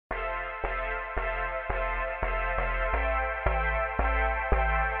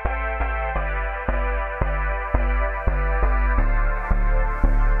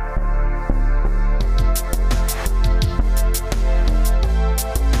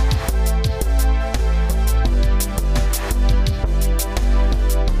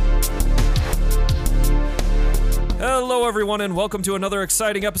everyone, and welcome to another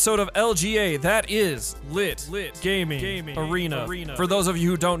exciting episode of LGA. That is Lit Gaming Arena. For those of you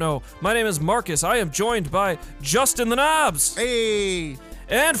who don't know, my name is Marcus. I am joined by Justin the Knobs. Hey!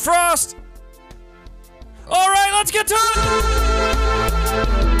 And Frost. All right, let's get to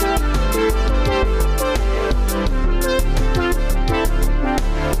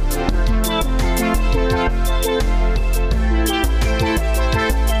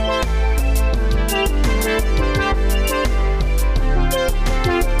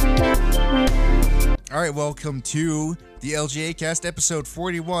All right, welcome to the LGA Cast episode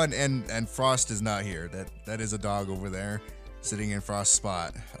 41, and Frost is not here. That is a dog over there sitting in Frost's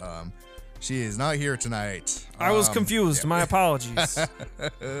spot. She is not here tonight. I was confused. Yeah. My apologies.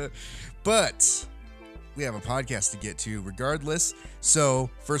 But we have a podcast to get to regardless. So,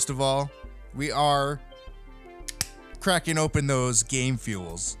 first of all, we are cracking open those game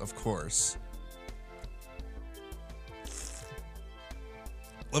fuels, of course.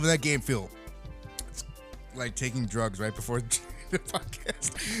 Loving that game fuel. It's like taking drugs right before the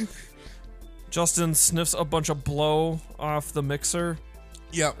podcast. Justin sniffs a bunch of blow off the mixer.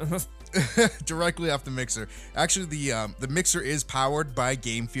 Yep. Directly off the mixer. Actually, the mixer is powered by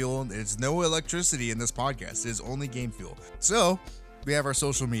game fuel. There's no electricity in this podcast. It is only game fuel. So, we have our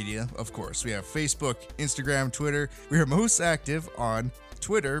social media, of course. We have Facebook, Instagram, Twitter. We are most active on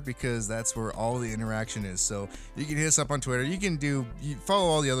Twitter because that's where all the interaction is. So, you can hit us up on Twitter. You follow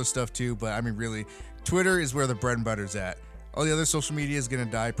all the other stuff too, but I mean, really, Twitter is where the bread and butter's at. All the other social media is going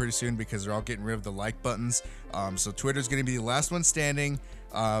to die pretty soon because they're all getting rid of the like buttons. So Twitter's going to be the last one standing,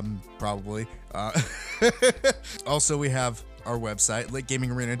 probably. Also, we have our website,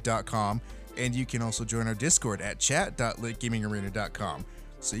 litgamingarena.com, and you can also join our Discord at chat.litgamingarena.com.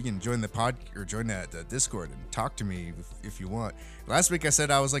 So you can join the Discord and talk to me if you want. Last week I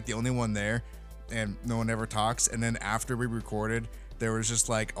said I was like the only one there, and no one ever talks. And then after we recorded, there was just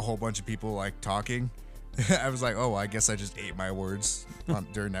like a whole bunch of people like talking. I was like, oh, I guess I just ate my words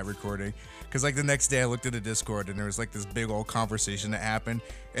during that recording. Because like the next day I looked at the Discord and there was like this big old conversation that happened.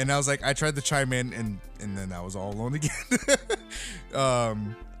 And I was like, I tried to chime in and then I was all alone again.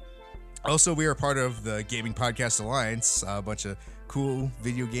 Also, we are part of the Gaming Podcast Alliance, a bunch of cool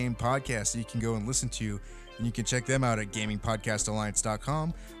video game podcasts that you can go and listen to. And you can check them out at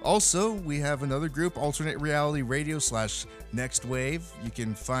gamingpodcastalliance.com. Also, we have another group, Alternate Reality Radio / Next Wave. You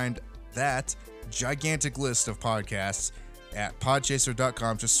can find that gigantic list of podcasts at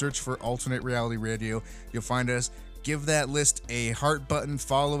podchaser.com. Just search for Alternate Reality Radio. You'll find us. Give that list a heart button.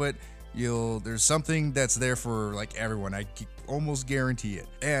 Follow it. There's something that's there for like everyone. I almost guarantee it.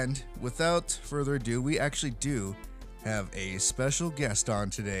 And without further ado, we actually do have a special guest on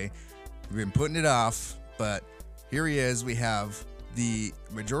today. We've been putting it off, but here he is. We have the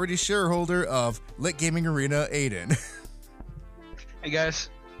majority shareholder of Lit Gaming Arena, Aiden. Hey guys.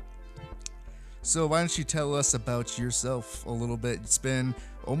 So why don't you tell us about yourself a little bit? It's been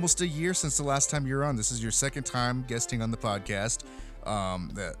almost a year since the last time you were on. This is your second time guesting on the podcast,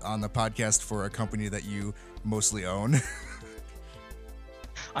 for a company that you mostly own.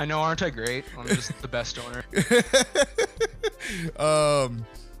 I know, aren't I great? I'm just the best owner.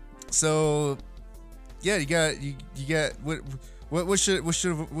 So yeah, you got what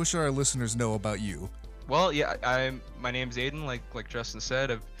should our listeners know about you? Well, yeah, my name's Aiden, like Justin said.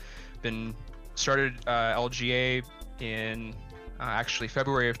 I've been started LGA in actually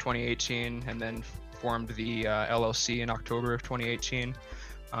February of 2018, and then formed the LLC in October of 2018.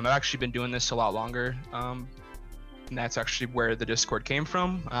 I've actually been doing this a lot longer, and that's actually where the Discord came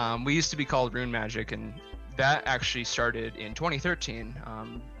from. We used to be called Rune Magic, and that actually started in 2013.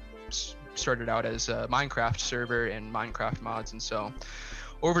 Started out as a Minecraft server and Minecraft mods, and so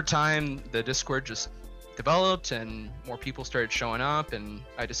over time the Discord just developed and more people started showing up, and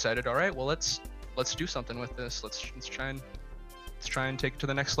I decided, all right, well, let's do something with this. Let's try and take it to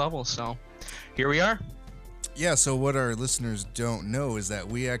the next level. So here we are. Yeah, so what our listeners don't know is that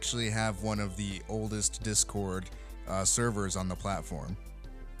we actually have one of the oldest Discord servers on the platform.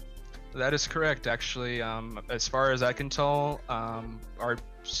 That is correct, actually. As far as I can tell, our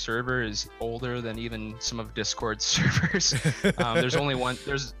server is older than even some of Discord's servers. There's only one.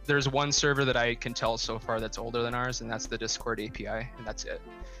 There's one server that I can tell so far that's older than ours, and that's the Discord API, and that's it.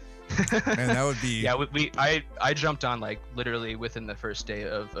 And that would be yeah. I jumped on like literally within the first day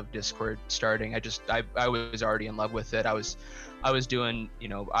of Discord starting. I was already in love with it. I was doing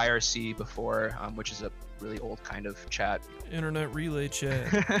IRC before, which is a really old kind of chat. Internet relay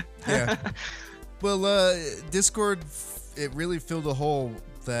chat. Yeah. Well, Discord, it really filled a hole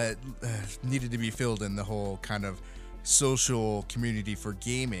that needed to be filled in the whole kind of social community for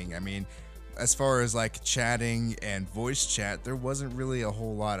gaming. I mean, as far as like chatting and voice chat, there wasn't really a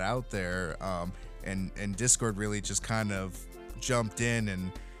whole lot out there. And Discord really just kind of jumped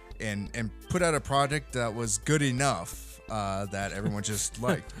in and put out a product that was good enough that everyone just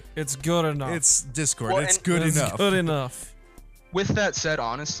liked. It's good enough. It's Discord. Well, it's and- good It's enough. good enough. With that said,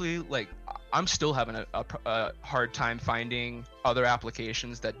 honestly, like I'm still having a hard time finding other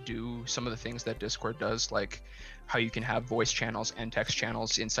applications that do some of the things that Discord does, like how you can have voice channels and text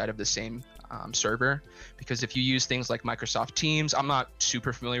channels inside of the same server. Because if you use things like Microsoft Teams, I'm not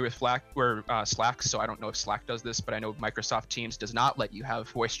super familiar with Slack, so I don't know if Slack does this, but I know Microsoft Teams does not let you have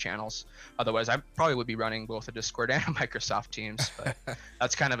voice channels. Otherwise, I probably would be running both a Discord and a Microsoft Teams, but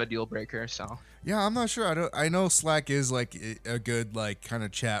that's kind of a deal breaker. So Yeah, I'm not sure. I know Slack is like a good like kind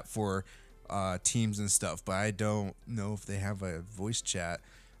of chat for Teams and stuff, but I don't know if they have a voice chat.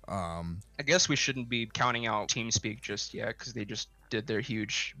 I guess we shouldn't be counting out TeamSpeak just yet because they just did their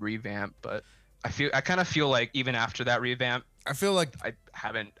huge revamp. But I kind of feel like even after that revamp, I feel like I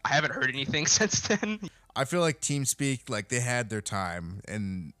haven't heard anything since then. I feel like TeamSpeak, like they had their time,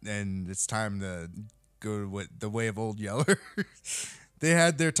 and it's time to go with the way of Old Yeller. They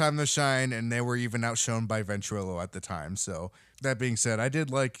had their time to shine, and they were even outshone by Ventrilo at the time. So that being said, I did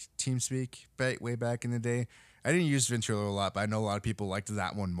like TeamSpeak way back in the day. I didn't use Ventrilo a lot, but I know a lot of people liked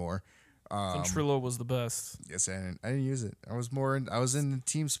that one more. Ventrilo was the best. Yes, I didn't use it. I was in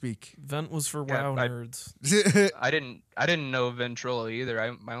TeamSpeak. Vent was for Yeah, WoW I- nerds. I didn't know Ventrilo either.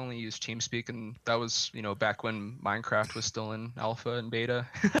 I only used TeamSpeak, and that was back when Minecraft was still in alpha and beta.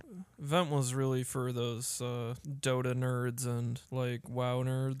 Vent was really for those Dota nerds and like WoW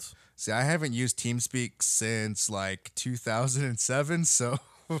nerds. See, I haven't used TeamSpeak since like 2007, so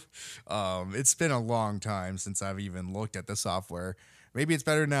it's been a long time since I've even looked at the software. Maybe it's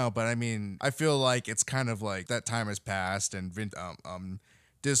better now, but I mean, I feel like it's kind of like that time has passed, and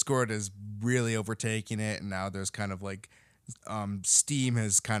Discord is really overtaking it, and now there's kind of like Steam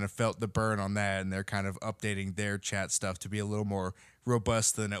has kind of felt the burn on that, and they're kind of updating their chat stuff to be a little more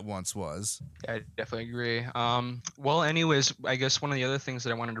robust than it once was. I definitely agree. Well, anyways, I guess one of the other things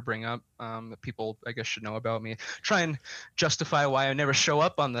that I wanted to bring up that people, I guess, should know about me, try and justify why I never show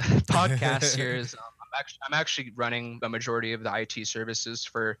up on the podcast here is I'm actually running a majority of the IT services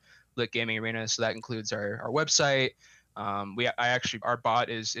for Lit Gaming Arena. So that includes our website. Our bot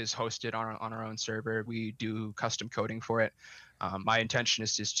is hosted on our own server. We do custom coding for it. My intention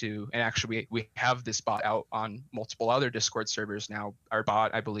is just to, and actually we have this bot out on multiple other Discord servers now. Our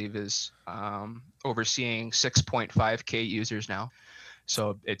bot, I believe, is overseeing 6.5K users now.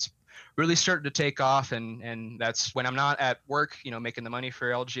 So it's really starting to take off, and that's when I'm not at work, making the money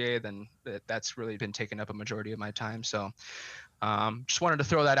for LGA, then that's really been taking up a majority of my time. So just wanted to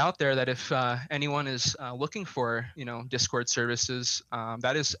throw that out there, that if anyone is looking for Discord services,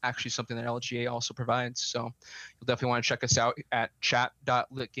 that is actually something that LGA also provides. So you'll definitely want to check us out at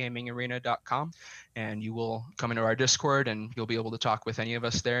chat.litgamingarena.com, and you will come into our Discord and you'll be able to talk with any of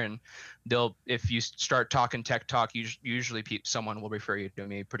us there. And if you start talking tech talk, usually someone will refer you to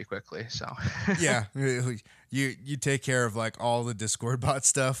me pretty quickly. So Yeah, you take care of like all the Discord bot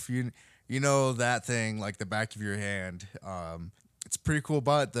stuff. You know that thing like the back of your hand. It's a pretty cool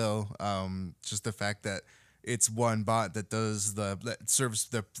bot though. Just the fact that it's one bot that serves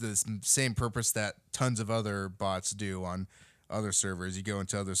the same purpose that tons of other bots do on other servers. You go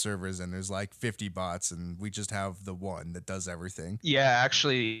into other servers and there's like 50 bots, and we just have the one that does everything. Yeah,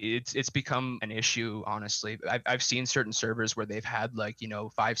 actually, it's become an issue, honestly. I've seen certain servers where they've had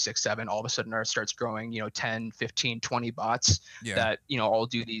 5, 6, 7, all of a sudden ours starts growing, 10, 15, 20 bots that, all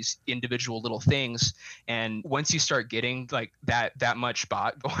do these individual little things. And once you start getting like that much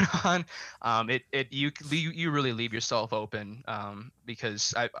bot going on, you really leave yourself open,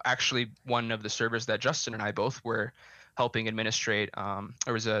 because one of the servers that Justin and I both were helping administrate,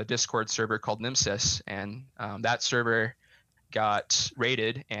 there was a Discord server called Nimsys, and that server got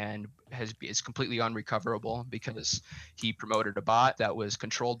raided and is completely unrecoverable because he promoted a bot that was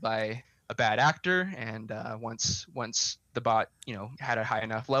controlled by a bad actor. And once the bot had a high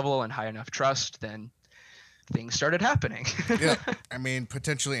enough level and high enough trust, then things started happening. Yeah, I mean,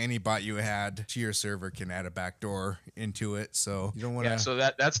 potentially any bot you add to your server can add a backdoor into it, so you don't want to. Yeah, so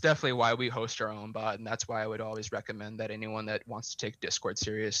that's definitely why we host our own bot, and that's why I would always recommend that anyone that wants to take Discord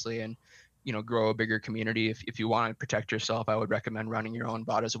seriously and grow a bigger community, if you want to protect yourself, I would recommend running your own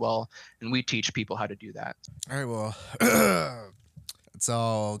bot as well, and we teach people how to do that. All right, well, it's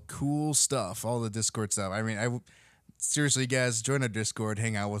all cool stuff, all the Discord stuff. I mean, seriously, guys, join our Discord,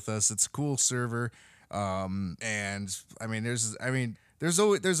 hang out with us. It's a cool server. And I mean, there's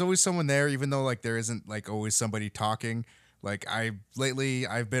always someone there, even though like there isn't like always somebody talking, Like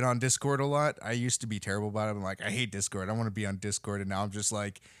I've been on Discord a lot. I used to be terrible about it. I'm like, I hate Discord. I want to be on Discord, and now I'm just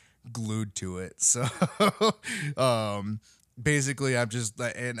like glued to it. So basically I'm just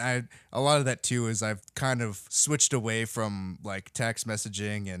a lot of that too is I've kind of switched away from like text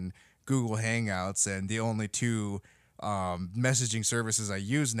messaging and Google Hangouts, and the only two messaging services I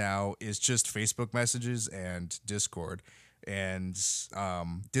use now is just Facebook messages and Discord. And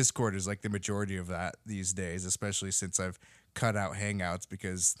Discord is like the majority of that these days, especially since I've cut out Hangouts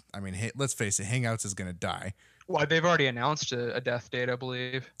because, I mean, let's face it, Hangouts is going to die. Well, they've already announced a death date, I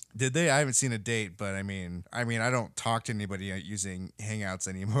believe. Did they? I haven't seen a date, but I mean, I don't talk to anybody using Hangouts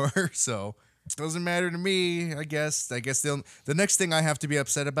anymore, so it doesn't matter to me, I guess. The next thing I have to be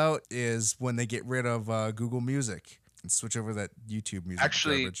upset about is when they get rid of Google Music and switch over that YouTube music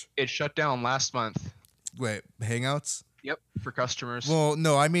Actually, garbage. It shut down last month. Wait, Hangouts? Yep, for customers. Well,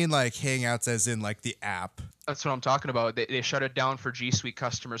 no, I mean like Hangouts as in like the app. That's what I'm talking about. They shut it down for G Suite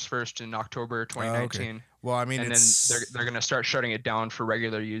customers first in October 2019. Okay. Well, I mean, and then they're going to start shutting it down for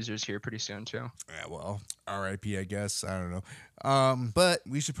regular users here pretty soon too. Yeah, well, RIP, I guess. I don't know. But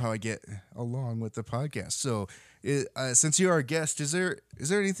we should probably get along with the podcast. So, since you are a guest, is there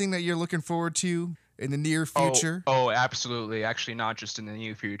anything that you're looking forward to in the near future? Oh, absolutely. Actually, not just in the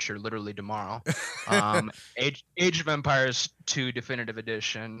near future, literally tomorrow. Age of Empires 2 Definitive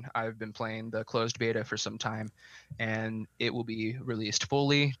Edition. I've been playing the closed beta for some time, and it will be released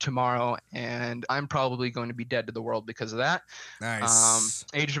fully tomorrow, and I'm probably going to be dead to the world because of that. Nice.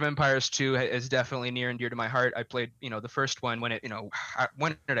 Age of Empires 2 is definitely near and dear to my heart. I played, the first one when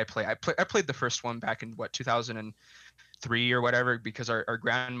when did I play? I played the first one back in 2003 or whatever, because our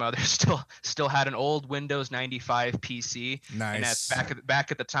grandmother still had an old Windows 95 PC. Nice. And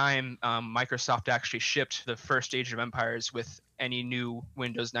back at the time, Microsoft actually shipped the first Age of Empires with any new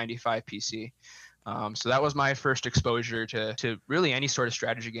Windows 95 PC. So that was my first exposure to really any sort of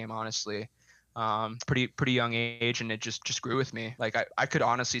strategy game, honestly. Pretty young age, and it just grew with me. Like I could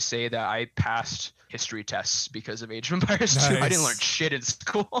honestly say that I passed history tests because of Age of Empires 2. I didn't learn shit in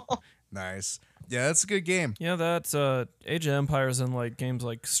school. Nice. Yeah, that's a good game. Yeah, that's Age of Empires and like games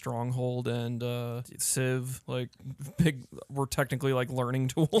like Stronghold and Civ, like were technically like learning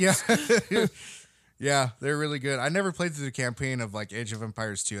tools. Yeah. Yeah, they're really good. I never played through the campaign of like Age of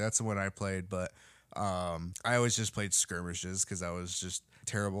Empires 2. That's the one I played, but I always just played skirmishes because I was just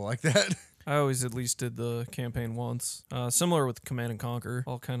terrible like that. I always at least did the campaign once. Similar with Command and Conquer,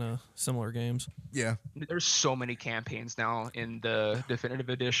 all kind of similar games. Yeah. There's so many campaigns now in the Definitive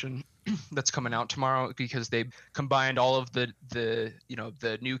Edition that's coming out tomorrow, because they combined all of the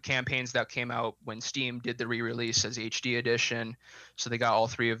new campaigns that came out when Steam did the re-release as HD edition. So they got all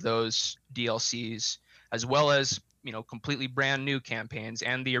 3 of those DLCs, as well as completely brand new campaigns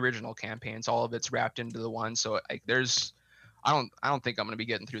and the original campaigns. All of it's wrapped into the one. So like I don't think I'm going to be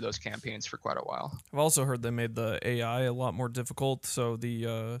getting through those campaigns for quite a while. I've also heard they made the AI a lot more difficult. So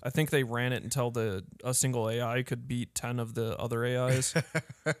I think they ran it until a single AI could beat 10 of the other AIs.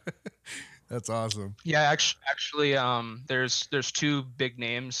 That's awesome. Yeah, actually, there's 2 big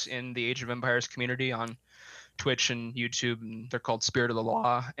names in the Age of Empires community on Twitch and YouTube, and they're called Spirit of the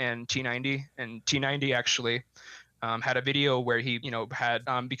Law and T90. And T90 actually had a video where he, had,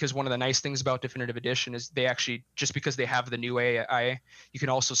 because one of the nice things about Definitive Edition is they actually, just because they have the new AI, you can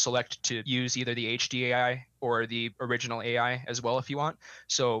also select to use either the HD AI or the original AI as well if you want.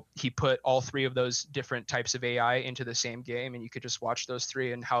 So he put all 3 of those different types of AI into the same game, and you could just watch those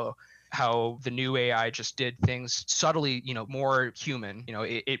 3 and how the new AI just did things subtly, more human.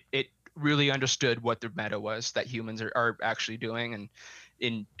 It really understood what the meta was that humans are actually doing, and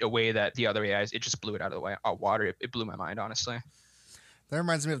in a way that the other AIs, it just blew it out of the water. It blew my mind, honestly. That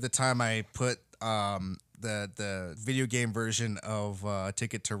reminds me of the time I put the video game version of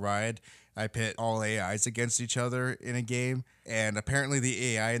Ticket to Ride. I pit all AIs against each other in a game, and apparently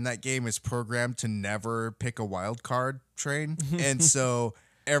the AI in that game is programmed to never pick a wild card train. And so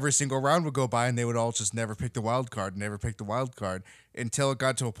every single round would go by and they would all just never pick the wild card, until it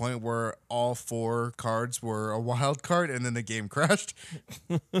got to a point where all 4 cards were a wild card, and then the game crashed.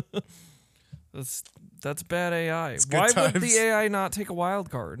 That's bad AI. Why would the AI not take a wild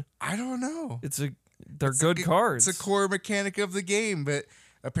card? I don't know. They're good cards. It's a core mechanic of the game, but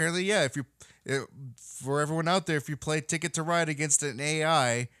apparently, yeah. For everyone out there, if you play Ticket to Ride against an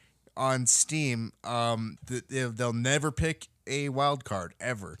AI on Steam, they'll never pick a wild card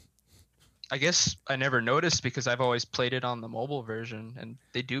ever. I guess I never noticed because I've always played it on the mobile version, and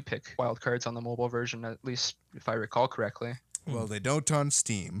they do pick wild cards on the mobile version, at least if I recall correctly. Well, they don't on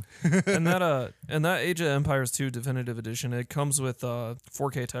Steam. and that Age of Empires 2 Definitive Edition, it comes with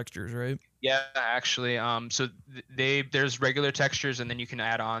 4K textures, right? Yeah, actually, so there's regular textures, and then you can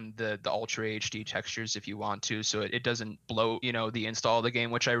add on the Ultra HD textures if you want to, so it doesn't bloat, the install of the game,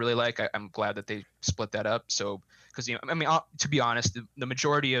 which I really like. I'm glad that they split that up. So, because I mean, to be honest, the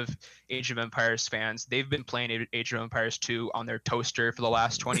majority of Age of Empires fans, they've been playing Age of Empires 2 on their toaster for the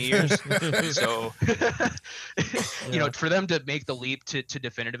last 20 years. So, for them to make the leap to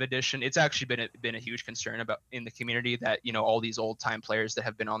Definitive Edition, it's actually been a huge concern about in the community that all these old time players that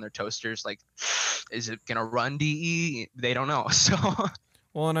have been on their toasters, like, is it gonna run DE? They don't know. So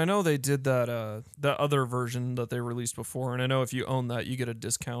well, and I know they did that other version that they released before, and I know if you own that, you get a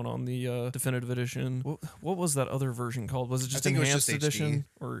discount on the Definitive Edition. What was that other version called? Was it just Enhanced Edition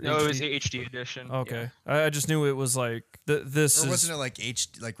or no? HD? It was HD Edition. Okay, yeah. I just knew it was like this. Or wasn't it like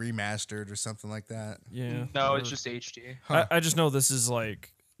HD, like remastered or something like that? Yeah. No, it's just HD. Huh. I just know this is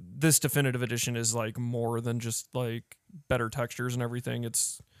like this Definitive Edition is like more than just like better textures and everything.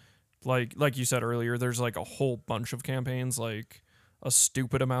 It's like you said earlier, there's like a whole bunch of campaigns, like a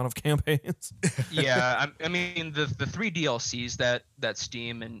stupid amount of campaigns. Yeah, I mean the 3 DLCs that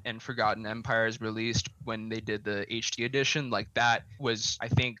Steam and Forgotten Empires released when they did the HD edition, like that was, I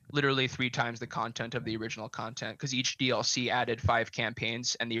think, literally 3 times the content of the original content, because each DLC added 5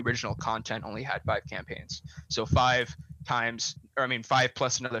 campaigns and the original content only had 5 campaigns. So 5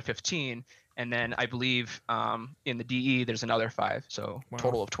 plus another 15. And then I believe in the DE there's another 5, so wow.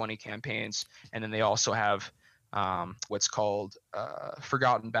 Total of 20 campaigns. And then they also have what's called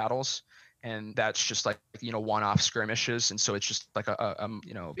Forgotten Battles, and that's just like one-off skirmishes. And so it's just like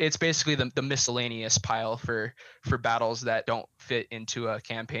it's basically the miscellaneous pile for battles that don't fit into a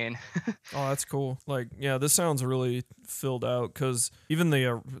campaign. Oh, that's cool. Like, yeah, this sounds really filled out, because even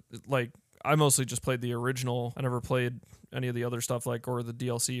the I mostly just played the original. I never played any of the other stuff, like, or the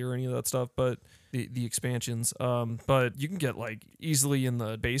DLC or any of that stuff, but the expansions. But you can get like easily in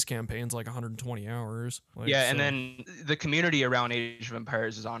the base campaigns like 120 hours. Like, yeah, and then the community around Age of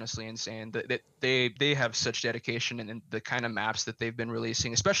Empires is honestly insane. That they have such dedication, and the kind of maps that they've been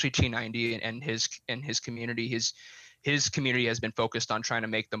releasing, especially T90 and his community. His community has been focused on trying to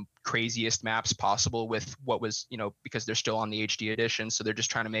make the craziest maps possible with what was, because they're still on the HD edition. So they're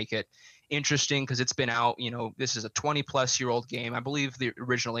just trying to make it interesting, because it's been out, this is a 20-plus-year-old game. I believe the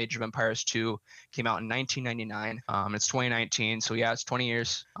original Age of Empires 2 came out in 1999. It's 2019. So yeah, it's 20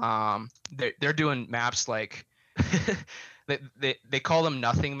 years. They're doing maps like they call them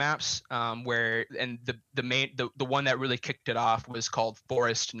nothing maps, where, and the one that really kicked it off was called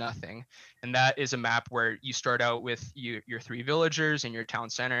Forest Nothing, and that is a map where you start out with your 3 villagers in your town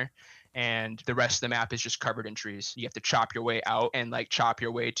center, and the rest of the map is just covered in trees. You have to chop your way out and like chop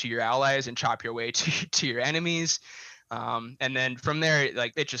your way to your allies and chop your way to your enemies. And then from there,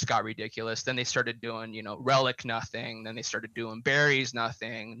 like, it just got ridiculous. Then they started doing, relic nothing. Then they started doing berries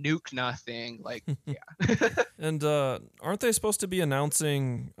nothing, nuke nothing. Like, yeah. And aren't they supposed to be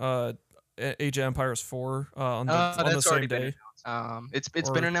announcing Age of Empires 4 on the same day? It's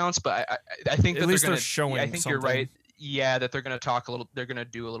been announced, but I think that at least they're showing. I think something. you're right. Yeah, that they're gonna talk a little. They're gonna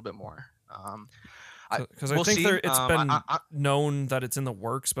do a little bit more. Because we'll I think see. it's been known that it's in the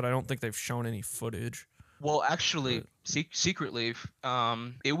works, but I don't think they've shown any footage. Well, actually, secretly,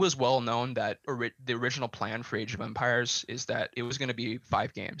 it was well known that the original plan for Age of Empires is that it was going to be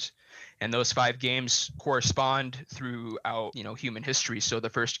 5 games, and those 5 games correspond throughout, human history. So the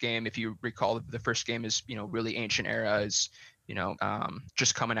first game, if you recall, the first game is, really ancient era, is,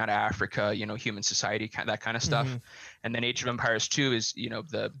 just coming out of Africa, human society, that kind of stuff. Mm-hmm. And then Age of Empires 2 is,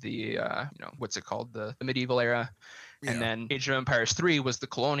 the what's it called, the medieval era. Yeah. And then Age of Empires 3 was the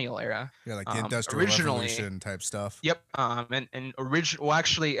colonial era. Yeah, like the Industrial Revolution type stuff. Yep. Well,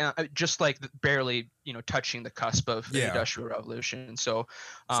 actually, just like barely, touching the cusp of the Industrial Revolution. So,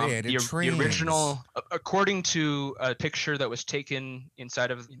 the original, according to a picture that was taken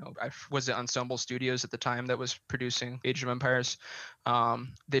inside of, was it Ensemble Studios at the time that was producing Age of Empires?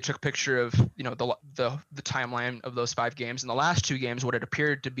 They took a picture of, the timeline of those 5 games. And the last 2 games, what it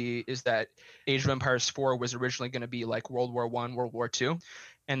appeared to be is that Age of Empires 4 was originally going to be like World War I, World War II.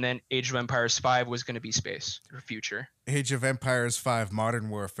 And then Age of Empires 5 was going to be space or future. Age of Empires 5 Modern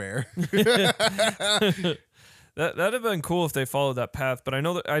Warfare. That'd have been cool if they followed that path, but I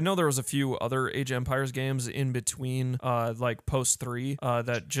know there was a few other Age of Empires games in between, like post 3,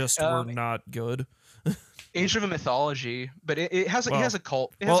 that just were not good. Age of Mythology, but it has a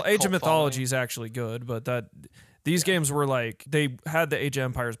cult. Age of Mythology is actually good, but These games were like they had the Age of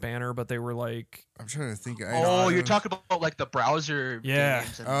Empires banner, but they were like, I'm trying to think. Oh, you're talking about like the browser Yeah.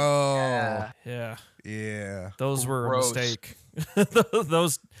 games. And, Oh, yeah, yeah. those were Gross. a mistake.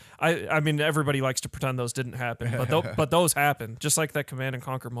 Those, I mean, everybody likes to pretend those didn't happen, but those happened, just like that Command and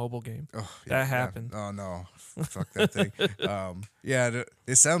Conquer mobile game. Oh, That happened. Oh no, fuck that thing. Yeah,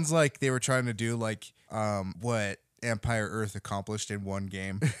 it sounds like they were trying to do like what Empire Earth accomplished in one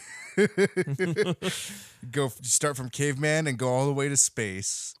game. Start from caveman and go all the way to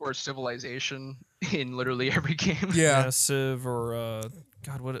space. Or Civilization in literally every game. Yeah. Civ or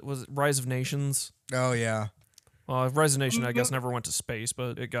God, what was it? Rise of Nations. Oh yeah. Rise of Nation, I guess, never went to space,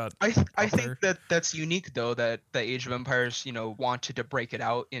 but it got. I up think there. that's unique though, that the Age of Empires, wanted to break it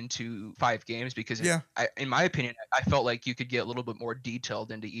out into 5 games because Yeah. in my opinion, I felt like you could get a little bit more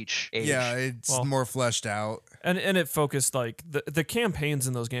detailed into each age. Yeah, it's Well- more fleshed out. And it focused like the campaigns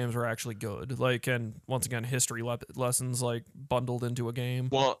in those games were actually good. Like, and once again, history lessons like bundled into a game.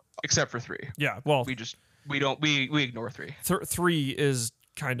 Well, except for 3. Yeah, well, We ignore 3. 3 is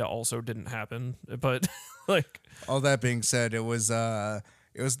kind of also didn't happen, but like. All that being said,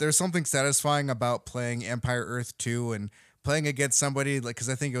 there's something satisfying about playing Empire Earth 2 and playing against somebody, like, because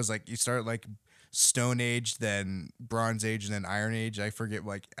I think it was like you start like Stone Age, then Bronze Age, and then Iron Age. I forget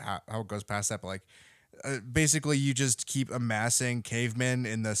like how it goes past that, but like basically you just keep amassing cavemen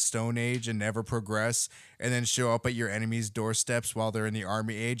in the Stone Age and never progress, and then show up at your enemy's doorsteps while they're in the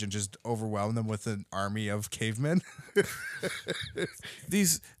Army Age and just overwhelm them with an army of cavemen.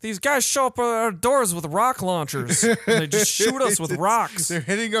 These guys show up at our doors with rock launchers. And they just shoot us with rocks. They're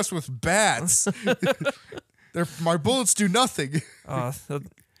hitting us with bats. My bullets do nothing.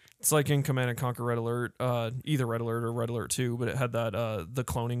 It's like in Command and Conquer Red Alert, either Red Alert or Red Alert 2, but it had that the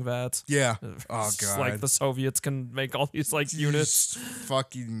cloning vats. Yeah. Oh It's god. like the Soviets can make all these like units.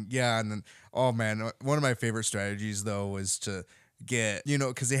 Fucking yeah, and then oh man, one of my favorite strategies though was to get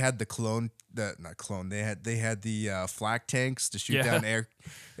because they had they had the flak tanks to shoot Yeah. down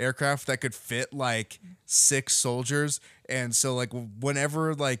aircraft that could fit like 6 soldiers, and so like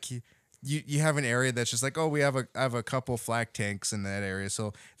whenever like. You have an area that's just like, oh, I have a couple flak tanks in that area,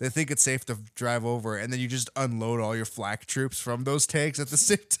 so they think it's safe to drive over, and then you just unload all your flak troops from those tanks at the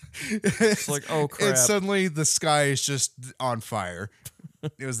same time. It's like, oh crap. And suddenly the sky is just on fire.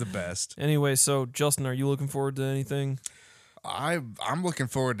 It was the best. Anyway, so Justin, are you looking forward to anything? I'm looking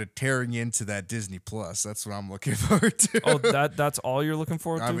forward to tearing into that Disney Plus. That's what I'm looking forward to. Oh, that's all you're looking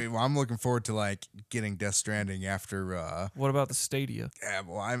forward to? I mean, I'm looking forward to like getting Death Stranding after. What about the Stadia? Yeah,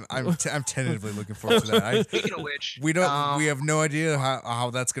 well, I'm tentatively looking forward to that. Speaking of which, We have no idea how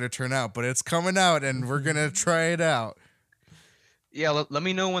that's gonna turn out, but it's coming out, and we're gonna try it out. Yeah, let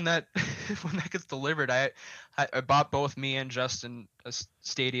me know when that when that gets delivered. I bought both me and Justin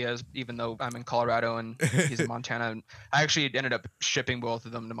Stadias, even though I'm in Colorado and he's in Montana. And I actually ended up shipping both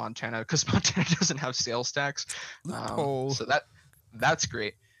of them to Montana because Montana doesn't have sales tax. So that's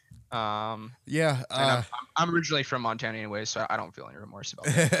great. Yeah, and I'm originally from Montana anyway, so I don't feel any remorse about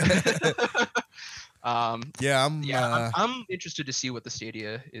that. I'm interested to see what the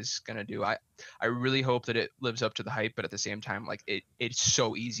Stadia is gonna do. I really hope that it lives up to the hype, but at the same time, like it's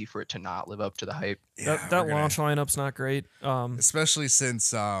so easy for it to not live up to the hype. yeah, that we're gonna- launch lineup's not great. especially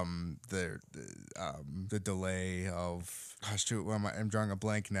since the delay of I'm drawing a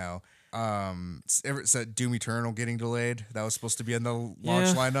blank now. It's that Doom Eternal getting delayed. That was supposed to be in the launch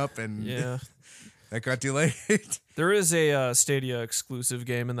lineup, and Yeah. that got delayed. There is a Stadia exclusive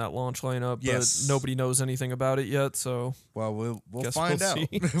game in that launch lineup, but Yes. nobody knows anything about it yet, so Well, we'll Guess find we'll out.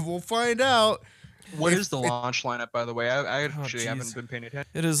 see. We'll find out. What is the launch lineup, by the way? I actually jeez. haven't been paying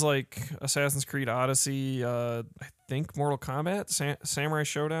attention. it is like Assassin's Creed Odyssey, I think Mortal Kombat, Samurai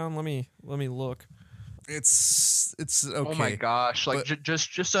Showdown. Let me look. It's okay. Oh my gosh! Like But-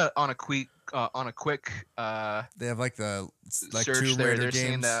 just on a quick They have like the search Tomb there. Raider They're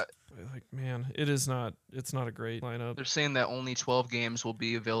saying games. that Like, man, it's not a great lineup. they're saying that only 12 games will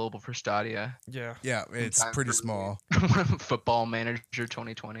be available for Stadia. Yeah. Yeah, it's time pretty for- small. Football Manager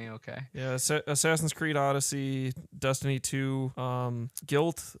 2020. Okay. Yeah, Assassin's Creed Odyssey, Destiny 2,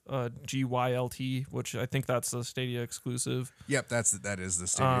 Gylt, GYLT, which I think that's the Stadia exclusive. Yep, that is the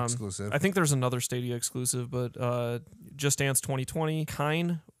Stadia exclusive. I think there's another Stadia exclusive, but Just Dance 2020,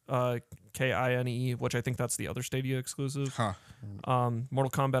 Kine, Kine, which I think that's the other Stadia exclusive. Huh. Mortal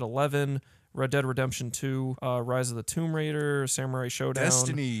Kombat 11, Red Dead Redemption 2, Rise of the Tomb Raider, Samurai Showdown,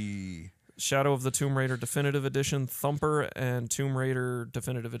 Destiny. Shadow of the Tomb Raider Definitive Edition, Thumper, and Tomb Raider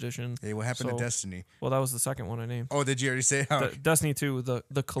Definitive Edition. Hey, what happened So- to Destiny? Well, that was the second one I named. Oh, did you already say? Oh, Destiny 2,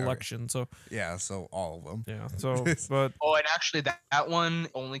 the collection. So yeah, so all of them. yeah. So but Oh, and actually, that one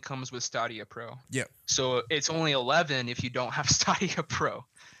only comes with Stadia Pro. Yep. So it's only 11 if you don't have Stadia Pro.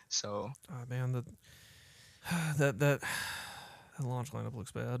 So oh, man, that launch lineup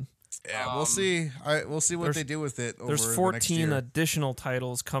looks bad. Yeah, we'll see. We'll see what there's- they do with it over There's the next 14 year. additional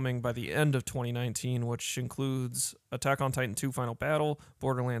titles coming by the end of 2019, which includes Attack on Titan 2 Final Battle,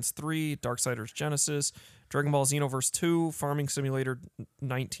 Borderlands 3, Darksiders Genesis, Dragon Ball Xenoverse 2, Farming Simulator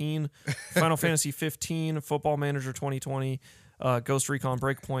 19, Final Fantasy 15, Football Manager 2020, Ghost Recon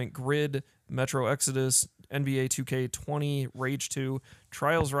Breakpoint, Grid, Metro Exodus, NBA 2K20, Rage 2,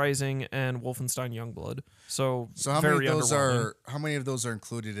 Trials Rising, and Wolfenstein Youngblood. So So how very many of those underwhelming. are? How many of those are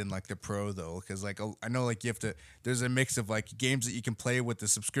included in like the Pro though? Because like I know like you have to. There's a mix of like games that you can play with the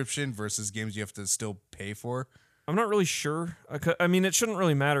subscription versus games you have to still pay for. I'm not really sure. I mean, it shouldn't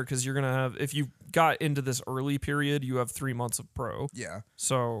really matter because you're gonna have, if you got into this early period, you have 3 months of Pro. Yeah,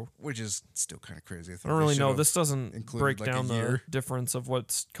 So which is still kind of crazy. I don't really know. This doesn't included, break like, a down the year. difference of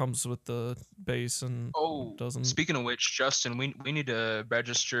what comes with the base and doesn't. speaking of which, Justin, we need to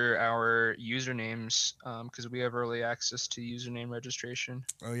register our usernames because we have early access to username registration.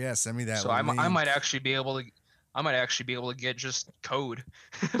 Oh yeah, send me that. So I link. might actually be able to get just code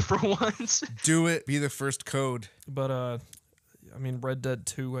for once. do it. Be the first code. But I mean, Red Dead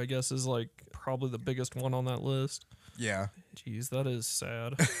 2, I guess, is like probably the biggest one on that list. Yeah. Jeez, that is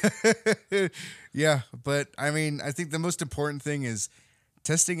sad. Yeah, but I mean, I think the most important thing is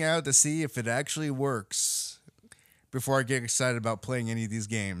testing out to see if it actually works before I get excited about playing any of these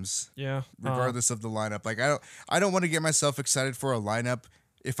games, Yeah. regardless of the lineup. Like I don't want to get myself excited for a lineup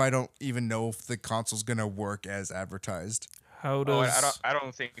if I don't even know if the console's gonna work as advertised. How Oh, does I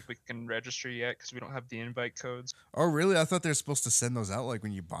don't think we can register yet because we don't have the invite codes. Oh, really? I thought they were supposed to send those out like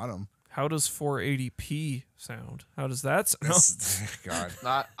when you bought them. how does 480p sound? How does that sound?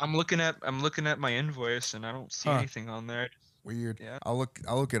 God, I'm looking at my invoice and I don't see Huh. anything on there. weird. Yeah. I'll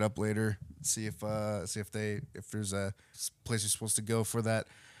look it up later. See if there's a place you're supposed to go for that.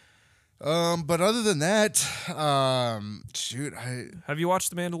 But other than that, shoot, Have you watched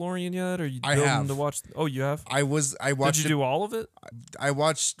The Mandalorian yet? Or you I building have. to watch? Oh, you have. I watched Did you do all of it? I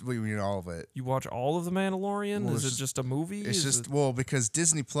watched all of it. You watch all of The Mandalorian? Well, Is it's it just a movie? It's Is just it- well because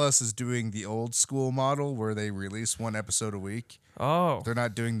Disney Plus is doing the old school model where they release one episode a week. Oh, They're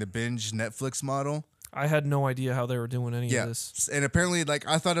not doing the binge Netflix model. I had no idea how they were doing any Yeah, of this. and apparently, like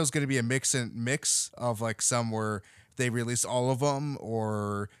I thought it was going to be a mix of like some where they release all of them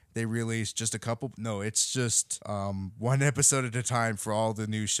or they release just a couple. No, it's just one episode at a time for all the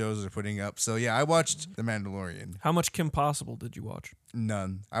new shows they're putting up. So yeah, I watched The Mandalorian. How much Kim Possible did you watch?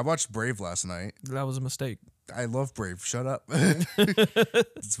 None. I watched Brave last night. That was a mistake. I love Brave. Shut up.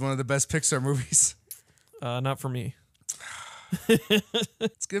 It's one of the best Pixar movies. Not for me.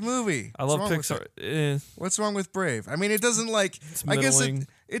 It's a good movie. I What's love wrong with Pixar. it? What's wrong with Brave? I mean, it doesn't like. I guess middling.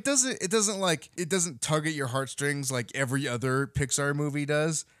 it doesn't tug at your heartstrings like every other Pixar movie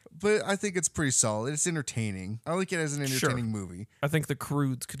does. But I think it's pretty solid. It's entertaining. I like it as an Sure. entertaining movie. I think the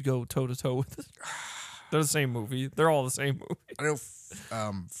Croods could go toe to toe with it. They're the same movie. They're all the same movie. I know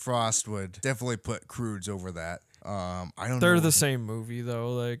Frost would definitely put Croods over that. I don't. They're know. the same movie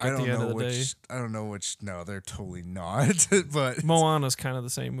though. Like I at don't the end know of the day, which. I don't know which. No, they're totally not. But Moana's kind of the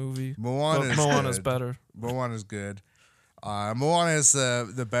same movie. Moana But is Moana's good. better. Moana's good. Moana has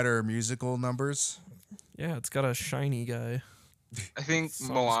the better musical numbers. Yeah, it's got a shiny guy. I think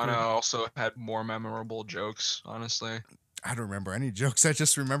Sounds Moana good. also had more memorable jokes, honestly. I don't remember any jokes. I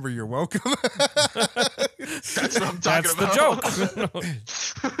just remember you're welcome. That's what I'm talking That's the about. joke.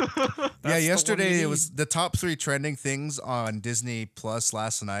 Yeah, That's the yesterday one you it was the top 3 trending things on Disney Plus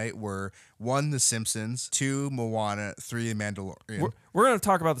last night were 1, The Simpsons, 2, Moana, 3, Mandalorian. We're going to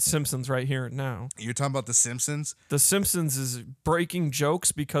talk about The Simpsons right here and now. You're talking about The Simpsons? The Simpsons is breaking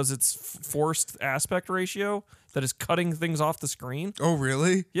jokes because it's forced aspect ratio that is cutting things off the screen. Oh,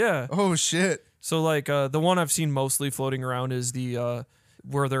 really? Yeah. Oh, shit. So like the one I've seen mostly floating around is the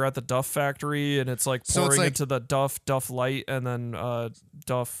where they're at the Duff factory and it's like So it's pouring like- into the Duff light and then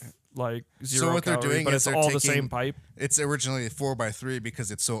Duff like zero what they're calorie, doing but is it's they're all the taking- same pipe. It's originally 4x3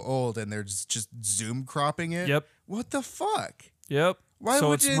 because it's so old and they're just zoom cropping it. Yep. What the fuck? Yep. Why so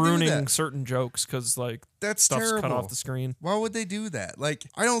would it's you do ruining that? certain jokes because like That's stuff's terrible. cut off the screen. Why would they do that? Like,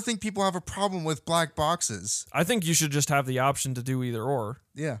 I don't think people have a problem with black boxes. I think you should just have the option to do either or.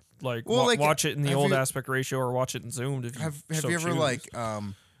 Yeah. Like, Well, like, watch it in the have old you- aspect ratio or watch it in zoomed. If you Have so you ever choose. like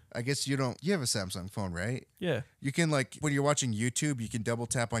I guess you don't. You have a Samsung phone, right? Yeah. You can like when you're watching YouTube, you can double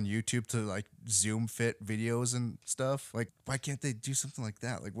tap on YouTube to like zoom fit videos and stuff. Like, why can't they do something like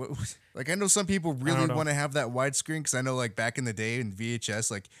that? Like, what? Like, I know some people really know. want to have that widescrreen because I know like back in the day in VHS,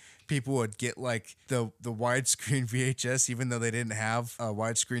 like people would get like the widescreen VHS even though they didn't have a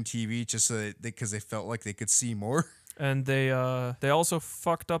widescreen TV just so that because they felt like they could see more. And they also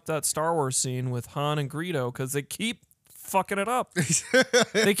fucked up that Star Wars scene with Han and Greedo because they keep fucking it up.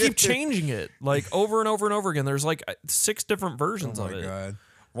 They keep changing it like over and over and over again. There's like 6 different versions Oh of my it. god.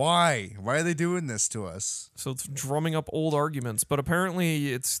 Why? Why are they doing this to us? So it's drumming up old arguments, but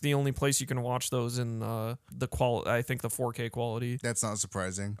apparently it's the only place you can watch those in the quality. I think the 4K quality. That's not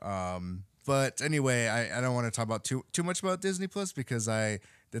surprising. But anyway, I don't want to talk about too much about Disney Plus because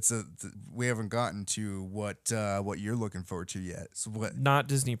we haven't gotten to what you're looking forward to yet. So Not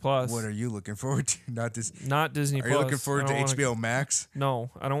Disney Plus. what are you looking forward to? Not Disney Are Plus. you looking forward to I don't wanna- HBO Max?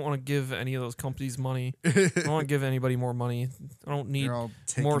 No, I don't want to give any of those companies money. I don't want to give anybody more money. I don't need They're all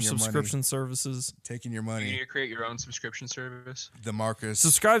taking more your subscription services. money, taking your You need money. to create your own subscription service. The Marcus.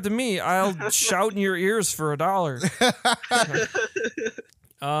 Subscribe to me. I'll shout in your ears for $1.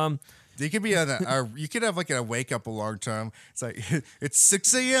 They could be you could have like a wake up alarm time. It's like it's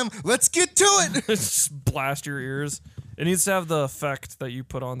 6 a.m. Let's get to it. Just blast your ears. It needs to have the effect that you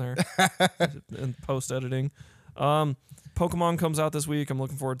put on there in post editing. Pokemon comes out this week. I'm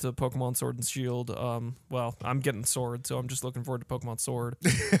looking forward to Pokemon Sword and Shield. Well, I'm getting Sword, so I'm just looking forward to Pokemon Sword.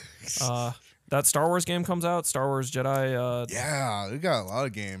 That Star Wars game comes out, Star Wars Jedi. Yeah, we got a lot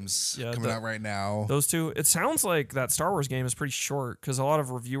of games coming out right now. Those two. It sounds like that Star Wars game is pretty short because a lot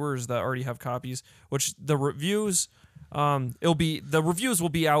of reviewers that already have copies, which the reviews, the reviews will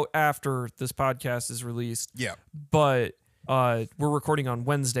be out after this podcast is released. Yeah. But we're recording on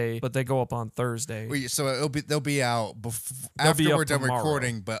Wednesday, but they go up on Thursday. So they'll be out after we're done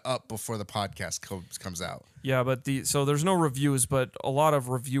recording, but up before the podcast comes out. Yeah, but so there's no reviews, but a lot of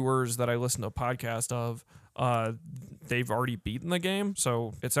reviewers that I listen to a podcast of, they've already beaten the game,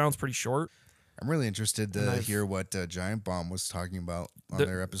 so it sounds pretty short. I'm really interested to hear what Giant Bomb was talking about on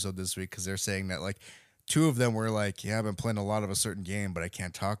their episode this week because they're saying that like 2 of them were like, yeah, I've been playing a lot of a certain game, but I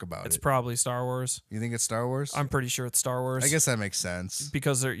can't talk about it. It's probably Star Wars. You think it's Star Wars? I'm pretty sure it's Star Wars. I guess that makes sense.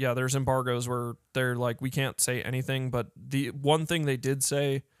 Because there's embargoes where they're like, we can't say anything. But the one thing they did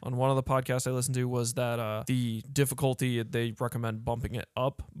say on one of the podcasts I listened to was that the difficulty, they recommend bumping it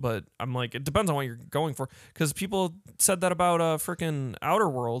up. But I'm like, it depends on what you're going for. Because people said that about freaking Outer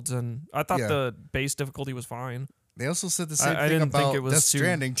Worlds, and I thought the base difficulty was fine. They also said the same I thing didn't think about it was Death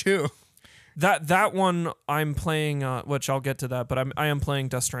Stranding too. That one I'm playing, which I'll get to that, but I am playing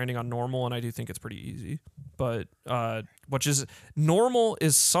Death Stranding on normal, and I do think it's pretty easy. But which is normal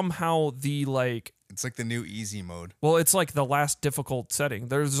is somehow the like. It's like the new easy mode. Well, it's like the last difficult setting.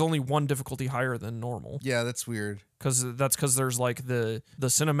 There's only one difficulty higher than normal. Yeah, that's weird. Because there's like the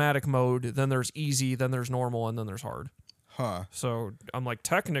cinematic mode, then there's easy, then there's normal, and then there's hard. Huh. So I'm like,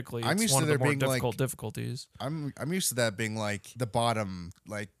 technically, I'm it's used one to of the there more being, difficult like- difficulties. I'm used to that being like the bottom,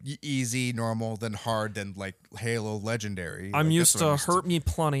 like easy, normal, then hard, then like Halo Legendary. I'm Like, used that's to what hurt me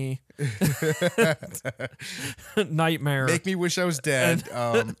plenty. Nightmare. Make me wish I was dead.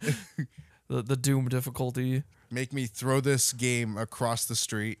 The Doom difficulty. Make me throw this game across the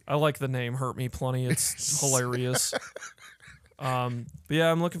street. I like the name Hurt Me Plenty. It's hilarious. But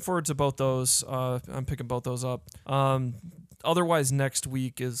yeah, I'm looking forward to both those. I'm picking both those up. Otherwise, next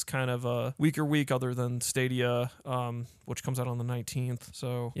week is kind of a weaker week other than Stadia, which comes out on the 19th.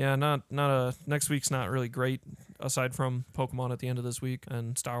 So yeah, next week's not really great aside from Pokemon at the end of this week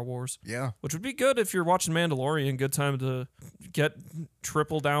and Star Wars. Yeah. Which would be good if you're watching Mandalorian. Good time to get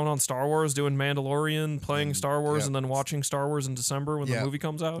triple down on Star Wars, doing Mandalorian, playing Star Wars, and then watching Star Wars in December when the movie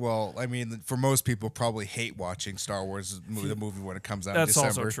comes out. Well, I mean, for most people, probably hate watching Star Wars, the movie when it comes out That's in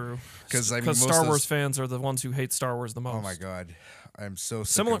December. also true. Because Star Wars fans are the ones who hate Star Wars the most. Oh my god, I'm so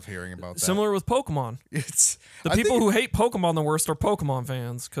sick of hearing about that. Similar with Pokemon. The people who hate Pokemon the worst are Pokemon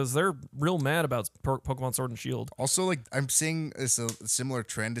fans because they're real mad about Pokemon Sword and Shield. Also, like, I'm seeing a similar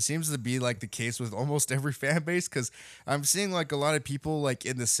trend. It seems to be like the case with almost every fan base because I'm seeing like a lot of people like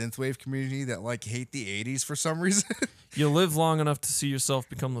in the synthwave community that like hate the 80s for some reason. You live long enough to see yourself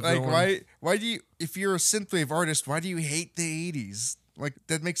become the like villain. why do you, if you're a synthwave artist, why do you hate the 80s? Like,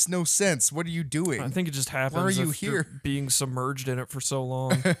 that makes no sense. What are you doing? I think it just happens. Why are you if you're here? being submerged in it for so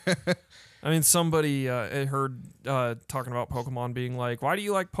long. I mean, somebody I heard talking about Pokemon being like, why do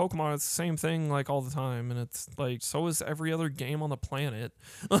you like Pokemon? It's the same thing like all the time. And it's like, so is every other game on the planet.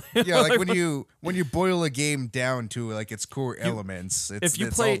 Yeah, like when you boil a game down to like its core elements, it's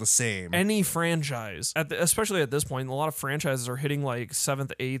play all the same. any franchise, especially at this point, a lot of franchises are hitting like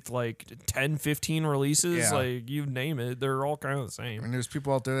 7th, 8th, like 10, 15 releases. Yeah. Like you name it, they're all kind of the I same. mean, there's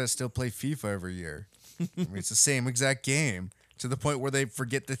people out there that still play FIFA every year. I mean, it's the same exact game to the point where they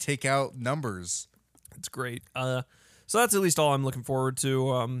forget to take out numbers. It's great. So that's at least all I'm looking forward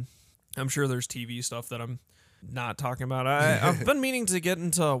to. I'm sure there's TV stuff that I'm not talking about. I've been meaning to get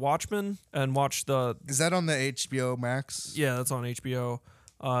into Watchmen and watch the. Is that on the HBO Max? Yeah, that's on HBO.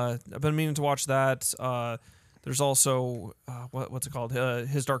 I've been meaning to watch that. There's also what's it called?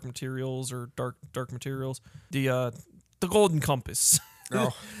 His Dark Materials or Dark Materials. The Golden Compass.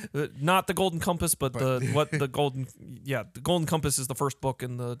 Oh. Not the Golden Compass, but the Golden Compass is the first book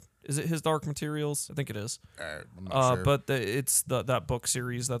in the. Is it His Dark Materials? I think it is. I'm not sure. But it's that book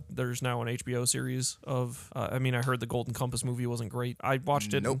series that there's now an HBO series of. I mean, I heard the Golden Compass movie wasn't great. I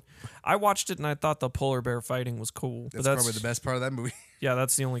watched it. Nope. I watched it and I thought the polar bear fighting was cool. That's probably the best part of that movie. Yeah,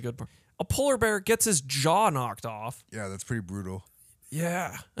 that's the only good part. A polar bear gets his jaw knocked off. Yeah, that's pretty brutal.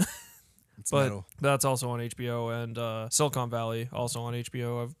 Yeah. It's But metal. that's also on HBO, and Silicon Valley also on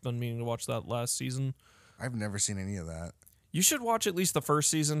HBO. I've been meaning to watch that last season. I've never seen any of that. You should watch at least the first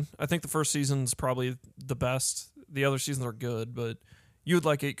season. I think the first season's probably the best. The other seasons are good, but you would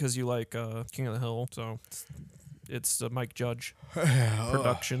like it because you like King of the Hill. So it's Mike Judge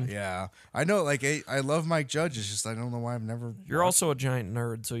production. Yeah, I know. Like I love Mike Judge. It's just I don't know why I've never. You're also a giant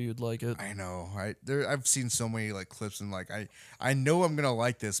nerd, so you'd like it. I know. I've seen so many like clips and like I know I'm gonna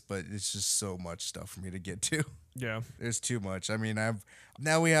like this, but it's just so much stuff for me to get to. Yeah. There's too much. I mean,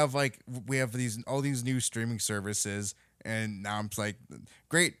 we have all these new streaming services, and now I'm like,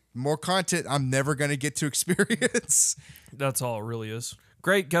 great, more content I'm never gonna get to experience. That's all it really is.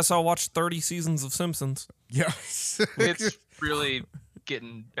 Great. Guess I'll watch 30 seasons of Simpsons. Yeah, It's really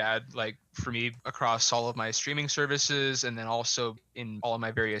getting bad, like for me across all of my streaming services, and then also in all of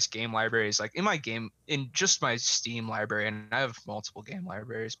my various game libraries. Like in just my Steam library, and I have multiple game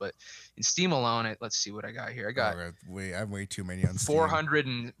libraries, but in Steam alone, let's see what I got here. I got I have way too many on Steam.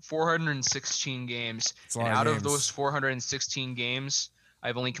 416 games, It's a and lot of out of games. those 416 games,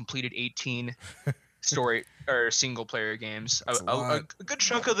 I've only completed 18 story or single player games. That's a A lot. good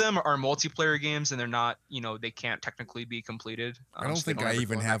chunk of them are multiplayer games, and they're not, they can't technically be completed. I don't so they think don't I ever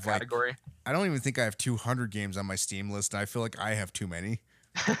even go in have, that like, category. I don't even think I have 200 games on my Steam list, and I feel like I have too many.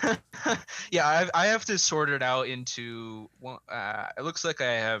 Yeah, I have to sort it out into it looks like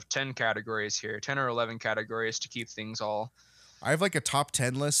I have 10 categories here, 10 or 11 categories to keep things all. I have like a top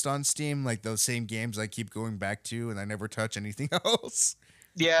 10 list on Steam, like those same games I keep going back to, and I never touch anything else.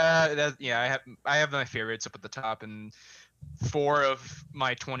 Yeah, I have my favorites up at the top, and 4 of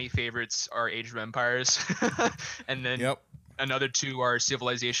my 20 favorites are Age of Empires, and then Yep. another 2 are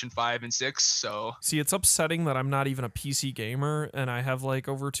Civilization 5 and 6. So See, it's upsetting that I'm not even a PC gamer and I have like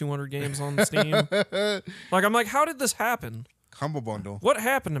over 200 games on Steam. Like, I'm like, how did this happen? Humble Bundle. What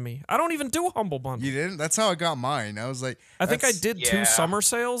happened to me? I don't even do Humble Bundle. You didn't? That's how I got mine. I was like, I think I that's- did 2 Yeah. summer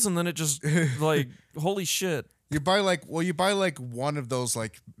sales and then it just like, holy shit. You buy like one of those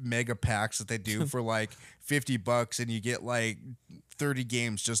like mega packs that they do for like $50, and you get like 30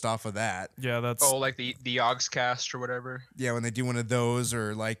 games just off of that. Yeah, that's like the Yogscast or whatever. Yeah, when they do one of those,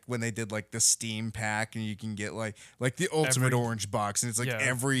 or like when they did like the Steam pack, and you can get like the Ultimate Every- Orange box, and it's like Yeah.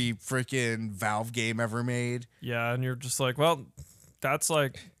 every freaking Valve game ever made. yeah, and you're just like, well, that's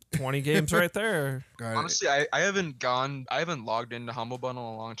like 20 games right there. God, Honestly, I haven't logged into Humble Bundle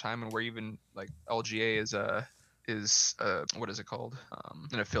in a long time, and we're even like LGA is what is it called?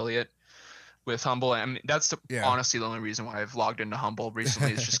 An affiliate with Humble. I mean, that's Yeah. honestly the only reason why I've logged into Humble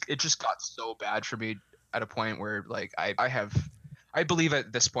recently. It's just it just got so bad for me at a point where like I believe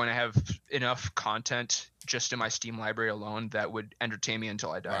at this point I have enough content just in my Steam library alone that would entertain me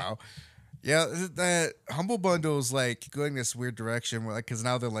until I die. wow. Yeah, that Humble Bundle is like going this weird direction where, like, because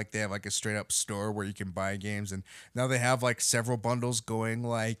now they have like a straight up store where you can buy games, and now they have like several bundles going.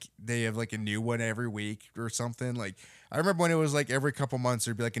 Like they have like a new one every week or something. Like I remember when it was like every couple months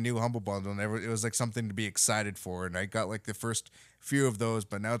there'd be like a new Humble Bundle, and it was like something to be excited for. And I got like the first few of those,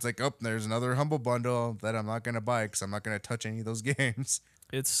 but now it's like, oh, there's another Humble Bundle that I'm not gonna buy because I'm not gonna touch any of those games.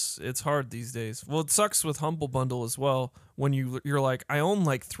 It's hard these days. Well, it sucks with Humble Bundle as well when you're like, I own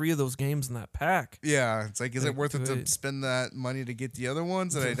like 3 of those games in that pack. Yeah, it's like, is it Like, worth it to wait. spend that money to get the other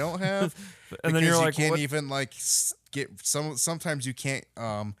ones that I don't have? And then Because you're you like, can't what? even like sometimes you can't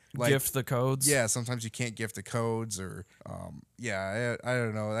like gift the codes. yeah, sometimes you can't gift the codes or I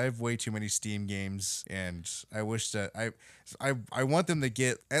don't know. I have way too many Steam games, and I wish that I want them to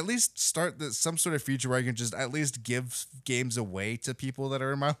get at least start some sort of feature where I can just at least give games away to people that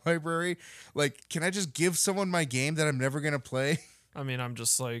are in my library. Like, can I just give someone my game that I'm never gonna play? I mean, I'm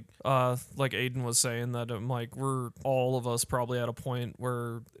just like Aiden was saying that I'm like, we're all of us probably at a point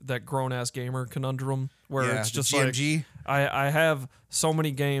where that grown ass gamer conundrum where Yeah, it's the just GMG. like I have so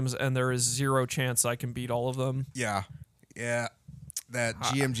many games and there is zero chance I can beat all of them. Yeah, that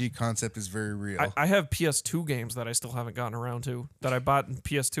GMG concept is very real. I have PS2 games that I still haven't gotten around to that I bought in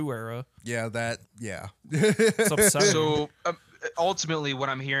PS2 era. Yeah. It's upsetting. So ultimately, what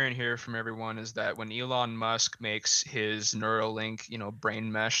I'm hearing here from everyone is that when Elon Musk makes his Neuralink,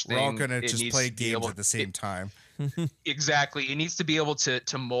 brain mesh thing, We're all gonna it just needs play to be games able- at the same time. Exactly. It needs to be able to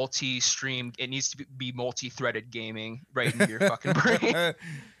multi-stream. It needs to be multi-threaded gaming right into your fucking brain.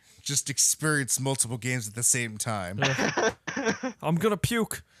 Just experience multiple games at the same time. I'm gonna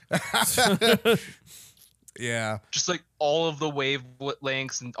puke. Yeah. Just like all of the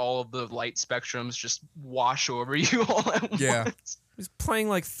wavelengths and all of the light spectrums just wash over you all at Yeah. once. He's playing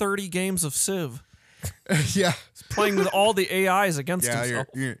like 30 games of Civ. Yeah. He's playing with all the AIs against Yeah, himself.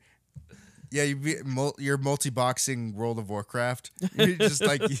 you're multi-boxing World of Warcraft. You're just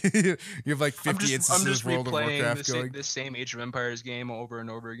like you have like 50 I'm instances just of World of replaying Warcraft going, the same Age of Empires game over and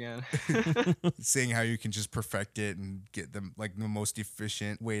over again. seeing how you can just perfect it and get them like the most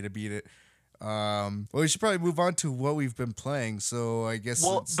efficient way to beat it. Well, we should probably move on to what we've been playing. So I guess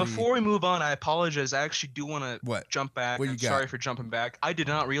Well, let's see. before we move on, I apologize. I actually do want to What? jump back. What you I'm got? sorry for jumping back. I did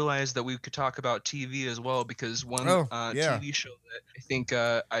not realize that we could talk about TV as well because one yeah. TV show that I think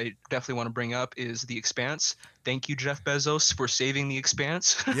I definitely want to bring up is The Expanse. Thank you, Jeff Bezos, for saving The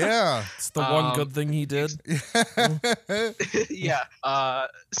Expanse. Yeah. It's the one good thing he did. Yeah.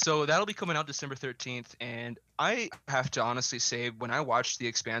 So that'll be coming out December 13th, and I have to honestly say, when I watched The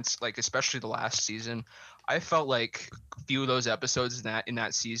Expanse, like especially the last season, I felt like a few of those episodes in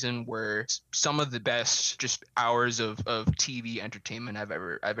that season were some of the best just hours of TV entertainment I've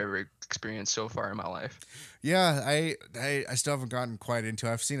ever experienced so far in my life. Yeah, I still haven't gotten quite into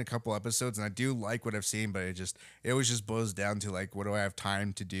it. I've seen a couple episodes and I do like what I've seen, but it always just boils down to like, what do I have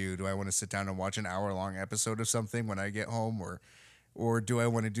time to do? Do I want to sit down and watch an hour-long episode of something when I get home, or do I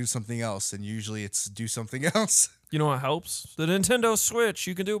want to do something else? And usually it's do something else. You know what helps? The Nintendo Switch.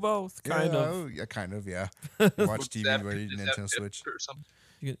 You can do both, kind of. Yeah, kind of, yeah. Watch TV That- with is that Nintendo Switch. or something?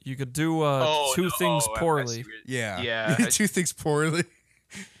 You could do two things I see poorly. what Yeah. Yeah, I- Two things poorly.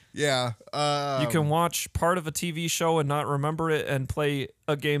 Yeah. You can watch part of a TV show and not remember it, and play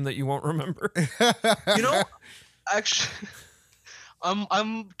a game that you won't remember. You know, actually,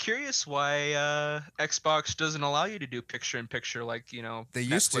 I'm curious why Xbox doesn't allow you to do picture-in-picture like They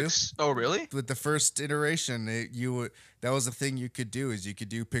used to. Netflix. Oh, really? With the first iteration, that was the thing you could do, is you could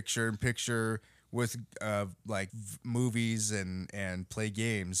do picture in picture with movies and play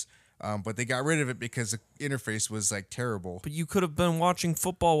games. But they got rid of it because the interface was like terrible. But you could have been watching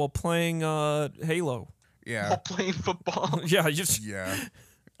football while playing Halo. Yeah. While playing football. Yeah, you just Yeah.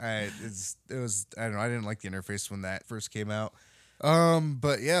 It was I don't know, I didn't like the interface when that first came out.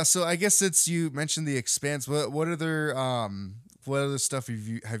 But yeah, so I guess since you mentioned The Expanse, what other stuff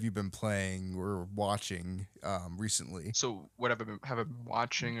have you been playing or watching recently? So what have I been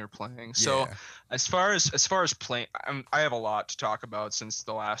watching or playing? So Yeah. as far as playing, I have a lot to talk about since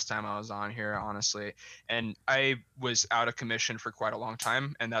the last time I was on here, honestly. And I was out of commission for quite a long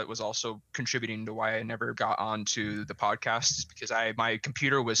time, and that was also contributing to why I never got onto the podcast, is because my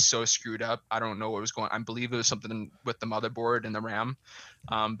computer was so screwed up. I don't know what was going on. I believe it was something with the motherboard and the RAM,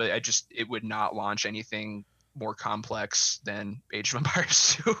 but it would not launch anything more complex than Age of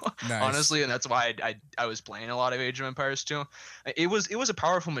Empires 2, Nice. honestly, and that's why I was playing a lot of Age of Empires 2. It was a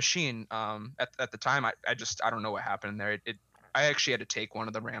powerful machine at the time. I don't know what happened there. I actually had to take one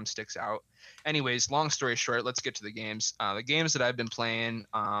of the RAM sticks out. Anyways, long story short, let's get to the games. The games that I've been playing,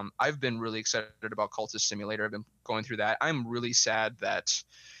 I've been really excited about Cultist Simulator. I've been going through that. I'm really sad that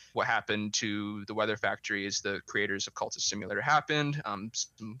what happened to the Weather Factory is the creators of Cultist Simulator happened.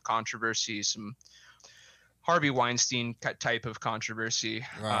 Some controversy, some Harvey Weinstein type of controversy.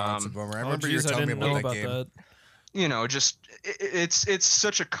 Wow, that's a bummer. I oh, remember you geez, were I telling me didn't know about about that game. that. Just it's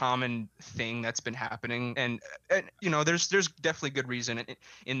such a common thing that's been happening, and there's definitely good reason.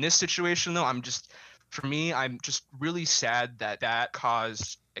 In this situation though, I'm just really sad that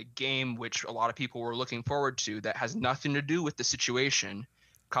caused a game which a lot of people were looking forward to, that has nothing to do with the situation,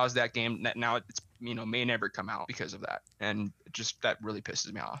 caused that game that now it's may never come out because of that, and just that really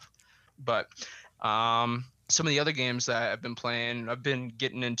pisses me off. But some of the other games that I've been playing, I've been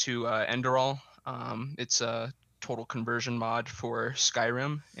getting into Enderal. It's a total conversion mod for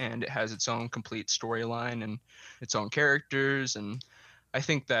Skyrim, and it has its own complete storyline and its own characters. And I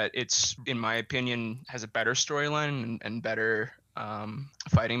think that it's, in my opinion, has a better storyline and better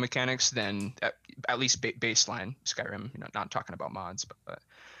fighting mechanics than at least baseline Skyrim. Not talking about mods, but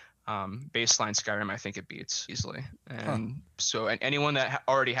baseline Skyrim, I think it beats easily. And so anyone that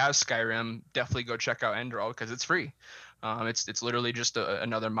already has Skyrim, definitely go check out Enderal because it's free. It's literally just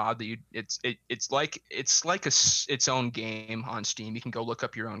another mod that it's like its own game on Steam. You can go look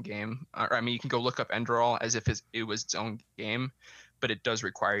up your own game, or I mean, you can go look up Enderal as if it was its own game, but it does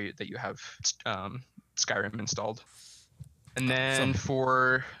require that you have Skyrim installed. And then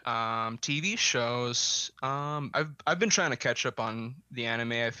for TV shows, I've been trying to catch up on the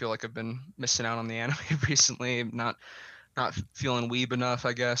anime. I feel like I've been missing out on the anime recently. Not feeling weeb enough,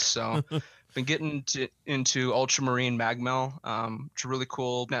 I guess. So been getting into Ultramarine Magmel. It's a really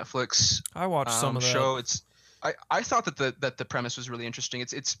cool Netflix I watched some of that show. I thought that the premise was really interesting.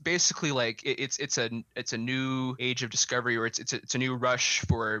 It's basically like it's a new age of discovery, or it's a new rush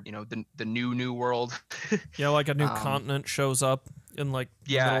for the new world. Yeah, like a new continent shows up in like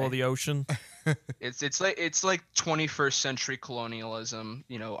the middle of the ocean. It's like 21st century colonialism,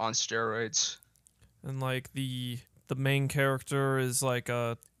 on steroids. And like the main character is like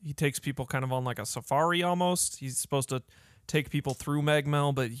he takes people kind of on like a safari almost. He's supposed to take people through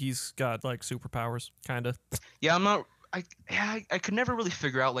Magmel, but he's got like superpowers, kind of. Yeah, I could never really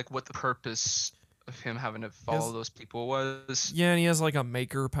figure out like what the purpose of him having to follow those people was. Yeah, and he has like a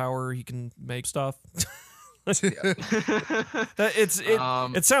maker power. He can make stuff. It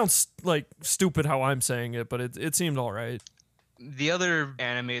sounds like stupid how I'm saying it, but it seemed all right. The other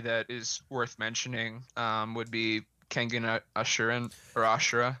anime that is worth mentioning would be Kengan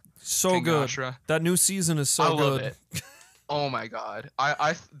Ashura. So Kengan good. Ashura. That new season is so I good. love it. Oh my god,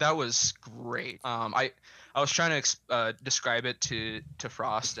 I that was great. I was trying to describe it to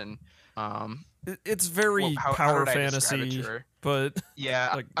Frost, and it's very power fantasy, but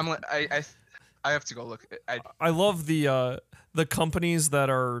yeah, like, I have to go look. I love the companies that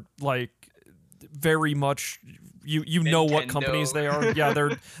are like very much you know what companies they are. Yeah,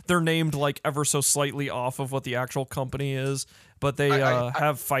 they're named like ever so slightly off of what the actual company is, but they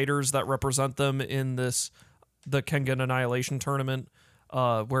have fighters that represent them in the Kengan Annihilation tournament,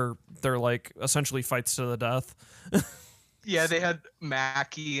 where they're like essentially fights to the death. Yeah, they had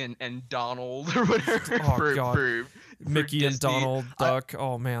Mackie and Donald or whatever. For Mickey and Donald Duck.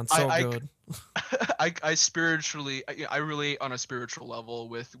 Oh man, so good. I relate on a spiritual level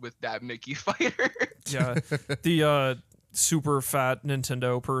with that Mickey fighter. Yeah, the super fat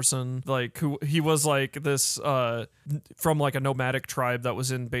Nintendo person, like who he was like this from like a nomadic tribe that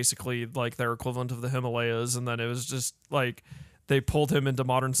was in basically like their equivalent of the Himalayas, and then it was just like they pulled him into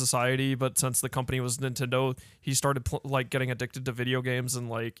modern society, but since the company was Nintendo, he started like getting addicted to video games and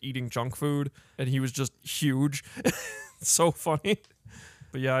like eating junk food, and he was just huge. So funny.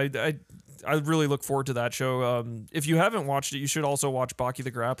 But yeah, I really look forward to that show. If you haven't watched it, you should also watch Baki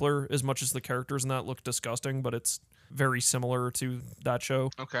the Grappler, as much as the characters in that look disgusting, but it's very similar to that show.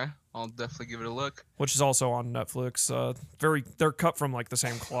 Okay, I'll definitely give it a look. Which is also on Netflix. They're cut from like the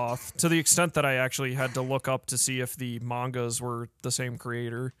same cloth, to the extent that I actually had to look up to see if the mangas were the same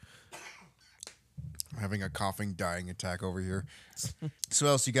creator. I'm having a coughing, dying attack over here. So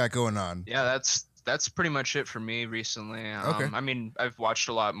what else you got going on? Yeah, that's pretty much it for me recently. Okay. I mean, I've watched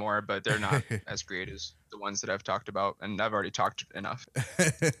a lot more, but they're not as great as the ones that I've talked about, and I've already talked enough.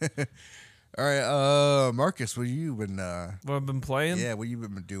 All right, Marcus, what have you been? What I've been playing? Yeah, what you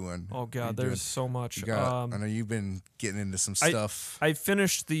been doing? Oh god, there's so much. I know you've been getting into some stuff. I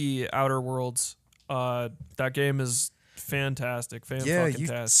finished the Outer Worlds. That game is fantastic. Yeah, you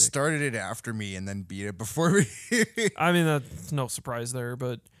started it after me and then beat it before me. I mean, that's no surprise there,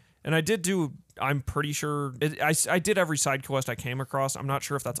 but and I did do. I'm pretty sure I did every side quest I came across. I'm not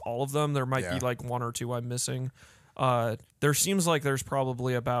sure if that's all of them. There might be like one or two I'm missing. There seems like there's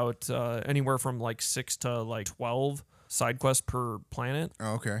probably about anywhere from like 6 to like 12 side quests per planet.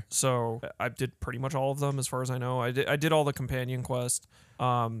 Oh, okay. So I did pretty much all of them as far as I know. I did all the companion quests.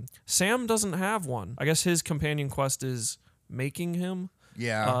 Sam doesn't have one. I guess his companion quest is making him.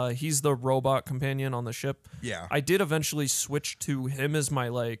 Yeah. He's the robot companion on the ship. Yeah. I did eventually switch to him as my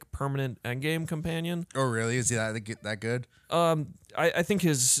like permanent endgame companion. Oh, really? Is he that good? I think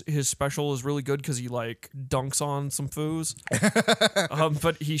his special is really good because he like dunks on some foos.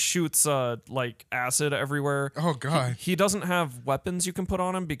 But he shoots like acid everywhere. Oh god. He doesn't have weapons you can put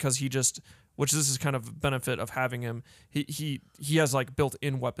on him because he just, which this is kind of benefit of having him. He has like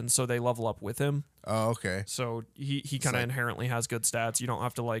built-in weapons, so they level up with him. Oh, okay. So he kind of like- inherently has good stats. You don't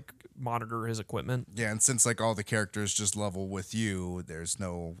have to like monitor his equipment. Yeah, and since like all the characters just level with you, there's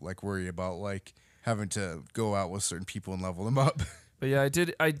no like worry about like having to go out with certain people and level them up. But yeah,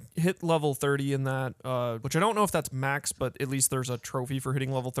 I hit level 30 in that, which I don't know if that's max, but at least there's a trophy for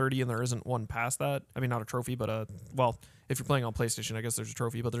hitting level 30, and there isn't one past that. I mean, not a trophy, but well, if you're playing on PlayStation, I guess there's a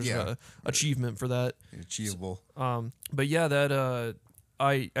trophy, but there's Yeah. a achievement for that. Achievable. But yeah, that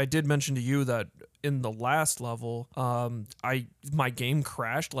I did mention to you that in the last level, my game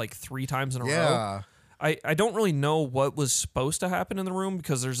crashed like 3 times in a row. Yeah. I don't really know what was supposed to happen in the room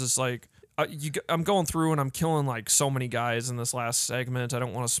because there's this like I'm going through and I'm killing like so many guys in this last segment. I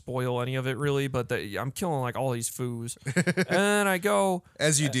don't want to spoil any of it really, but I'm killing like all these foos. And I go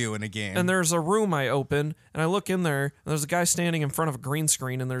As you do in a game. and there's a room I open and I look in there and there's a guy standing in front of a green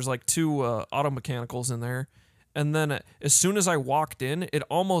screen and there's like 2 auto mechanicals in there. And then as soon as I walked in, it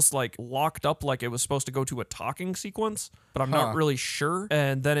almost like locked up like it was supposed to go to a talking sequence, but I'm not really sure.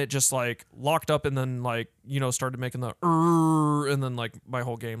 And then it just like locked up and then like, started making the and then like my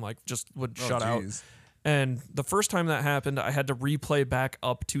whole game like just would shut out. Geez. And the first time that happened, I had to replay back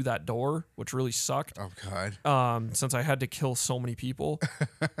up to that door, which really sucked. Oh god. Since I had to kill so many people.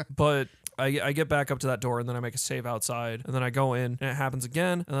 But I get back up to that door and then I make a save outside and then I go in and it happens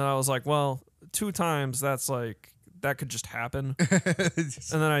again. And then I was like, well, 2 times, that's like, that could just happen. And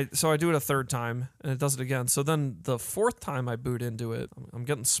then I do it a 3rd time and it does it again. So then the 4th time I boot into it, I'm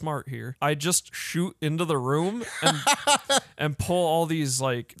getting smart here. I just shoot into the room and pull all these,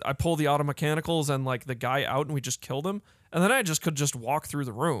 like, I pull the auto mechanicals and like the guy out and we just killed him. And then I just could just walk through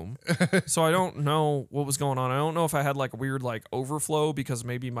the room. So I don't know what was going on. I don't know if I had like a weird like overflow because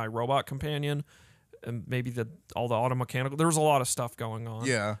maybe my robot companion and maybe all the auto mechanical. There was a lot of stuff going on.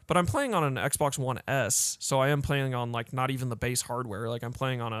 Yeah. But I'm playing on an Xbox One S, so I am playing on like not even the base hardware. Like I'm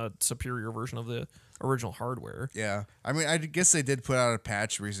playing on a superior version of the original hardware. Yeah. I mean, I guess they did put out a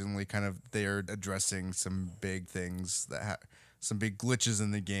patch recently, kind of they're addressing some big things that some big glitches in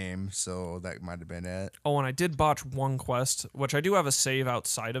the game, so that might have been it. Oh, and I did botch one quest, which I do have a save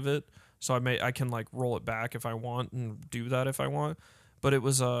outside of it, so I can like roll it back if I want and do that if I want. But it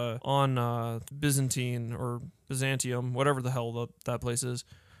was on Byzantine or Byzantium, whatever the hell that place is.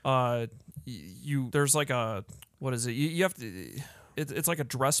 There's like a, what is it? You have to. It's like a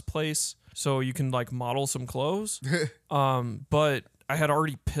dress place, so you can like model some clothes. But I had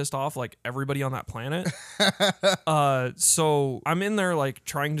already pissed off like everybody on that planet. So I'm in there like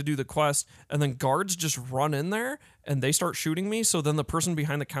trying to do the quest, and then guards just run in there and they start shooting me. So then the person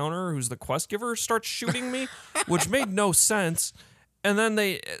behind the counter, who's the quest giver, starts shooting me, which made no sense. And then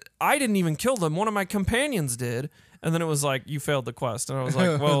I didn't even kill them. One of my companions did. And then it was like, you failed the quest. And I was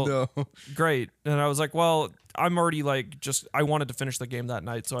like, well, No. great. And I was like, well, I'm already like, I wanted to finish the game that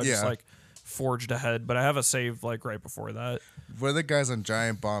night. So I just Yeah. like forged ahead. But I have a save like right before that. One of the guys on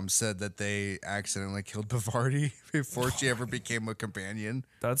Giant Bomb said that they accidentally killed Bavardi before she ever became a companion.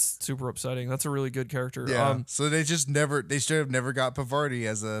 That's super upsetting. That's a really good character. Yeah. So they should have never got Bavardi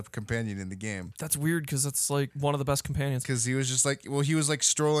as a companion in the game. That's weird because that's like one of the best companions. Because he was just like, he was like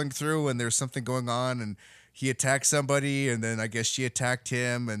strolling through and there's something going on and he attacked somebody and then I guess she attacked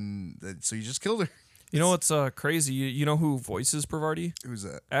him and so you just killed her. You know what's crazy? You know who voices Pravarti? Who's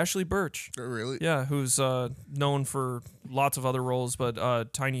that? Ashley Birch. Oh, really? Yeah, who's known for lots of other roles,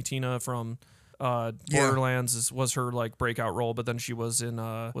 but Tiny Tina from Borderlands was her like breakout role. But then she was in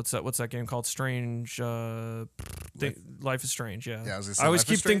what's that game called? Strange. Life is Strange. Yeah. Yeah, I was gonna say I always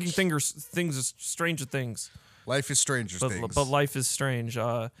Life is keep thinking Strange. things is Stranger Things. Life is Stranger Things. But Life is Strange.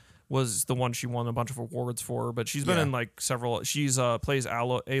 Was the one she won a bunch of awards for, but she's been Yeah. in like several. She's plays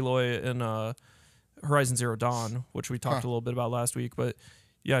Aloy in Horizon Zero Dawn, which we talked a little bit about last week. But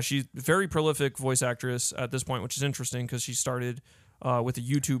yeah, she's a very prolific voice actress at this point, which is interesting because she started with a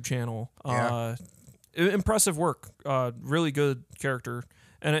YouTube channel. Yeah. Impressive work, really good character,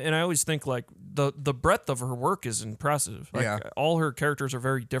 and I always think like the breadth of her work is impressive. Like, Yeah. all her characters are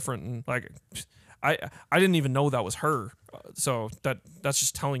very different, and like I didn't even know that was her. So that's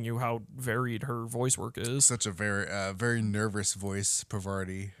just telling you how varied her voice work is. Such a very nervous voice,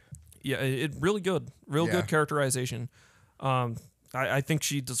 Pavardi. Yeah, it really good, good characterization. I think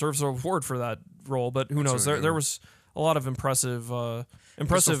she deserves an award for that role, but who knows? really There good. was a lot of impressive. We'll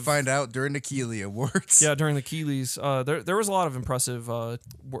find out during the Keeley Awards. Yeah, during the Keeleys, there was a lot of impressive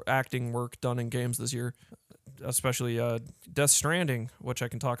acting work done in games this year, especially Death Stranding, which I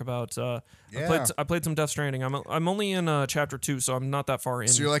can talk about. I played some Death Stranding. I'm only in chapter 2, so I'm not that far in.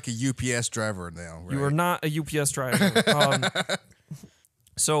 So you're like a UPS driver now, right? You are not a UPS driver.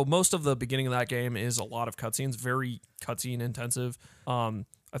 So most of the beginning of that game is a lot of cutscenes, very cutscene intensive. I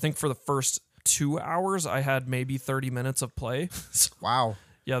think for the first 2 hours, I had maybe 30 minutes of play. So, Wow.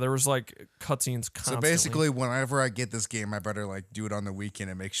 yeah, there was like cutscenes So constantly. basically, whenever I get this game, I better like do it on the weekend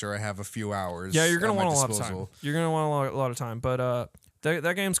and make sure I have a few hours. Yeah, you're gonna at my want a lot disposal. of time. You're gonna want a lot of time, but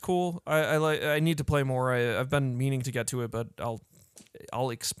that game's cool. I need to play more. I've been meaning to get to it, but I'll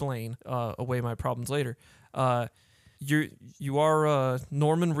explain away my problems later. You are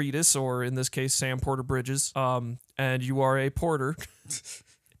Norman Reedus, or in this case Sam Porter Bridges, and you are a porter.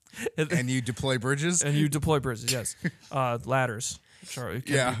 And you deploy bridges. And you deploy bridges, yes. Ladders. Sorry, it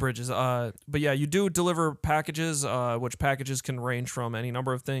can be bridges. But yeah, you do deliver packages, which packages can range from any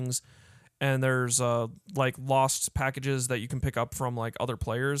number of things. And there's like lost packages that you can pick up from like other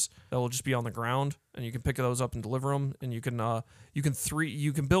players that will just be on the ground, and you can pick those up and deliver them. And you can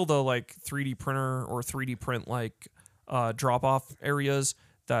build a like 3D printer or 3D print like drop off areas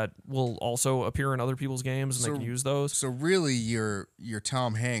that will also appear in other people's games, and they can use those. So really, you're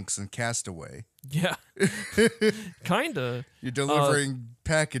Tom Hanks in Castaway. Yeah, kinda. You're delivering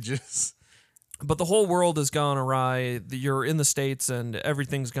packages. But the whole world has gone awry. You're in the States, and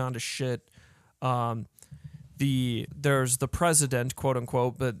everything's gone to shit. There's the president, quote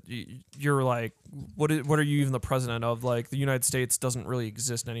unquote, but you're like, what are you even the president of? Like, the United States doesn't really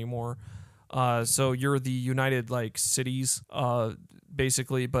exist anymore. So you're the United like cities,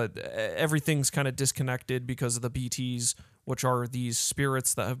 basically, but everything's kind of disconnected because of the BTs, which are these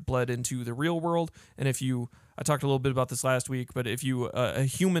spirits that have bled into the real world. And I talked a little bit about this last week, but if a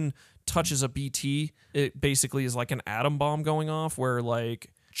human touches a BT, it basically is like an atom bomb going off where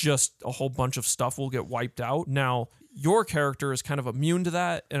like just a whole bunch of stuff will get wiped out. Now, your character is kind of immune to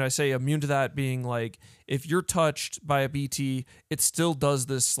that, and I say immune to that being like, if you're touched by a BT, it still does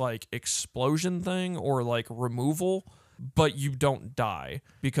this like explosion thing or like removal, but you don't die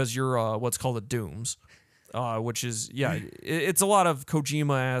because you're what's called a Dooms. Which is, it's a lot of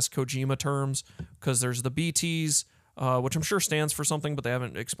Kojima terms, because there's the BTs, which I'm sure stands for something, but they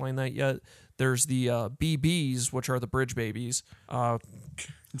haven't explained that yet. There's the BBs, which are the bridge babies,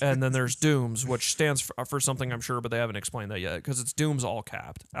 and then there's Dooms, which stands for something, I'm sure, but they haven't explained that yet, because it's Dooms all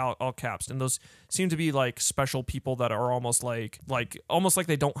caps, and those seem to be like special people that are almost like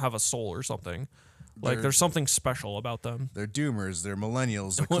they don't have a soul or something. Like there's something special about them. They're doomers. They're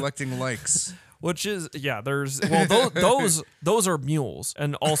millennials. They're collecting likes. Which is, those are mules,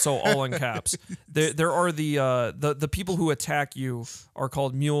 and also all in caps. There are the people who attack you are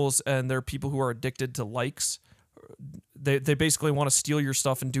called mules, and they're people who are addicted to likes. They basically want to steal your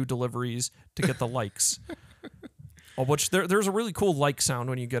stuff and do deliveries to get the likes. Which there's a really cool like sound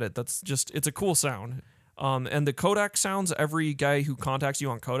when you get it. It's a cool sound. And the codec sounds, every guy who contacts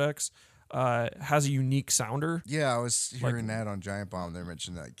you on codecs has a unique sounder. Yeah, I was hearing that on Giant Bomb. They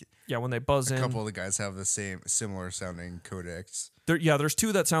mentioned that. Yeah, when they buzz in. A couple of the guys have the similar sounding codecs. There's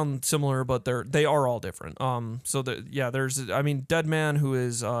two that sound similar, but they are all different. There's Dead Man, who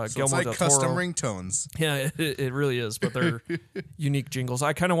is So Guillermo it's like del Toro. custom ringtones. Yeah, it really is, but they're unique jingles.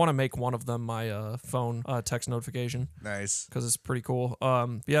 I kind of want to make one of them my phone text notification. Nice. Because it's pretty cool.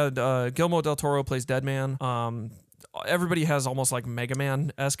 Guillermo del Toro plays Dead Man. Everybody has almost like Mega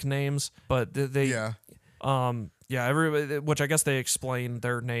Man-esque names, but everybody, which I guess they explain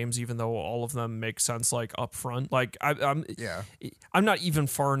their names, even though all of them make sense like up front. Like I'm not even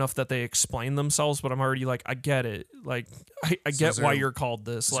far enough that they explain themselves, but I'm already like, I get it. Like I get why you're called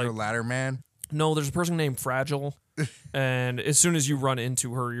this. Is like there a ladder man? No, there's a person named Fragile, and as soon as you run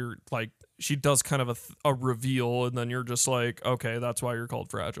into her, you're like, she does kind of a reveal, and then you're just like, okay, that's why you're called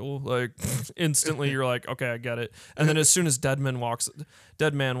Fragile. Like instantly, you're like, okay, I get it. And then as soon as Dead Man walks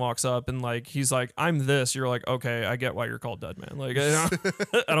up, and like he's like, I'm this. You're like, okay, I get why you're called Dead Man. Like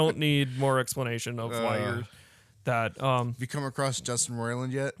I don't need more explanation of why you're that. Have you come across Justin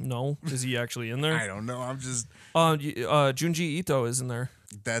Roiland yet? No, is he actually in there? I don't know. I'm just. Junji Ito is in there.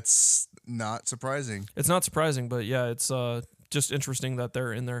 That's not surprising. It's not surprising, but yeah, it's just interesting that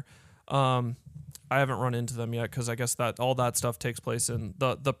they're in there. I haven't run into them yet, because I guess that all that stuff takes place in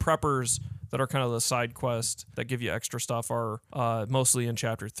the preppers that are kind of the side quest that give you extra stuff are mostly in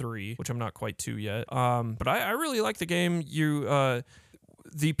chapter 3, which I'm not quite to yet. But I really like the game.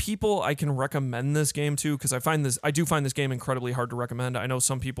 The people I can recommend this game to, because I do find this game incredibly hard to recommend. I know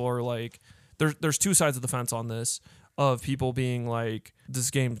some people are like, there's two sides of the fence on this, of people being like, this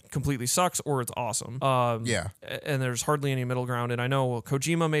game completely sucks or it's awesome. And there's hardly any middle ground. And I know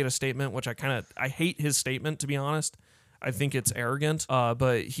Kojima made a statement, which I hate his statement, to be honest. I think it's arrogant.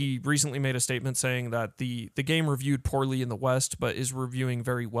 But he recently made a statement saying that the game reviewed poorly in the West, but is reviewing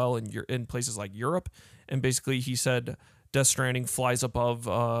very well in places like Europe. And basically he said Death Stranding flies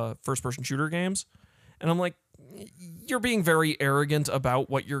above first-person shooter games. And I'm like, you're being very arrogant about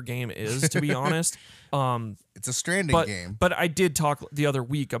what your game is, to be honest. It's a Stranding game. But I did talk the other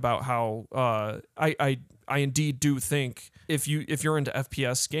week about how I indeed do think if you're into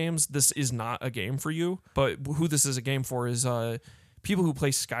FPS games, this is not a game for you. But who this is a game for is people who play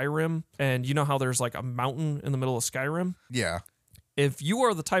Skyrim, and you know how there's like a mountain in the middle of Skyrim? Yeah. If you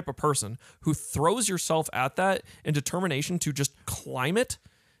are the type of person who throws yourself at that in determination to just climb it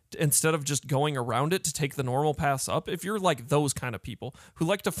instead of just going around it to take the normal paths up, if you're like those kind of people who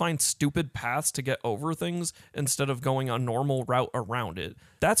like to find stupid paths to get over things instead of going a normal route around it,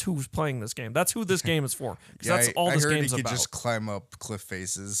 that's who's playing this game. That's who this game is for. Because that's all this game's you about. could just climb up cliff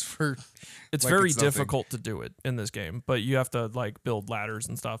faces for. It's like very it's nothing. difficult to do it in this game, but you have to like build ladders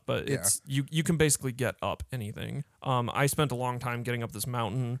and stuff. But it's you can basically get up anything. I spent a long time getting up this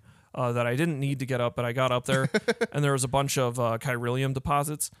mountain that I didn't need to get up, but I got up there, and there was a bunch of chiralium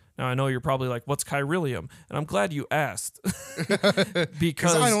deposits. Now I know you're probably like, "What's chiralium?" And I'm glad you asked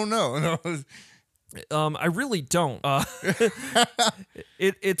because I don't know. No. I really don't.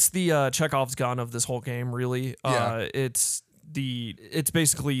 It's the Chekhov's gun of this whole game. Really, Yeah. it's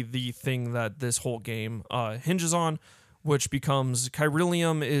basically the thing that this whole game hinges on, which becomes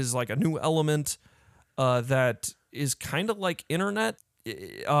chiralium is like a new element that is kind of like internet.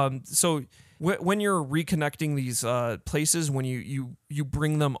 So when you're reconnecting these places, when you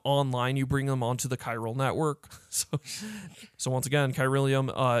bring them online, you bring them onto the chiral network. So once again,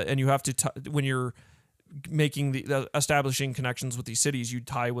 chiralium, and you have to when you're making the establishing connections with these cities, you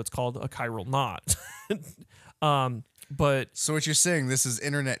tie what's called a chiral knot. But So what you're saying, this is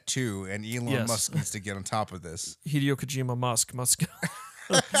Internet 2, and Elon Yes. Musk needs to get on top of this. Hideo Kojima must.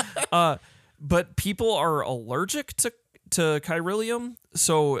 But people are allergic to chiralium,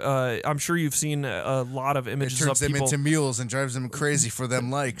 so I'm sure you've seen a lot of It images turns of them people. into mules and drives them crazy for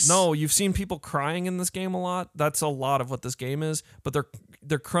them likes. No, you've seen people crying in this game a lot. That's a lot of what this game is, but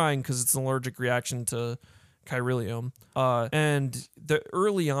they're crying because it's an allergic reaction to chiralium. And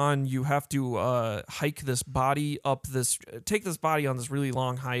early on, you have to hike this body up take this body on this really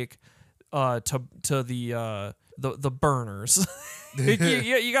long hike to the burners.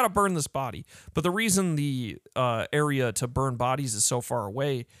 you got to burn this body. But the reason the area to burn bodies is so far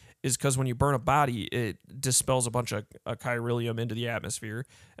away is because when you burn a body, it dispels a bunch of chiralium into the atmosphere.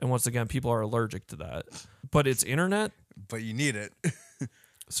 And once again, people are allergic to that. But it's internet. But you need it.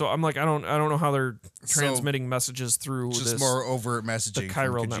 So I'm like, I don't know how they're transmitting messages through Just this, more overt messaging the from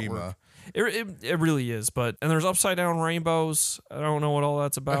chiral Kojima. network. It really is. And there's upside down rainbows. I don't know what all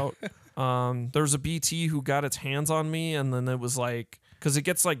that's about. There's a BT who got its hands on me, and then it was like, because it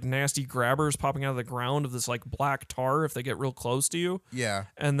gets like nasty grabbers popping out of the ground of this like black tar if they get real close to you. Yeah.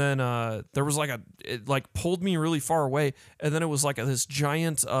 And then there was it like pulled me really far away, and then it was like this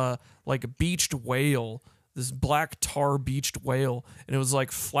giant like beached whale, this black tar beached whale, and it was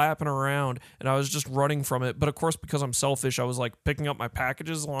like flapping around, and I was just running from it. But of course, because I'm selfish, I was like picking up my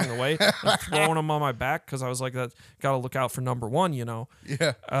packages along the way and throwing them on my back because I was like, that got to look out for number one, you know.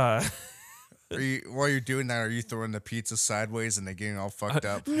 Yeah. While you're doing that, are you throwing the pizza sideways and they're getting all fucked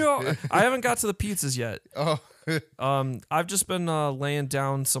up? No, I haven't got to the pizzas yet. Oh. I've just been laying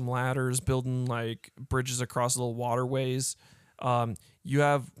down some ladders, building like bridges across little waterways. You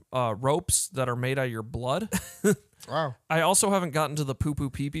have ropes that are made out of your blood. Wow. I also haven't gotten to the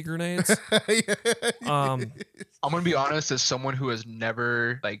poo-poo pee-pee grenades. I'm gonna be honest, as someone who has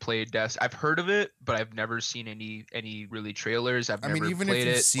never like played Death, I've heard of it, but I've never seen any really trailers. I've I never mean, even played if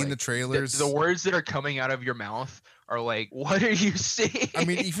you've it. seen the Like, trailers, the words that are coming out of your mouth are like, what are you saying? I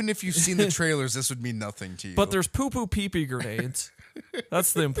mean, even if you've seen the trailers, this would mean nothing to you. But there's poo-poo pee-pee grenades.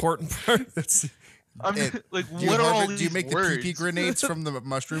 That's the important part. That's I'm it. like, Do you, what are all do you these make words? the pee-pee grenades from the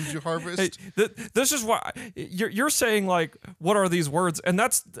mushrooms you harvest? Hey, this is why you're saying like, what are these words? And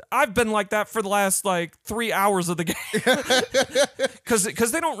I've been like that for the last like 3 hours of the game,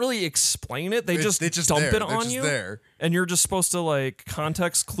 because they don't really explain it. They just dump there. it They're on just you, there. and you're just supposed to like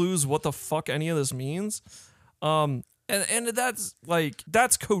context clues what the fuck any of this means. And that's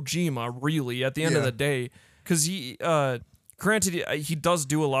Kojima really at the end of Yeah. the day, because he granted he does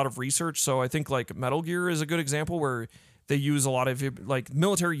do a lot of research, so I think like Metal Gear is a good example where they use a lot of like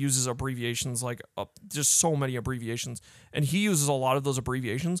military uses abbreviations, like just so many abbreviations, and he uses a lot of those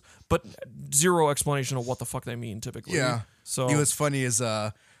abbreviations, but zero explanation of what the fuck they mean typically. Yeah. So You know, what's funny is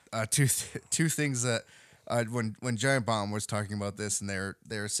two things that when Giant Bomb was talking about this, and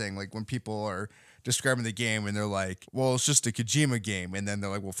they're saying like when people are describing the game and they're like, well, it's just a Kojima game, and then they're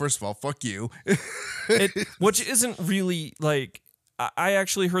like, well, first of all, fuck you. which isn't really like. I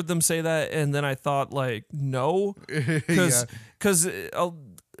actually heard them say that, and then I thought like no, because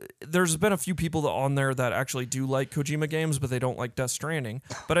there's been a few people on there that actually do like Kojima games, but they don't like Death Stranding.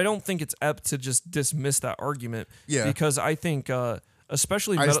 But I don't think it's apt to just dismiss that argument. Yeah. Because I think,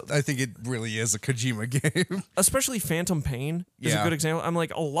 especially I think it really is a Kojima game. especially Phantom Pain is a Yeah. good example. I'm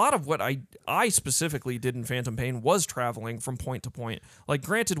like, a lot of what I specifically did in Phantom Pain was traveling from point to point. Like,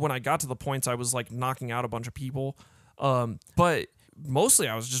 granted, when I got to the points, I was like knocking out a bunch of people, but mostly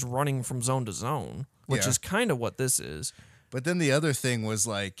I was just running from zone to zone, which Yeah. is kind of what this is. But then the other thing was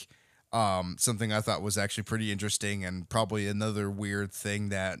like something I thought was actually pretty interesting, and probably another weird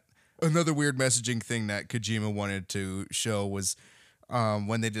messaging thing that Kojima wanted to show was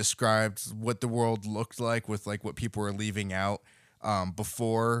when they described what the world looked like with like what people were leaving out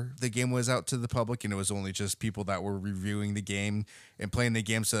before the game was out to the public, and it was only just people that were reviewing the game and playing the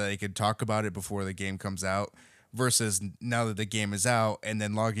game so that they could talk about it before the game comes out. Versus now that the game is out and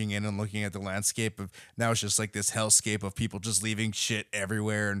then logging in and looking at the landscape of now it's just like this hellscape of people just leaving shit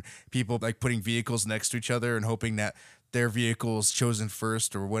everywhere and people like putting vehicles next to each other and hoping that their vehicle is chosen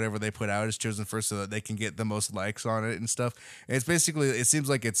first or whatever they put out is chosen first so that they can get the most likes on it and stuff. And it's basically, it seems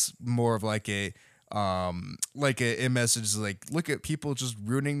like it's more of like a message like, look at people just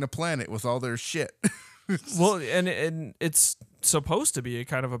ruining the planet with all their shit. Well, and it's supposed to be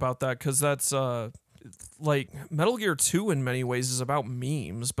kind of about that, because that's like Metal Gear 2 in many ways is about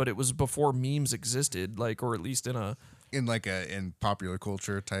memes, but it was before memes existed, like, or at least in popular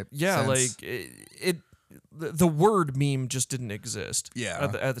culture type sense. Like the word meme just didn't exist.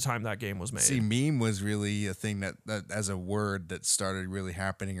 Yeah. At the time that game was made. See, meme was really a thing that as a word that started really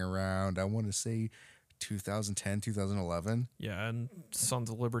happening around, I want to say 2010, 2011. Yeah, and Sons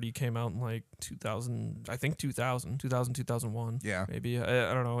of Liberty came out in like 2000, 2001. Yeah. Maybe.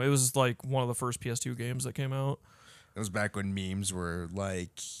 I don't know. It was like one of the first PS2 games that came out. It was back when memes were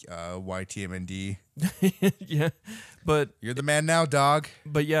like YTMND. Yeah. But You're the man now, dog.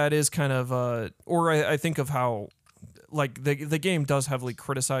 But yeah, it is kind of, or I think of how, like, the game does heavily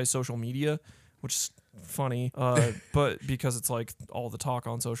criticize social media, which is funny, but because it's like all the talk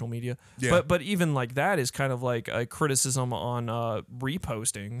on social media. Yeah. But even like that is kind of like a criticism on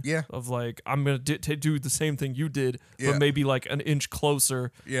reposting. Yeah. Of like, I'm gonna do the same thing you did, Yeah. but maybe like an inch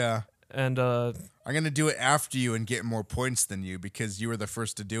closer. Yeah. And I'm going to do it after you and get more points than you because you were the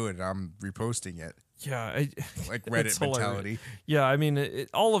first to do it and I'm reposting it. yeah, Like it's Reddit hilarious. mentality. Yeah, I mean,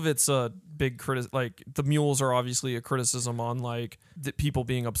 all of it's a big like the mules are obviously a criticism on like the people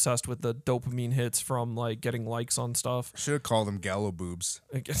being obsessed with the dopamine hits from like getting likes on stuff. Should have called them gallo boobs.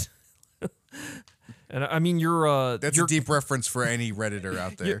 I guess. And I mean, That's a deep reference for any Redditor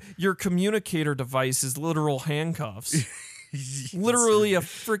out there. your communicator device is literal handcuffs. Literally a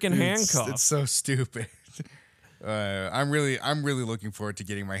freaking handcuff. It's so stupid. I'm really looking forward to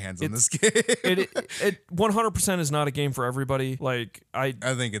getting my hands on this game. It 100% is not a game for everybody. Like I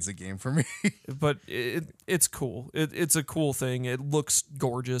think it's a game for me. but it's cool. It's a cool thing. It looks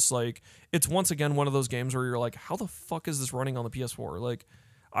gorgeous. Like, it's once again one of those games where you're like, how the fuck is this running on the PS4? Like,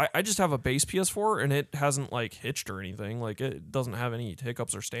 I just have a base PS4 and it hasn't like hitched or anything. Like, it doesn't have any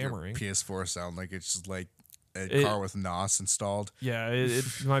hiccups or stammering. PS4 sound like it's just like a car with NOS installed. Yeah,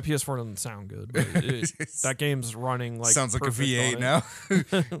 my PS4 doesn't sound good. But that game's running like sounds like a perfect V8 on it. now.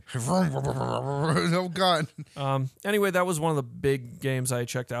 Oh god. Anyway, that was one of the big games I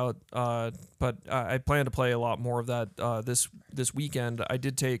checked out. But I plan to play a lot more of that this weekend. I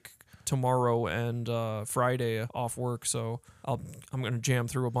did take tomorrow and Friday off work, so I'm gonna jam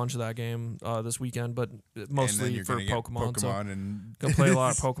through a bunch of that game this weekend, but mostly for Pokemon. So and gonna play a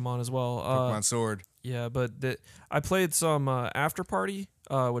lot of Pokemon as well. Pokemon Sword. Yeah, but I played some After Party,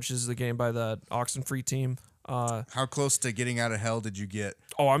 which is the game by that Oxenfree team. How close to getting out of hell did you get?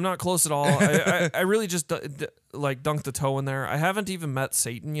 Oh, I'm not close at all. I really just like dunked the toe in there. I haven't even met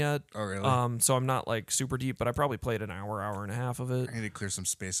Satan yet. Oh, really? So I'm not like super deep, but I probably played an hour and a half of it. I need to clear some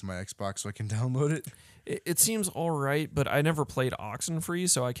space on my Xbox so I can download it. It seems all right, but I never played Oxenfree,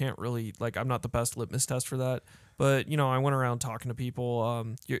 so I can't really like. I'm not the best litmus test for that. But I went around talking to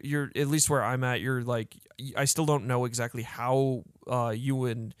people. You're at least where I'm at. You're like, I still don't know exactly how you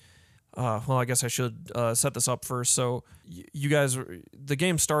and. Well, I guess I should set this up first. So you guys, the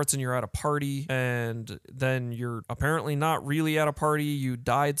game starts and you're at a party, and then you're apparently not really at a party. You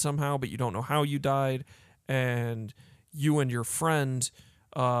died somehow, but you don't know how you died, and you and your friend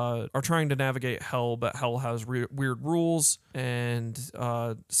are trying to navigate hell, but hell has weird rules, and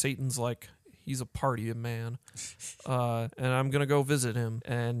Satan's like, he's a party man, and I'm gonna go visit him,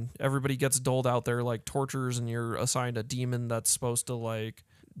 and everybody gets doled out there like tortures, and you're assigned a demon that's supposed to like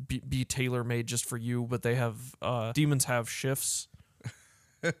be tailor-made just for you, but they have demons have shifts.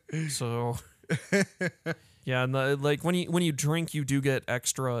 So Yeah, and like when you drink, you do get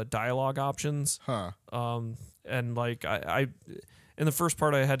extra dialogue options. Huh. And like I in the first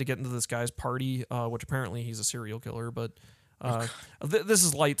part, I had to get into this guy's party, which apparently he's a serial killer, but. This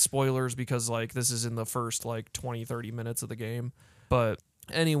is light spoilers because like this is in the first like 20-30 minutes of the game. But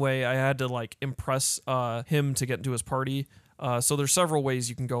anyway, I had to like impress him to get into his party. So there's several ways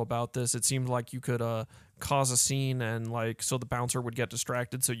you can go about this. It seemed like you could cause a scene and like so the bouncer would get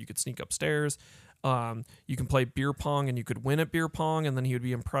distracted so you could sneak upstairs. You can play beer pong and you could win at beer pong and then he would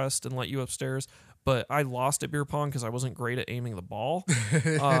be impressed and let you upstairs. But I lost at beer pong because I wasn't great at aiming the ball.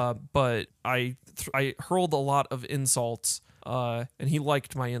 But I hurled a lot of insults. And he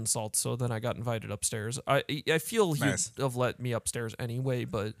liked my insults, so then I got invited upstairs. I feel he'd have let me upstairs anyway,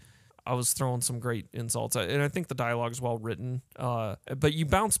 but I was throwing some great insults, and I think the dialogue's well written. But you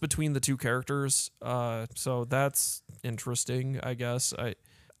bounce between the two characters, so that's interesting, I guess. I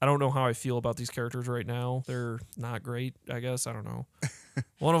don't know how I feel about these characters right now. They're not great, I guess. I don't know.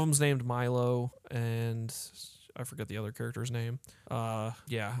 One of them's named Milo, and I forget the other character's name.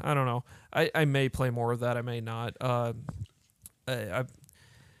 Yeah, I don't know. I may play more of that. I may not.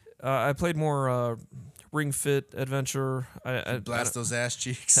 I played more Ring Fit Adventure. I blast those ass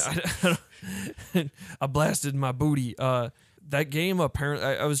cheeks. I blasted my booty. That game apparently.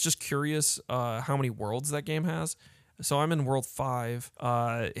 I was just curious how many worlds that game has. So I'm in World 5.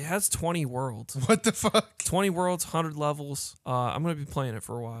 It has 20 worlds. What the fuck? 20 worlds, 100 levels. I'm going to be playing it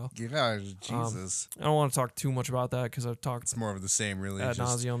for a while. Yeah, Jesus. I don't want to talk too much about that because I've talked. It's more of the same, really. Ad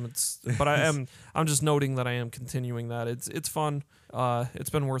nauseum. But I'm just noting that I am continuing that. It's fun.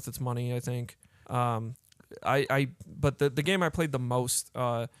 It's been worth its money, I think. But the game I played the most,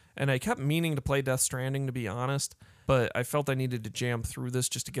 and I kept meaning to play Death Stranding, to be honest, but I felt I needed to jam through this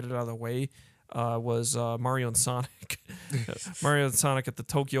just to get it out of the way. Was Mario and Sonic. Mario and Sonic at the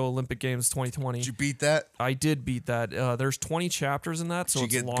Tokyo Olympic Games 2020. Did you beat that? I did beat that. There's 20 chapters in that, so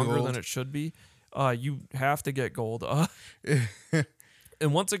it's longer than it should be. You have to get gold.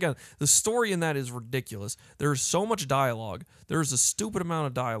 And once again, the story in that is ridiculous. There's so much dialogue. There's a stupid amount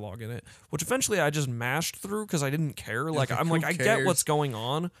of dialogue in it, which eventually I just mashed through because I didn't care. Like I'm like, I get what's going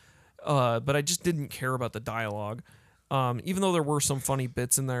on, but I just didn't care about the dialogue. Even though there were some funny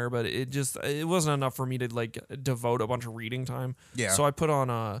bits in there, but it wasn't enough for me to like devote a bunch of reading time. Yeah. So I put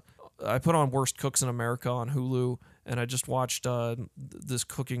on Worst Cooks in America on Hulu, and I just watched this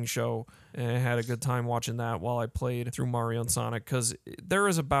cooking show, and I had a good time watching that while I played through Mario and Sonic, because there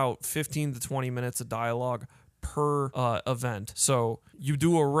is about 15 to 20 minutes of dialogue per event. So you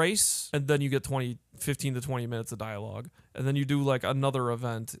do a race, and then you get 15 to 20 minutes of dialogue, and then you do like another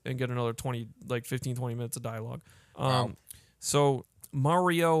event and get another 15, 20 minutes of dialogue. Wow. So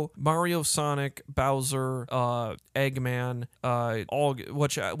Mario, Sonic, Bowser, Eggman, all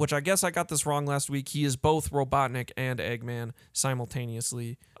which I guess I got this wrong last week. He is both Robotnik and Eggman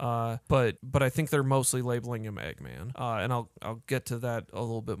simultaneously. But I think they're mostly labeling him Eggman. And I'll get to that a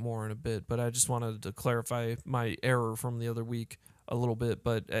little bit more in a bit. But I just wanted to clarify my error from the other week a little bit.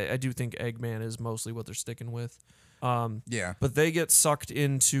 But I do think Eggman is mostly what they're sticking with. Yeah. But they get sucked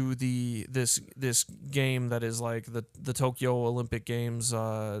into this game that is like the Tokyo Olympic Games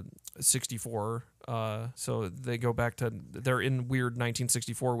 64. So they go back to, they're in weird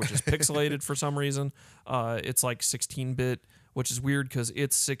 1964, which is pixelated for some reason. It's like 16-bit, which is weird because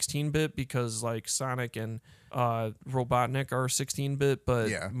it's 16-bit because like Sonic and Robotnik are 16-bit,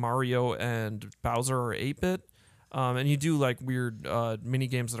 but Mario and Bowser are 8-bit. And you do like weird mini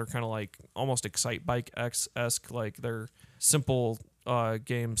games that are kind of like almost Excite Bike-esque, like they're simple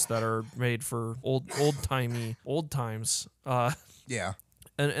games that are made for old times. Yeah.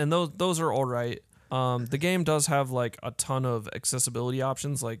 And those are all right. The game does have like a ton of accessibility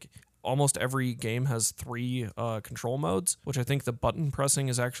options. Like almost every game has 3 control modes, which I think the button pressing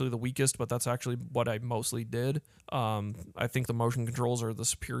is actually the weakest, but that's actually what I mostly did. I think the motion controls are the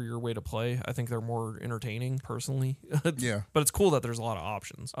superior way to play. I think they're more entertaining personally. Yeah. But it's cool that there's a lot of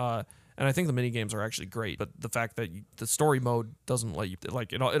options. And I think the mini games are actually great, but the fact that the story mode doesn't let you,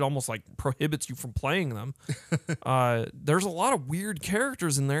 like it almost like prohibits you from playing them. There's a lot of weird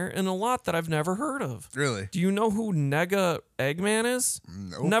characters in there and a lot that I've never heard of. Really? Do you know who Nega Eggman is?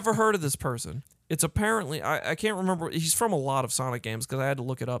 Nope. Never heard of this person. It's apparently, I can't remember. He's from a lot of Sonic games because I had to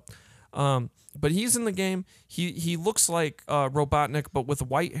look it up. But he's in the game. He looks like Robotnik, but with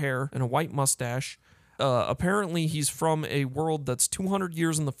white hair and a white mustache. Apparently, he's from a world that's 200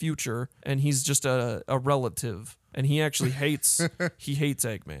 years in the future, and he's just a relative. And he actually hates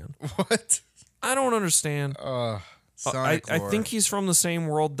Eggman. What? I don't understand. Sonic I lore. think he's from the same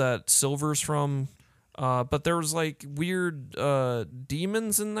world that Silver's from, but there was like weird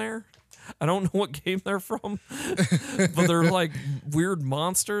demons in there. I don't know what game they're from, but they're like weird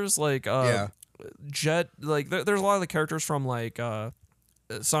monsters. Like Jet. Like there's a lot of the characters from like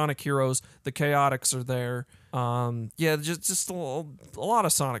Sonic Heroes. The Chaotix are there. Yeah, just a lot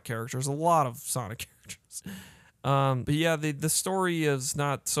of Sonic characters. A lot of Sonic characters. But yeah, the story is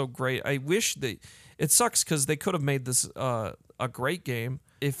not so great. I wish it sucks because they could have made this a great game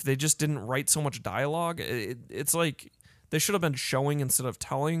if they just didn't write so much dialogue. It's like they should have been showing instead of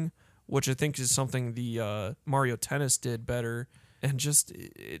telling, which I think is something the Mario Tennis did better. And just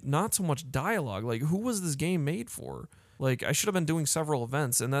not so much dialogue. Like, who was this game made for? Like, I should have been doing several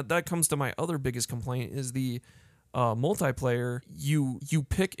events, and that comes to my other biggest complaint is the multiplayer. You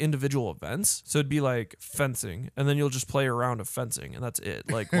pick individual events, so it'd be like fencing, and then you'll just play a round of fencing, and that's it.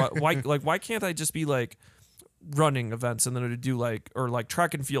 Like, why can't I just be like running events, and then it would do like, or like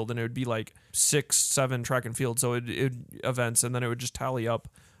track and field, and it would be like 6, 7 track and field, so it events, and then it would just tally up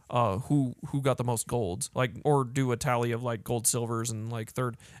who got the most golds, like, or do a tally of like gold, silvers, and like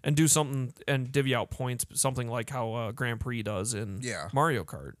third, and do something and divvy out points, something like how Grand Prix does in Mario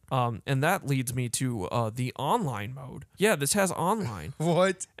Kart. And that leads me to the online mode. Yeah, this has online.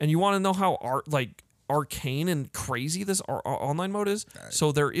 What? And you want to know how arcane and crazy this online mode is?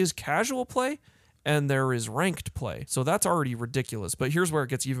 So there is casual play and there is ranked play. So that's already ridiculous. But here's where it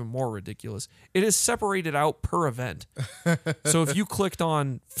gets even more ridiculous. It is separated out per event. So if you clicked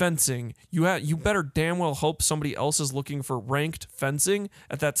on fencing, you better damn well hope somebody else is looking for ranked fencing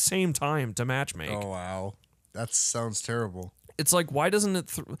at that same time to matchmake. Oh, wow. That sounds terrible. It's like, why doesn't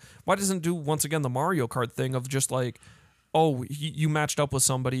it do, once again, the Mario Kart thing of just like, oh, you matched up with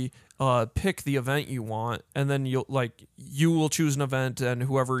somebody, pick the event you want, and then you will choose an event, and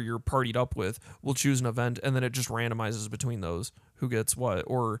whoever you're partied up with will choose an event, and then it just randomizes between those who gets what,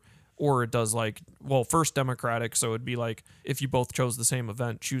 or it does like, well, first democratic, so it'd be like if you both chose the same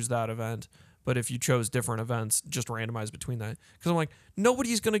event, choose that event, but if you chose different events, just randomize between that. Because I'm like,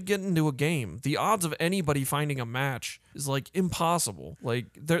 nobody's gonna get into a game. The odds of anybody finding a match is like impossible. Like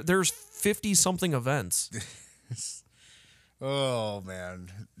there's 50 something events. Oh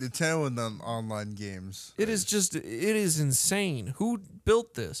man, Nintendo and the online games. It is insane. Who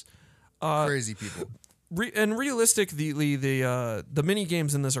built this? Crazy people. And realistically, the mini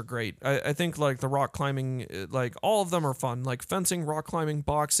games in this are great. I think like the rock climbing, like all of them are fun. Like fencing, rock climbing,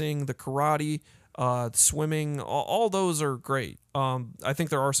 boxing, the karate, swimming, all those are great. I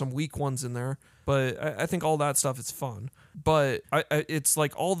think there are some weak ones in there, but I think all that stuff is fun. But it's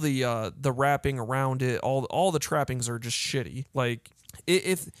like all the wrapping around it, all the trappings are just shitty. Like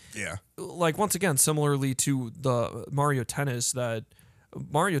like once again, similarly to the Mario Tennis, that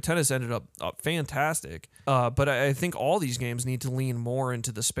Mario Tennis ended up fantastic. But I think all these games need to lean more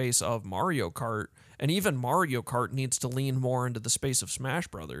into the space of Mario Kart, and even Mario Kart needs to lean more into the space of Smash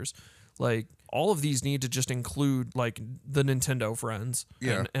Brothers. Like all of these need to just include like the Nintendo friends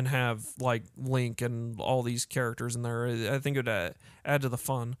and have like Link and all these characters in there. I think it would add to the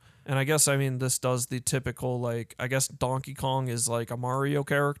fun. And I guess, I mean, this does the typical, like, I guess Donkey Kong is like a Mario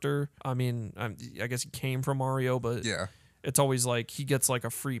character. I mean, I guess he came from Mario, but it's always like he gets like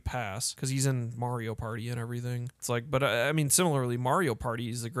a free pass because he's in Mario Party and everything. It's like, but I mean, similarly, Mario Party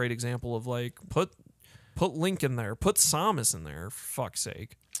is a great example of like, put Link in there, put Samus in there, for fuck's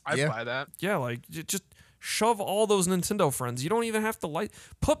sake. I'd buy that. Yeah, like just shove all those Nintendo friends. You don't even have to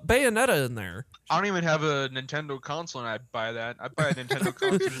put Bayonetta in there. I don't even have a Nintendo console, and I'd buy that. I'd buy a Nintendo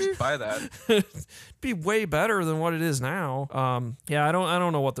console, just buy that. It'd be way better than what it is now. Yeah, I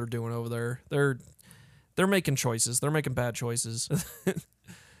don't know what they're doing over there. They're making choices. They're making bad choices.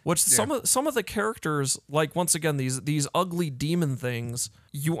 Which some of the characters, like once again, these ugly demon things,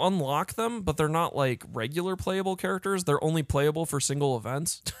 you unlock them, but they're not like regular playable characters. They're only playable for single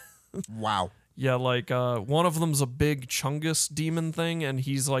events. Wow. Yeah, like one of them's a big Chungus demon thing, and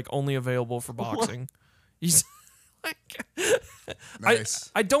he's like only available for boxing. He's like, nice.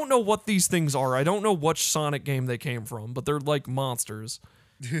 I don't know what these things are. I don't know which Sonic game they came from, but they're like monsters.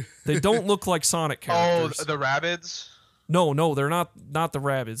 They don't look like Sonic characters. Oh, the Rabbids? No, they're not the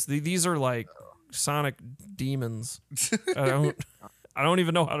rabbits. These are like Sonic demons. I don't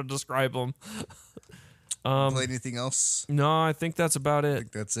even know how to describe them. Play anything else? No, I think that's about it. I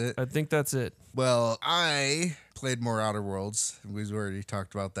think that's it. it. Well, I played more Outer Worlds. We've already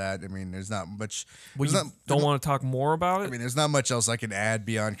talked about that. I mean, there's not much. Don't want to talk more about it? I mean, there's not much else I can add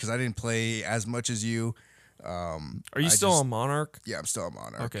beyond, because I didn't play as much as you. Are you still on Monarch? Yeah, I'm still on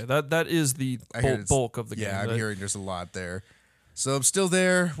Monarch. Okay, that is the bulk of the game. Yeah, I'm hearing there's a lot there. So I'm still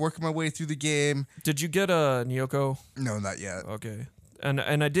there, working my way through the game. Did you get a Nyoko? No, not yet. Okay. And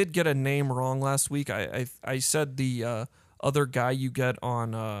I did get a name wrong last week. I said the other guy you get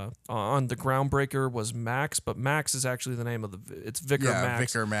on the Groundbreaker was Max, but Max is actually the name of it's Vicar Yeah,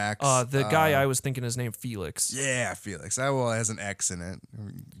 Max. Vicar Max. The guy I was thinking his name Felix. Yeah, Felix. That well has an X in it.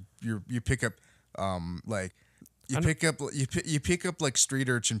 You pick up you pick up like street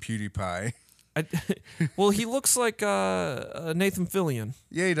urchin PewDiePie. Well, he looks like Nathan Fillion.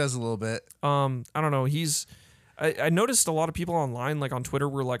 Yeah, he does a little bit. I don't know. I noticed a lot of people online, like on Twitter,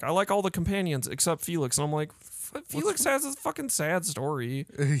 were like, I like all the companions except Felix. And I'm like, Felix has a fucking sad story.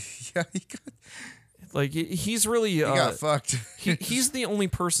 Yeah, He's really... he got fucked. he's the only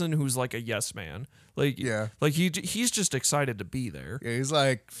person who's like a yes man. Yeah. He's just excited to be there. Yeah, he's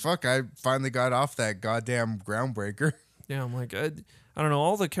like, fuck, I finally got off that goddamn Groundbreaker. Yeah, I'm like, I don't know.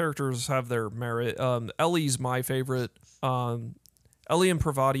 All the characters have their merit. Ellie's my favorite. Ellie and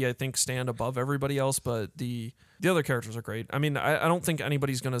Pravati, I think, stand above everybody else, but the other characters are great. I mean, I don't think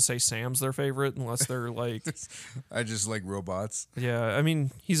anybody's going to say Sam's their favorite unless they're like... I just like robots. Yeah, I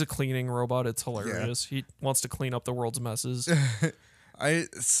mean, he's a cleaning robot. It's hilarious. Yeah. He wants to clean up the world's messes. One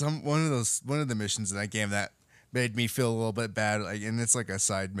of the missions in that game that made me feel a little bit bad, like, and it's like a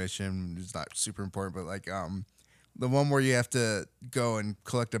side mission. It's not super important, but like the one where you have to go and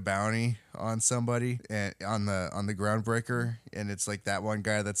collect a bounty on somebody and on the Groundbreaker, and it's like that one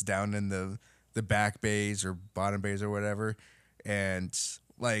guy that's down in the back bays or bottom bays or whatever, and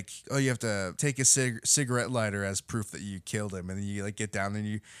like, oh, you have to take a cigarette lighter as proof that you killed him, and then you like get down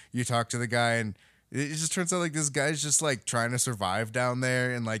and you talk to the guy, and it just turns out like this guy's just like trying to survive down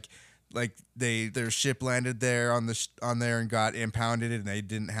there, and like their ship landed there on there and got impounded, and they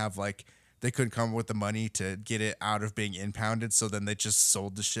couldn't come up with the money to get it out of being impounded, so then they just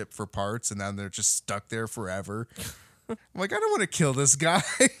sold the ship for parts, and now they're just stuck there forever. I'm like, I don't want to kill this guy.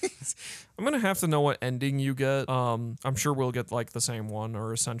 I'm gonna have to know what ending you get. I'm sure we'll get like the same one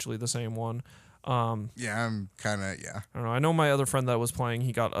or essentially the same one. Yeah, I'm kind of I don't know. I know my other friend that was playing,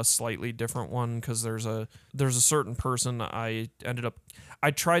 he got a slightly different one because there's a certain person I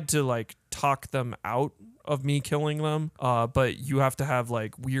tried to like talk them out of me killing them, but you have to have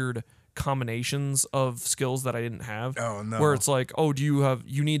like weird combinations of skills that I didn't have. Oh no. Where it's like, oh,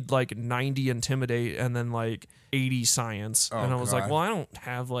 you need like 90 intimidate and then like 80 science. Oh, and I was God. like, well, I don't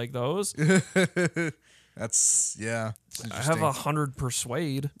have like those. That's, yeah. I have 100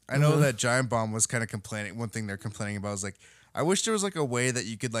 persuade. I know that Giant Bomb was kind of complaining. One thing they're complaining about is like, I wish there was like a way that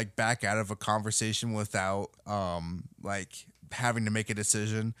you could like back out of a conversation without like having to make a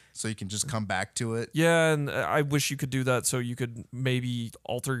decision, so you can just come back to it. Yeah, and I wish you could do that so you could maybe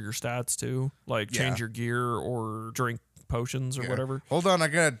alter your stats too, like change your gear or drink potions or whatever. Hold on, I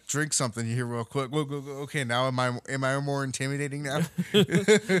gotta drink something here real quick. Okay, now am I more intimidating now?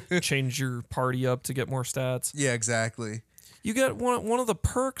 Change your party up to get more stats. Yeah, exactly. You get one of the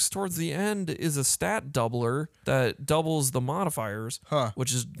perks towards the end is a stat doubler that doubles the modifiers,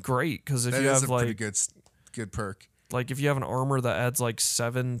 which is great because if that you is have a like pretty good perk. Like if you have an armor that adds like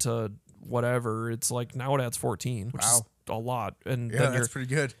 7 to whatever, it's like now it adds 14, which is a lot. And Yeah, then that's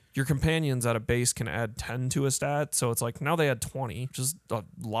pretty good. Your companions at a base can add 10 to a stat, so it's like now they add 20, which is a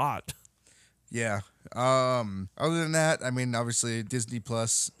lot. Yeah. Other than that, I mean, obviously Disney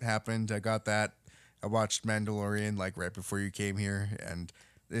Plus happened. I got that. I watched Mandalorian like right before you came here, and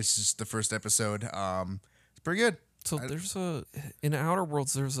it's just the first episode. It's pretty good. So in Outer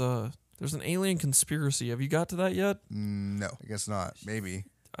Worlds, there's an alien conspiracy. Have you got to that yet? No, I guess not. Maybe.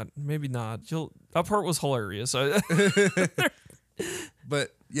 Maybe not. That part was hilarious. But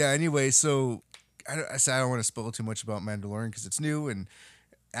yeah, anyway, so I don't want to spoil too much about Mandalorian because it's new and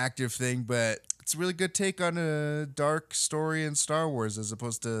active thing, but it's a really good take on a dark story in Star Wars as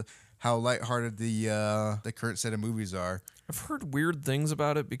opposed to how lighthearted the current set of movies are. I've heard weird things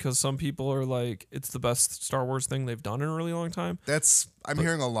about it because some people are like, it's the best Star Wars thing they've done in a really long time. I'm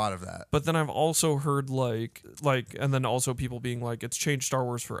hearing a lot of that. But then I've also heard like, and then also people being like, it's changed Star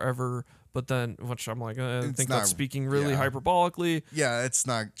Wars forever. But then, which I'm like, I think that's speaking really hyperbolically. Yeah, it's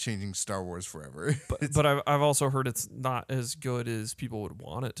not changing Star Wars forever. but I've also heard it's not as good as people would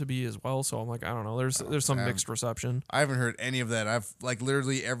want it to be as well. So I'm like, I don't know. There's some mixed reception. I haven't heard any of that. I've like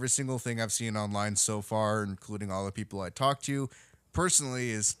literally every single thing I've seen online so far, including all the people I talked to,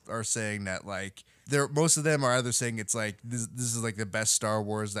 personally are saying that like most of them are either saying it's like this is like the best Star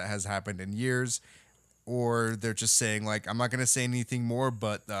Wars that has happened in years. Or they're just saying, like, I'm not going to say anything more,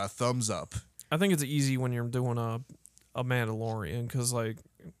 but thumbs up. I think it's easy when you're doing a Mandalorian because, like,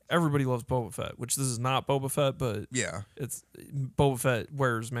 everybody loves Boba Fett, which this is not Boba Fett, but yeah, it's Boba Fett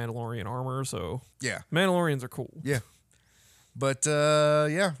wears Mandalorian armor, so yeah, Mandalorians are cool. Yeah. But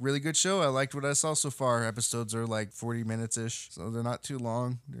yeah, really good show. I liked what I saw so far. Episodes are like 40 minutes ish, so they're not too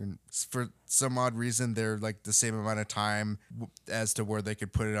long. For some odd reason, they're like the same amount of time as to where they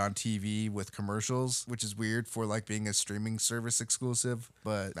could put it on TV with commercials, which is weird for like being a streaming service exclusive.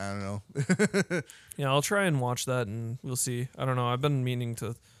 But I don't know. Yeah, I'll try and watch that, and we'll see. I don't know. I've been meaning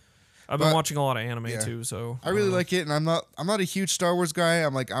to. I've been watching a lot of anime too, so I really like it, and I'm not a huge Star Wars guy.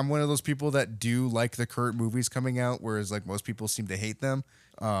 I'm one of those people that do like the current movies coming out, whereas like most people seem to hate them.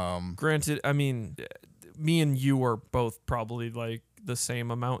 Granted, I mean, me and you are both probably like the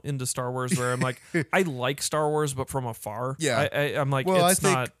same amount into Star Wars, where I'm like, I like Star Wars, but from afar. Yeah, I'm like, well, it's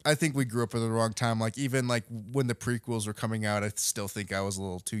not. I think we grew up at the wrong time. Like even like when the prequels were coming out, I still think I was a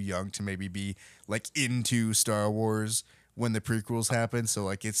little too young to maybe be like into Star Wars when the prequels happened, so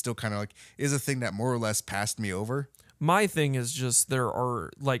like it's still kind of like is a thing that more or less passed me over. My thing is just there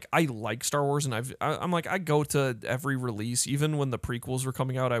are like I like Star Wars, and I'm like I go to every release, even when the prequels were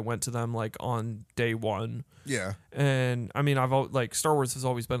coming out. I went to them like on day one. Yeah, and I mean like Star Wars has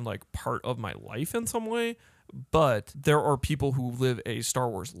always been like part of my life in some way. But there are people who live a Star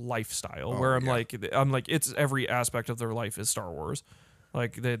Wars lifestyle where I'm like it's every aspect of their life is Star Wars.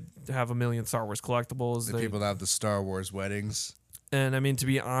 Like they have a million Star Wars collectibles. the people that have the Star Wars weddings. And I mean, to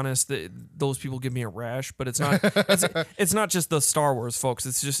be honest, those people give me a rash. But it's not. It's not just the Star Wars folks.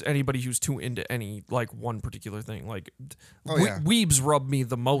 It's just anybody who's too into any like one particular thing. Like, weebs rub me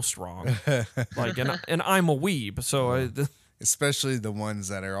the most wrong. Like, and I'm a weeb, so especially the ones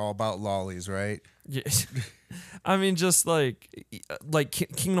that are all about lollies, right? Yeah. I mean, just like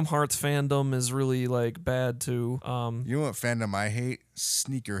Kingdom Hearts fandom is really like bad too. You know what fandom I hate?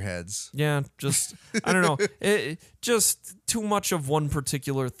 Sneakerheads. Yeah, just I don't know. It just too much of one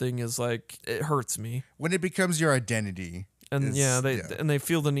particular thing is like it hurts me. When it becomes your identity. And they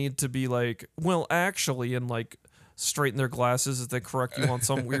feel the need to be like, well, actually, and like straighten their glasses as they correct you on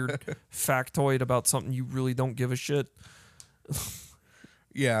some weird factoid about something you really don't give a shit.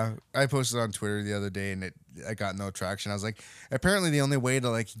 Yeah, I posted on Twitter the other day, and I got no traction. I was like, apparently the only way to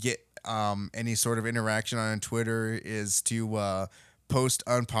like get any sort of interaction on Twitter is to post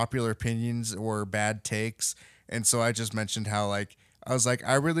unpopular opinions or bad takes. And so I just mentioned how like I was like,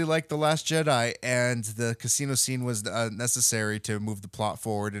 I really like The Last Jedi, and the casino scene was necessary to move the plot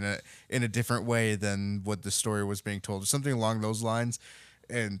forward in a different way than what the story was being told, or something along those lines.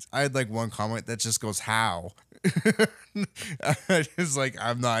 And I had like one comment that just goes, how? I was like,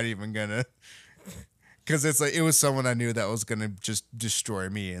 I'm not even gonna, because it's like it was someone I knew that was gonna just destroy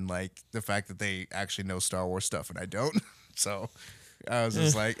me, and like the fact that they actually know Star Wars stuff and I don't. So I was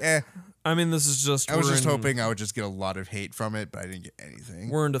just like, I mean, this is just. I was just hoping I would just get a lot of hate from it, but I didn't get anything.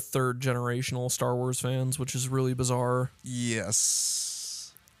 We're into third generational Star Wars fans, which is really bizarre.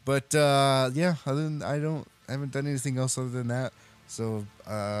 Yes, but yeah. Other than I haven't done anything else other than that. So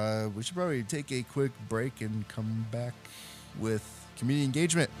we should probably take a quick break and come back with community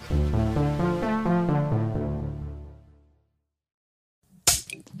engagement.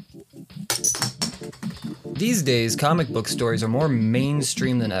 These days, comic book stories are more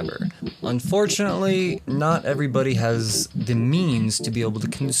mainstream than ever. Unfortunately, not everybody has the means to be able to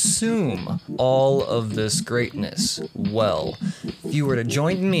consume all of this greatness well. If you were to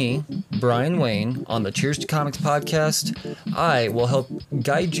join me, Brian Wayne, on the Cheers to Comics podcast, I will help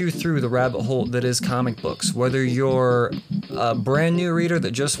guide you through the rabbit hole that is comic books. Whether you're a brand new reader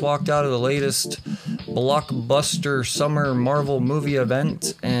that just walked out of the latest blockbuster summer Marvel movie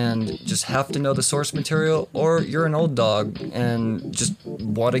event and just have to know the source material, or you're an old dog and just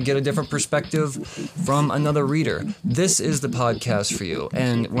want to get a different perspective from another reader, this is the podcast for you.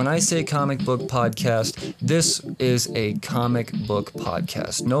 And when I say comic book podcast, this is a comic book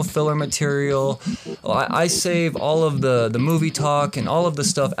podcast. No filler material. I save all of the movie talk and all of the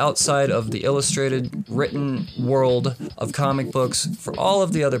stuff outside of the illustrated, written world of comic books for all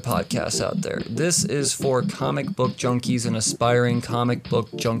of the other podcasts out there. This is for comic book junkies and aspiring comic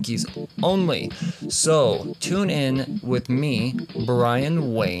book junkies only. So tune in with me,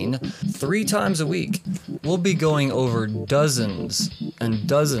 Brian Wayne, 3 times a week. We'll be going over dozens and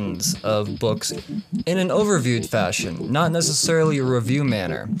dozens of books in an overviewed fashion, not necessarily a review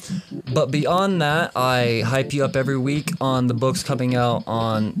manner. But beyond that, I hype you up every week on the books coming out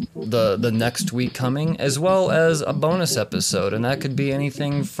on the next week coming, as well as a bonus episode. And that could be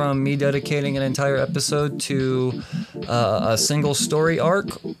anything from me dedicating an entire episode to a single story arc,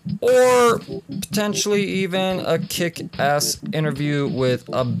 or potentially even a kick-ass interview with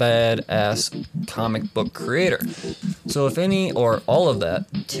a badass comic book creator. So if any or all of that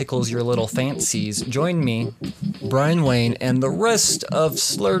tickles your little fancies, join me, Brian Wayne, and the rest of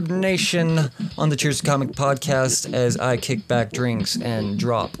Slurred Nation on the Cheers to Comic podcast as I kick back drinks and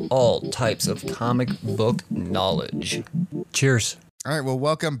drop all types of comic book knowledge. Cheers. All right, well,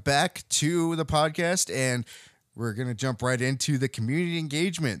 welcome back to the podcast, and we're going to jump right into the community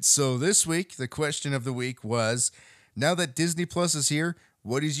engagement. So this week, the question of the week was, now that Disney Plus is here,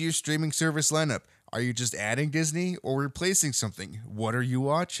 what is your streaming service lineup? Are you just adding Disney or replacing something? What are you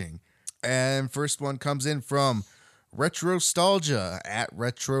watching? And first one comes in from Retrostalgia at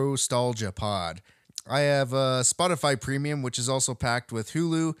Retrostalgia Pod. I have Spotify Premium, which is also packed with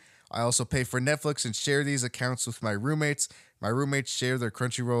Hulu. I also pay for Netflix and share these accounts with my roommates. My roommates share their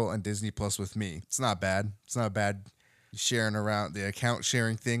Crunchyroll and Disney Plus with me. It's not bad. It's not bad sharing around the account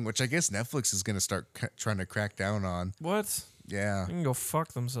sharing thing, which I guess Netflix is going to start trying to crack down on. What? Yeah. They can go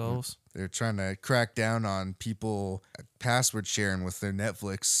fuck themselves. They're trying to crack down on people password sharing with their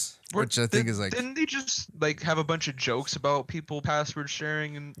Netflix, which I think is like... Didn't they just like have a bunch of jokes about people password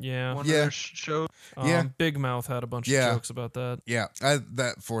sharing in one of their shows? Yeah. Big Mouth had a bunch of jokes about that. Yeah,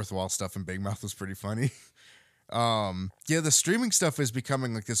 that fourth wall stuff in Big Mouth was pretty funny. The streaming stuff is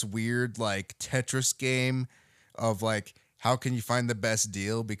becoming like this weird like Tetris game of like how can you find the best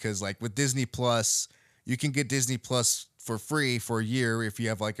deal, because like with Disney Plus, you can get Disney Plus for free for a year if you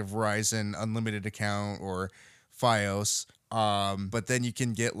have like a Verizon unlimited account or Fios. But then you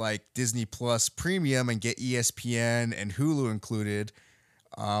can get like Disney Plus Premium and get ESPN and Hulu included.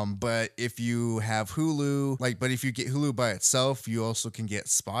 But if you have Hulu, but if you get Hulu by itself, you also can get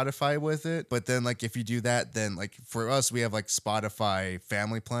Spotify with it. But then like if you do that, then like for us, we have like Spotify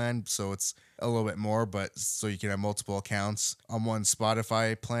family plan. So it's a little bit more, but so you can have multiple accounts on one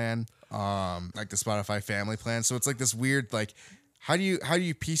Spotify plan, like the Spotify family plan. So it's like this weird, like, how do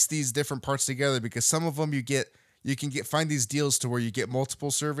you piece these different parts together? Because some of them you can find these deals to where you get multiple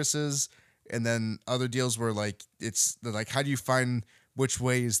services, and then other deals where like it's like, how do you find which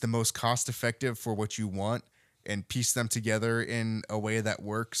way is the most cost effective for what you want and piece them together in a way that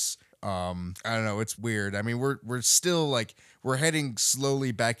works? I don't know. It's weird. I mean, we're still like, we're heading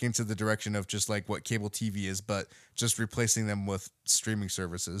slowly back into the direction of just like what cable TV is, but just replacing them with streaming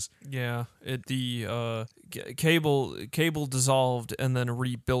services. Yeah, cable dissolved and then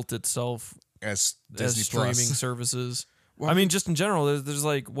rebuilt itself as Disney streaming Plus services. Well, I mean, just in general, there's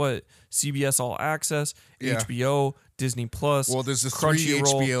like what CBS All Access, HBO, Disney Plus. Well, there's the three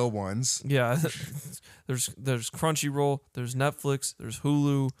HBO ones. Yeah, there's Crunchyroll, there's Netflix, there's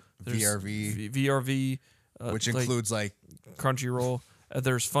Hulu, there's VRV, which includes like Crunchyroll.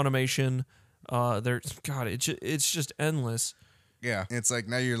 There's Funimation. It's just endless. Yeah, it's like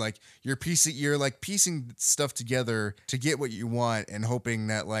now you're piecing stuff together to get what you want and hoping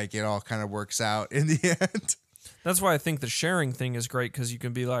that like it all kind of works out in the end. That's why I think the sharing thing is great, because you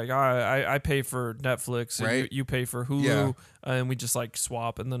can be like, I pay for Netflix, and right? you pay for Hulu, and we just like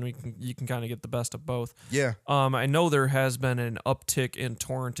swap, and then you can kind of get the best of both. Yeah. I know there has been an uptick in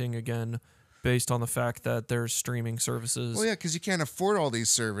torrenting again, based on the fact that there's streaming services. Well, yeah, because you can't afford all these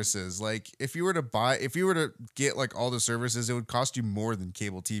services. Like, if you were to get like all the services, it would cost you more than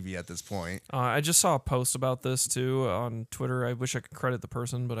cable TV at this point. I just saw a post about this too on Twitter. I wish I could credit the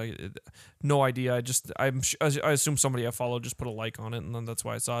person, but no idea. I assume somebody I follow just put a like on it, and then that's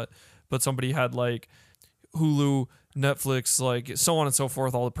why I saw it. But somebody had like Hulu, Netflix, like so on and so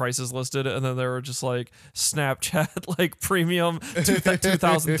forth, all the prices listed, and then they were just like Snapchat, like premium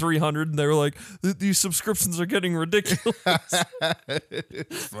 2,300, and they were like, these subscriptions are getting ridiculous.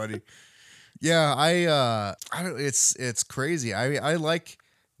 It's funny. Yeah, I don't. It's crazy. I like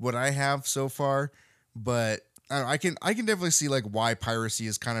what I have so far, but I don't know, I can definitely see like why piracy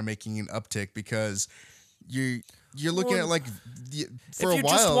is kind of making an uptick, because you're looking at like for a while. If you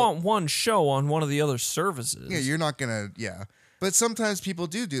just want one show on one of the other services, yeah, you're not gonna. Yeah, but sometimes people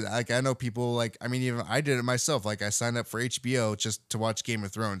do that. Like I know people like, I mean, even I did it myself. Like I signed up for HBO just to watch Game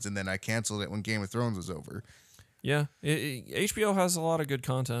of Thrones, and then I canceled it when Game of Thrones was over. Yeah, HBO has a lot of good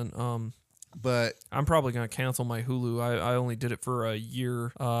content. But I'm probably gonna cancel my Hulu. I only did it for a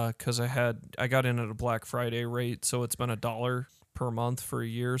year because I got in at a Black Friday rate, so it's been $1 per month for a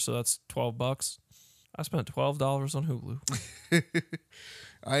year, so that's $12. I spent $12 on Hulu.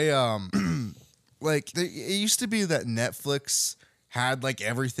 It used to be that Netflix had like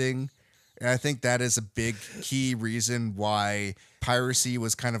everything, and I think that is a big key reason why piracy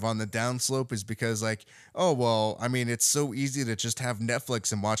was kind of on the downslope, is because like, oh well, I mean, it's so easy to just have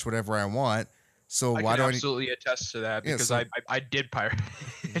Netflix and watch whatever I want, So I why can do I need? absolutely attest to that Yeah, because so- I did pirate.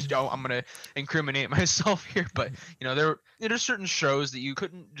 I'm gonna incriminate myself here, but there's certain shows that you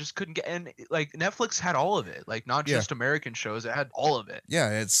couldn't get, and like Netflix had all of it, like not Yeah. just American shows, it had all of it.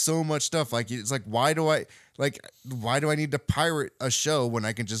 Yeah, it's so much stuff. Like it's like why do I need to pirate a show when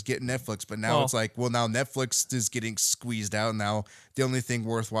I can just get Netflix? But now Well- it's like, well, now Netflix is getting squeezed out. Now the only thing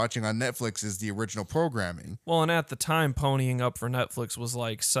worth watching on Netflix is the original programming. Well, and at the time, ponying up for Netflix was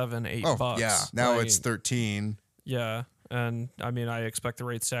like $7-8 Oh bucks. yeah, now Like, it's 13. yeah, and I mean, I expect the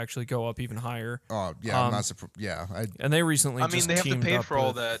rates to actually go up even higher. Oh yeah, I'm Um, not surprised. Yeah, And they recently, I mean, just they have to teamed pay up for all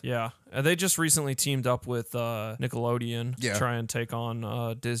with- that. Yeah, and they just recently teamed up with Nickelodeon Yeah. to try and take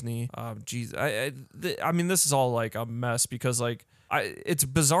on Disney. Geez, I mean, this is all like a mess because like it's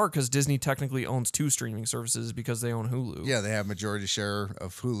bizarre because Disney technically owns 2 streaming services because they own Hulu. yeah, they have majority share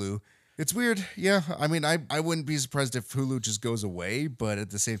of Hulu. It's weird. Yeah, I mean, I wouldn't be surprised if Hulu just goes away, but at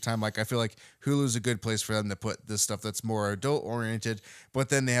the same time, like I feel like Hulu's a good place for them to put this stuff that's more adult oriented. But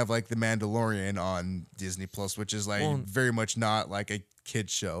then they have like The Mandalorian on Disney Plus, which is like Well, very much not like a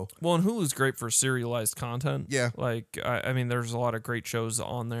kid's show. Well, and Hulu's great for serialized content. Yeah. Like, I mean, there's a lot of great shows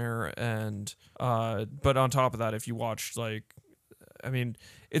on there. And, but on top of that, if you watch, like, I mean,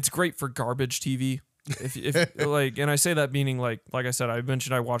 it's great for garbage TV. If like, and I say that meaning like I said, I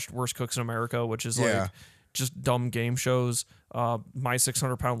mentioned I watched Worst Cooks in America, which is Yeah. like just dumb game shows. My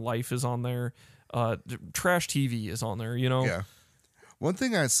 600-Pound Life is on there. Trash TV is on there, you know? Yeah. One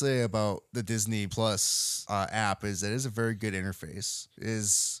thing I'd say about the Disney Plus app is that it's a very good interface.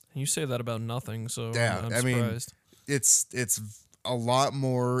 You say that about nothing, so Yeah, I'm I mean, surprised. It's a lot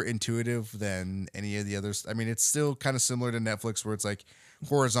more intuitive than any of the others. I mean, it's still kind of similar to Netflix where it's like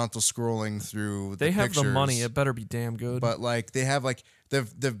horizontal scrolling through They have the money. pictures, It better be damn good. but like they have like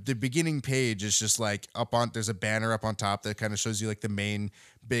the beginning page is just like there's a banner up on top that kind of shows you like the main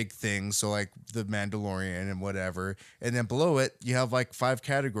big things, so like the Mandalorian and whatever, and then below it you have like 5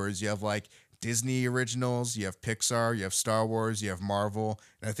 categories. You have like Disney originals, you have Pixar, you have Star Wars, you have Marvel,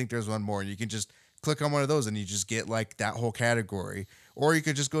 and I think there's one more, and you can just click on one of those and you just get like that whole category. Or you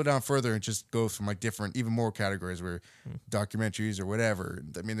could just go down further and just go from like different, even more categories where documentaries or whatever.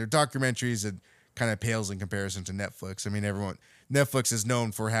 I mean, they're documentaries that kind of pales in comparison to Netflix. I mean, Netflix is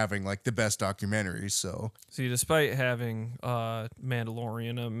known for having like the best documentaries. So See, despite having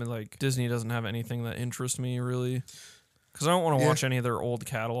Mandalorian, I mean, like Disney doesn't have anything that interests me really, because I don't want to Yeah. watch any of their old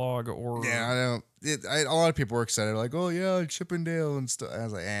catalog or. yeah, I don't. A lot of people were excited, like, oh yeah, Chippendale and stuff. I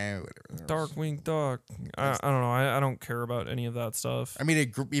was like, whatever. Darkwing Duck. I don't know. I don't care about any of that stuff. I mean,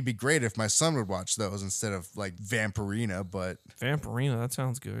 it'd be great if my son would watch those instead of like Vampirina, but Vampirina, that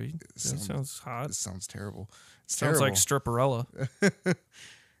sounds good. That Sounds- sounds hot. it sounds terrible. It's Sounds terrible. like Stripperella.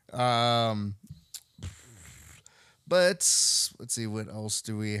 But let's see, what else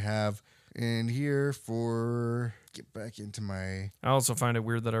do we have in here for get back into my I also find it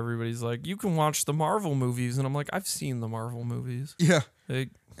weird that everybody's like, you can watch the Marvel movies, and I'm like, I've seen the Marvel movies. yeah,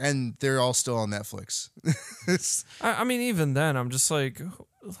 Like, and they're all still on Netflix. I mean, even then, I'm just like,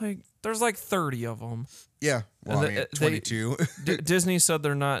 there's like 30 of them. Yeah, well, And I mean, they- 22. Disney said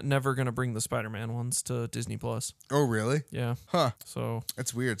they're never gonna bring the Spider-Man ones to Disney Plus. Oh, really? Yeah. Huh? So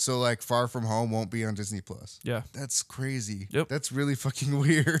That's weird. So like, Far From Home won't be on Disney Plus. yeah, That's crazy. Yep. That's really fucking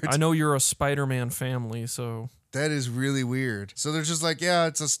weird. I know you're a Spider-Man family, so That is really weird. So they're just like, yeah,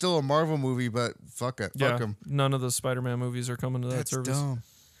 it's still a Marvel movie, but fuck it, yeah, fuck them. none of the Spider-Man movies are coming to that That's service. dumb.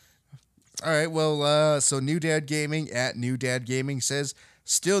 All right, well, so New Dad Gaming at New Dad Gaming says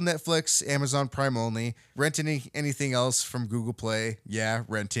still Netflix, Amazon Prime only. Rent anything else from Google Play? Yeah,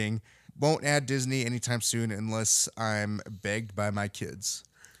 renting. Won't add Disney anytime soon unless I'm begged by my kids.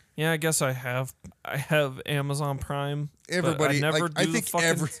 Yeah, I guess I have Amazon Prime. but Everybody, I never like, do I the think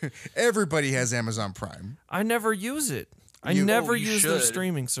fucking. everybody has Amazon Prime. I never use it. I You- never Oh, you use their should.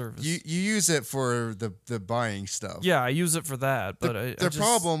 streaming service. You use it for the buying stuff. yeah, I use it for that, but I The just,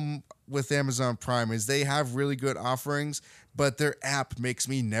 problem with Amazon Prime is they have really good offerings, but their app makes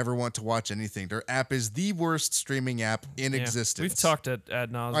me never want to watch anything. Their app is the worst streaming app in yeah, existence. We've talked ad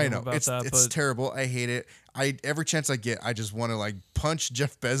nauseum I know about it's that, it's but terrible. I hate it. Every chance I get, I just want to like punch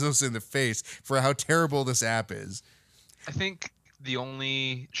Jeff Bezos in the face for how terrible this app is. I think the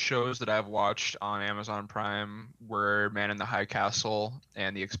only shows that I've watched on Amazon Prime were Man in the High Castle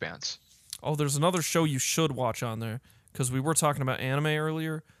and The Expanse. oh, there's another show you should watch on there because we were talking about anime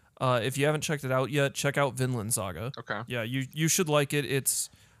earlier. If you haven't checked it out yet, check out Vinland Saga. Okay. Yeah, you should like it. It's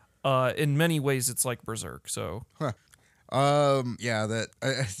in many ways it's like Berserk. So Yeah, that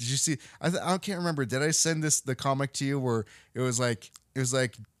did you see? I can't remember. Did I send the comic to you where it was like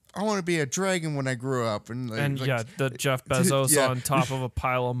I want to be a dragon when I grow up. And the Jeff Bezos Yeah. on top of a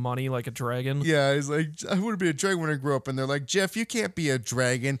pile of money like a dragon. Yeah, he's like, I want to be a dragon when I grow up. And they're like, Jeff, you can't be a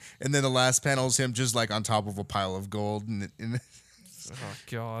dragon. And then the last panel is him just like on top of a pile of gold and Oh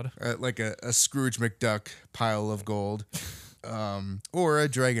God. like a Scrooge McDuck pile of gold, or a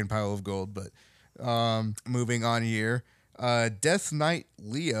dragon pile of gold. But moving on here, Death Knight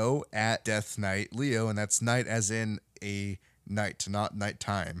Leo at Death Knight Leo, and that's night as in a night, not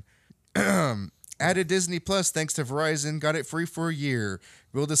nighttime. Added Disney Plus thanks to Verizon. Got it free for a year.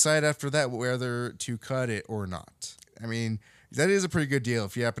 We'll decide after that whether to cut it or not. I mean, that is a pretty good deal.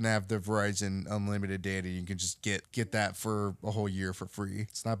 If you happen to have the Verizon unlimited data, you can just get that for a whole year for free.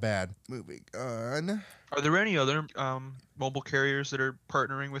 It's not bad. Moving on. Are there any other mobile carriers that are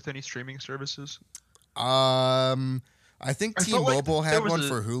partnering with any streaming services? I think I felt like T-Mobile there had was one a-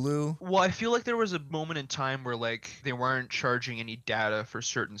 for Hulu. Well, I feel like there was a moment in time where like they weren't charging any data for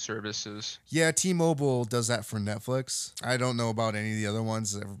certain services. Yeah, T-Mobile does that for Netflix. I don't know about any of the other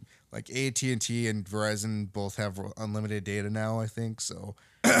ones. Like AT&T and Verizon both have unlimited data now, I think. So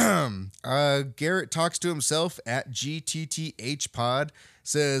Garrett talks to himself at GTTH Pod,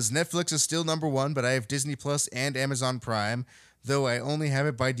 says Netflix is still number one, but I have Disney Plus and Amazon Prime, though I only have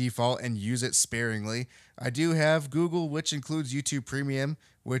it by default and use it sparingly. I do have Google, which includes YouTube Premium,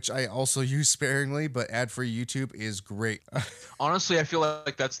 which I also use sparingly, but ad-free YouTube is great. Honestly, I feel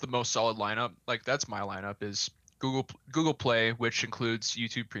like that's the most solid lineup. Like that's my lineup is Google Play, which includes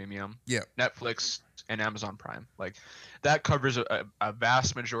YouTube Premium, Yeah. Netflix, and Amazon Prime. Like that covers a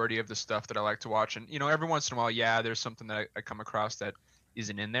vast majority of the stuff that I like to watch. And every once in a while, yeah, there's something that I come across that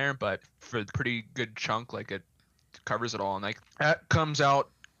isn't in there, but for a pretty good chunk, like it covers it all. And like that comes out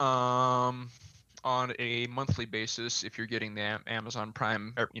on a monthly basis if you're getting the Amazon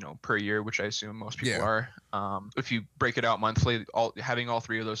Prime per year, which I assume most people are. If you break it out monthly, having all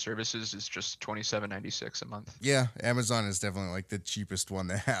three of those services is just $27.96 a month. Yeah, Amazon is definitely like the cheapest one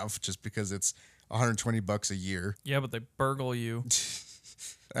to have just because it's $120 a year. Yeah, but they burgle you.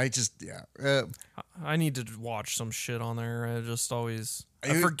 I need to watch some shit on there. I just always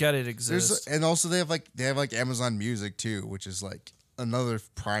I forget it exists. And also they have like Amazon Music too, which is like another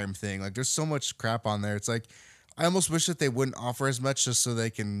Prime thing. Like there's so much crap on there. It's like I almost wish that they wouldn't offer as much just so they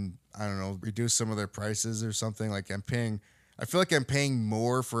can, I don't know, reduce some of their prices or something. Like I feel like I'm paying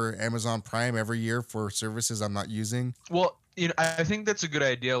more for Amazon Prime every year for services I'm not using. Well, I think that's a good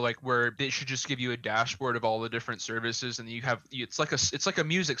idea. Like where they should just give you a dashboard of all the different services, and it's like a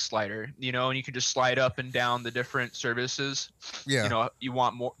music slider, and you can just slide up and down the different services. Yeah. You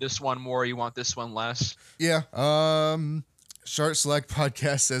want more this one more, you want this one less. Yeah. Shart Select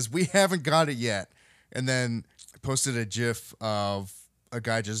Podcast says we haven't got it yet, and then posted a GIF of a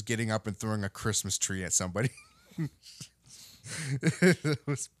guy just getting up and throwing a Christmas tree at somebody. It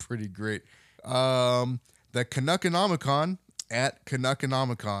was pretty great. The Canuckonomicon at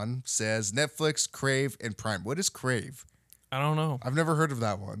Canuckonomicon says Netflix, Crave, and Prime. What is Crave? I don't know. I've never heard of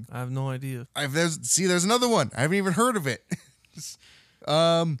that one. I have no idea. There's another one. I haven't even heard of it.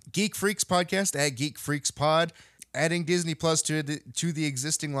 Geek Freaks Podcast at Geek Freaks Pod, adding Disney Plus to the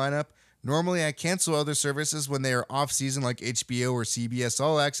existing lineup. Normally, I cancel other services when they are off season, like HBO or CBS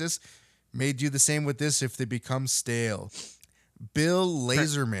All Access. May do the same with this if they become stale. Bill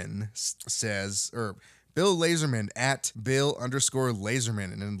Laserman Bill Laserman at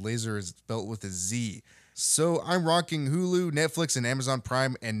Bill_Laserman, and then laser is spelled with a Z. So I'm rocking Hulu, Netflix, and Amazon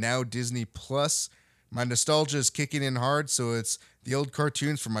Prime, and now Disney Plus. My nostalgia is kicking in hard, so it's the old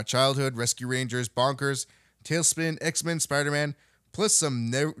cartoons from my childhood, Rescue Rangers, Bonkers, Tailspin, X-Men, Spider-Man, plus some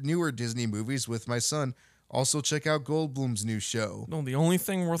newer Disney movies with my son. Also check out Goldblum's new show. No, the only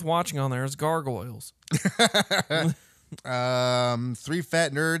thing worth watching on there is Gargoyles. 3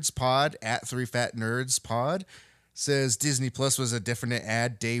 Fat Nerds Pod at 3 Fat Nerds Pod says Disney Plus was a definite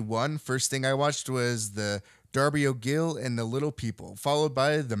ad day one. First thing I watched was the Darby O'Gill and the Little People, followed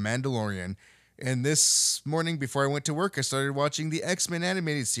by The Mandalorian. And this morning before I went to work, I started watching the X-Men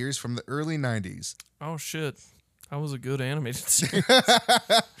animated series from the early 90s. Oh shit. That was a good animated series.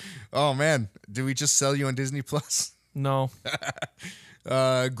 Oh man, did we just sell you on Disney Plus? No.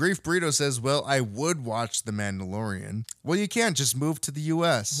 Grief Burrito says, well, I would watch The Mandalorian. Well, you can't just move to the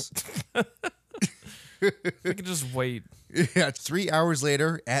U.S. I could just wait. Yeah, 3 hours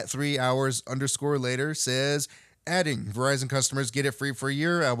later, at 3 hours_later, says, adding Verizon customers get it free for a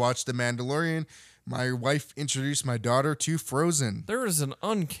year. I watched The Mandalorian. My wife introduced my daughter to Frozen. There is an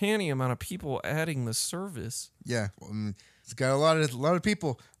uncanny amount of people adding the service. Yeah, it's got a lot of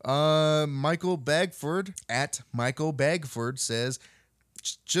people. Michael Bagford at Michael Bagford says,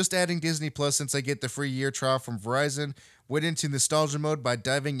 just adding Disney Plus since I get the free year trial from Verizon. Went into nostalgia mode by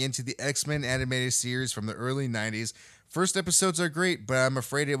diving into the X-Men animated series from the early 90s. First episodes are great, but I'm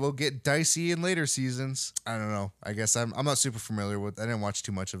afraid it will get dicey in later seasons. I don't know. I guess I'm not super familiar with. I didn't watch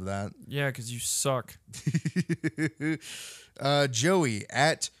too much of that. Yeah, because you suck. Joey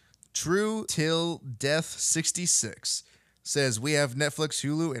at True Till Death 66 says we have Netflix,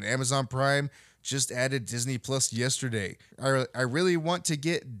 Hulu, and Amazon Prime. Just added Disney Plus yesterday. I really want to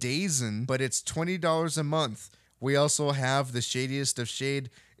get Dazen, but it's $20 a month. We also have the shadiest of shade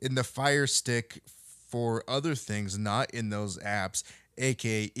in the Fire Stick for other things not in those apps,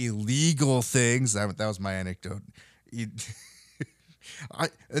 aka illegal things. That was my anecdote.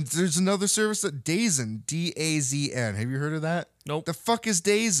 There's another service that Dazen, D-A-Z-N. Have you heard of that? Nope. The fuck is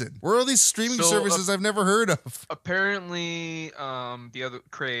Dazen? Where are these streaming services I've never heard of? Apparently, the other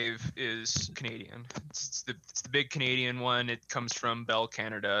Crave is Canadian. It's the big Canadian one. It comes from Bell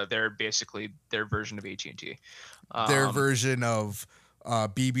Canada. They're basically their version of AT&T. Their version of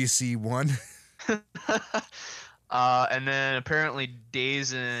BBC One. And then apparently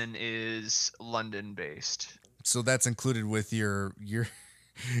Dazen is London based. So that's included with your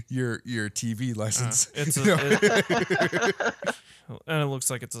TV license. And it looks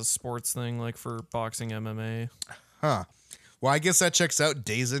like it's a sports thing, like for boxing, MMA. Huh. Well, I guess that checks out.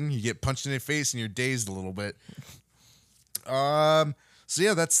 Dazen, you get punched in the face and you're dazed a little bit. So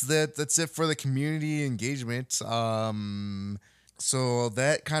yeah, that's it for the community engagement. So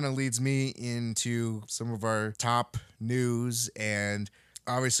that kind of leads me into some of our top news, and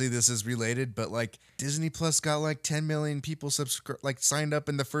obviously this is related, but like Disney Plus got like 10 million people signed up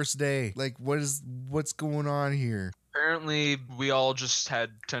in the first day. Like what's going on here? Apparently, we all just had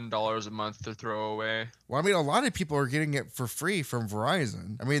 $10 a month to throw away. Well, I mean, a lot of people are getting it for free from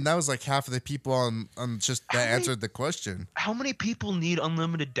Verizon. I mean, that was like half of the people on just that answered the question. How many people need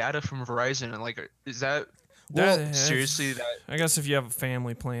unlimited data from Verizon? And like, is that seriously that? I guess if you have a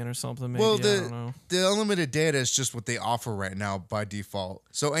family plan or something, maybe. Well, I don't know. the unlimited data is just what they offer right now by default.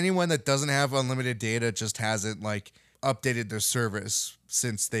 So anyone that doesn't have unlimited data just hasn't like updated their service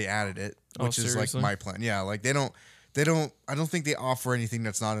since they added it, which is like my plan. Yeah, like I don't think they offer anything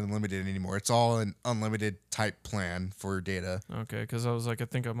that's not unlimited anymore. It's all an unlimited type plan for data. Okay, because I was like, I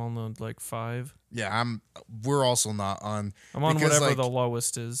think I'm on the like 5. Yeah, we're also not on. I'm on whatever the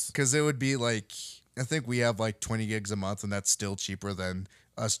lowest is. Because it would be like, I think we have like 20 gigs a month, and that's still cheaper than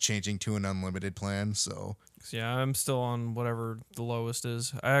us changing to an unlimited plan. So yeah, I'm still on whatever the lowest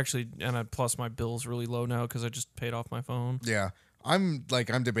is. Plus my bill's really low now because I just paid off my phone. Yeah, I'm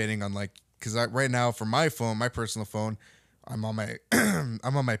debating on like, because right now for my phone, my personal phone, I'm on my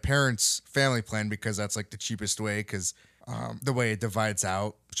I'm on my parents' family plan because that's like the cheapest way, because the way it divides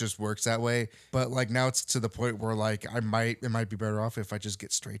out just works that way. But like now it's to the point where like it might be better off if I just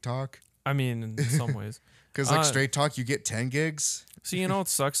get Straight Talk. I mean, in some ways. Because like Straight Talk, you get 10 gigs. See, you know what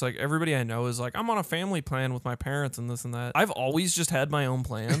sucks? Like everybody I know is like, I'm on a family plan with my parents and this and that. I've always just had my own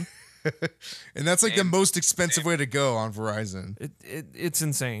plan. And that's like the most expensive way to go on Verizon. It's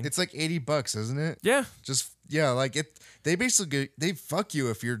insane. It's like $80, isn't it? Yeah. Like it. They basically they fuck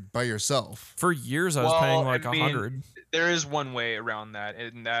you if you're by yourself. For years I was paying like $100. There is one way around that,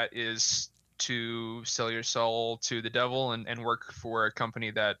 and that is to sell your soul to the devil and work for a company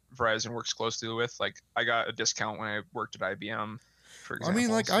that Verizon works closely with. Like I got a discount when I worked at IBM, for example. I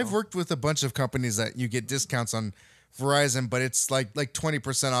mean, like I've worked with a bunch of companies that you get discounts on Verizon, but it's like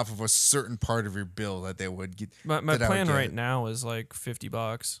 20% off of a certain part of your bill that they would get. My plan right now is like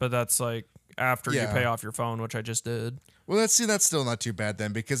 $50, but that's like after you pay off your phone, which I just did. Well, that's still not too bad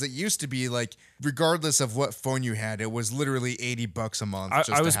then, because it used to be like, regardless of what phone you had, it was literally $80 a month.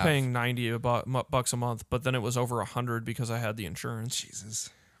 I was paying $90 a month, but then it was over $100 because I had the insurance. Jesus,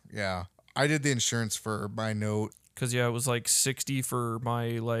 yeah, I did the insurance for my Note. Because it was like 60 for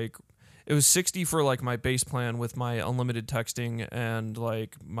my it was 60 for like my base plan with my unlimited texting and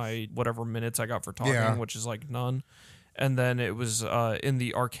like my whatever minutes I got for talking, which is like none. And then it was in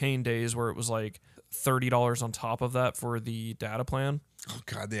the Arcane days where it was like $30 on top of that for the data plan. Oh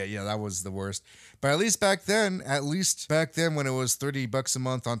god, yeah, that was the worst. But at least back then when it was $30 a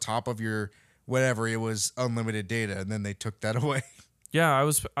month on top of your whatever, it was unlimited data, and then they took that away. Yeah, I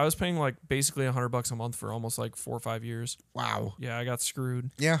was paying like basically $100 a month for almost like 4 or 5 years. Wow. Yeah, I got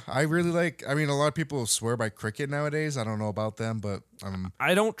screwed. Yeah, I really I mean, a lot of people swear by Cricket nowadays. I don't know about them, but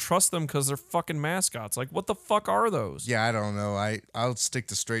I don't trust them because they're fucking mascots. Like, what the fuck are those? Yeah, I don't know. I'll stick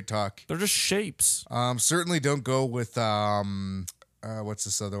to Straight Talk. They're just shapes. Certainly don't go with what's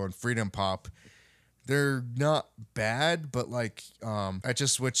this other one? Freedom Pop. They're not bad, but like I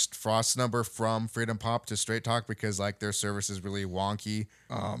just switched Frost's number from Freedom Pop to Straight Talk because like their service is really wonky.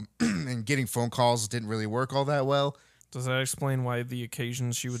 And getting phone calls didn't really work all that well. Does that explain why the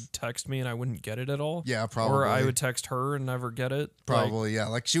occasions she would text me and I wouldn't get it at all? Yeah, probably. Or I would text her and never get it? Probably, yeah.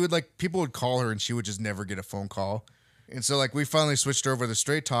 Like she would people would call her and she would just never get a phone call. And so like we finally switched over to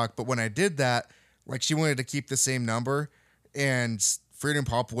Straight Talk, but when I did that, like she wanted to keep the same number and Freedom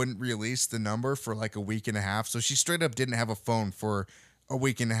Pop wouldn't release the number for like a week and a half. So she straight up didn't have a phone for a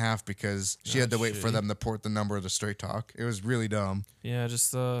week and a half because she had to wait for them to port the number to Straight Talk. It was really dumb. Yeah,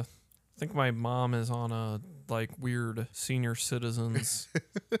 just I think my mom is on a like weird senior citizens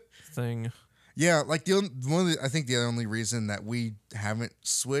thing. Yeah, like I think the only reason that we haven't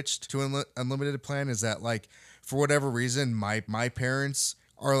switched to an unlimited plan is that like for whatever reason my parents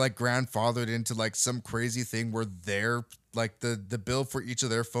are like grandfathered into like some crazy thing where their like the bill for each of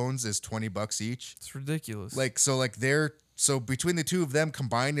their phones is $20 each. It's ridiculous. Like so between the two of them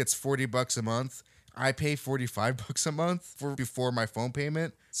combined it's $40 a month. I pay $45 a month before my phone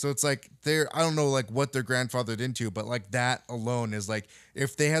payment. So it's like I don't know like what they're grandfathered into, but like that alone is like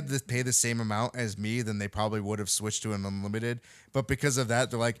if they had to pay the same amount as me, then they probably would have switched to an unlimited. But because of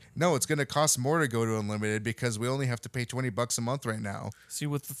that, they're like, no, it's going to cost more to go to unlimited because we only have to pay $20 a month right now. See,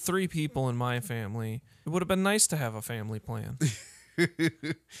 with the 3 people in my family, it would have been nice to have a family plan.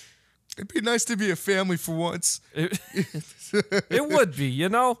 It'd be nice to be a family for once. It would be, you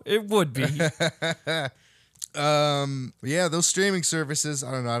know? It would be. Yeah, those streaming services,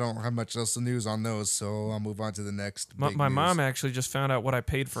 I don't know. I don't have much else news on those, so I'll move on to the next. My news. mom actually just found out what I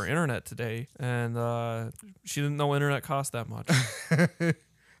paid for internet today, and she didn't know internet cost that much.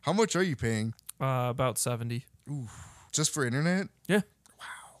 How much are you paying? About 70. Ooh, just for internet? Yeah. Wow.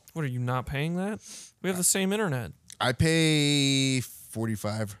 What, are you not paying that? We have the same internet. I pay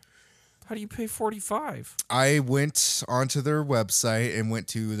 45. How do you pay 45? I went onto their website and went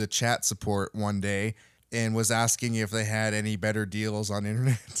to the chat support one day and was asking if they had any better deals on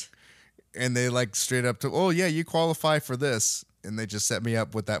internet. And they like straight up to, oh yeah, you qualify for this. And they just set me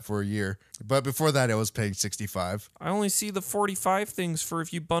up with that for a year. But before that, I was paying 65. I only see the 45 things for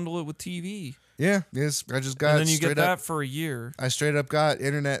if you bundle it with TV. Yeah, yes. I just got And then you get that up, for a year. I straight up got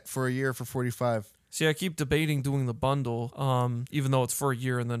internet for a year for 45. See, I keep debating doing the bundle, even though it's for a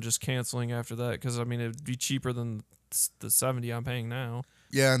year and then just canceling after that. Because, I mean, it'd be cheaper than the 70 I'm paying now.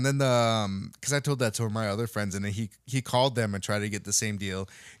 Yeah, and then because I told that to my other friends, and then he called them and tried to get the same deal.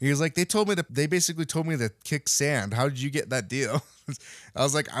 He was like, they basically told me to kick sand. How did you get that deal? I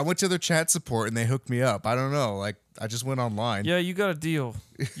was like, I went to their chat support and they hooked me up. I don't know, like I just went online. Yeah, you got a deal.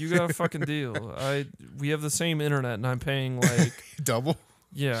 You got a fucking deal. We have the same internet, and I'm paying like double.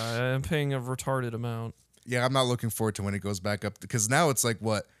 Yeah, I'm paying a retarded amount. Yeah, I'm not looking forward to when it goes back up because now it's like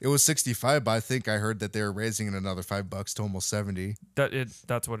what? It was 65, but I think I heard that they were raising it another $5 to almost 70.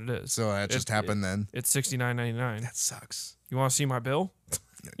 That's what it is. So that just happened then. It's $69.99. That sucks. You want to see my bill?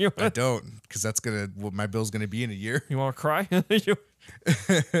 I don't, because that's what my bill's gonna be in a year. You want to cry? Let me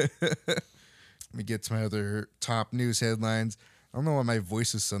get to my other top news headlines. I don't know why my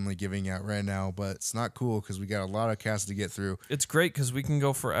voice is suddenly giving out right now, but it's not cool because we got a lot of casts to get through. It's great because we can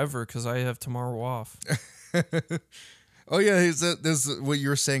go forever because I have tomorrow off. Oh, yeah, there's what you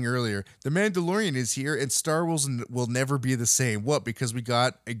were saying earlier. The Mandalorian is here, and Star Wars will never be the same. What, because we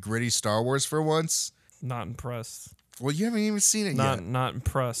got a gritty Star Wars for once? Not impressed. Well, you haven't even seen it yet. Not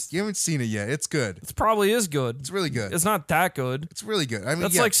impressed. You haven't seen it yet. It's good. It probably is good. It's really good. It's not that good. It's really good. I mean,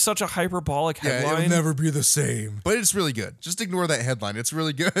 that's like such a hyperbolic headline. It'll never be the same. But it's really good. Just ignore that headline. It's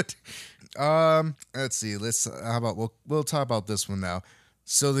really good. Let's see. How about we'll talk about this one now.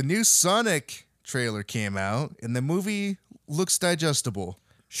 So the new Sonic trailer came out, and the movie looks digestible.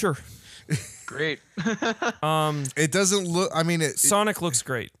 Sure. Great. It doesn't look. I mean, Sonic looks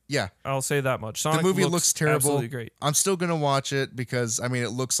great. Yeah, I'll say that much. Sonic the movie looks terrible. Absolutely great. I'm still gonna watch it because I mean,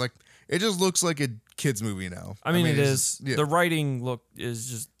 it just looks like a kids movie now. I mean it is. Yeah. The writing is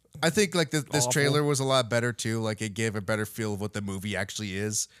just. I think like this trailer was a lot better too. Like it gave a better feel of what the movie actually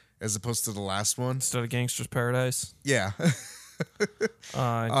is, as opposed to the last one. Instead of Gangster's Paradise. Yeah. Yeah.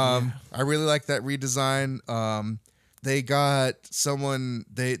 I really like that redesign. They got someone.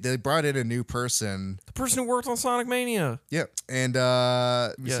 They brought in a new person. The person who worked on Sonic Mania. Yep. And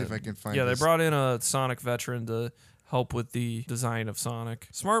let me see if I can find. Yeah, this. They brought in a Sonic veteran to help with the design of Sonic.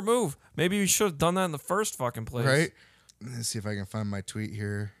 Smart move. Maybe we should have done that in the first fucking place. Right. Let's see if I can find my tweet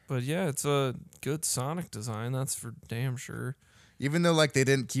here. But yeah, it's a good Sonic design. That's for damn sure. Even though like they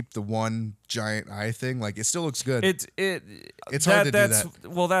didn't keep the one giant eye thing, like it still looks good. It's hard to do that.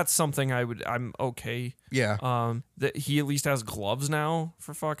 Well, that's something I'm okay. Yeah. That he at least has gloves now,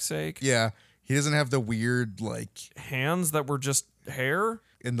 for fuck's sake. Yeah. He doesn't have the weird like Hands that were just hair.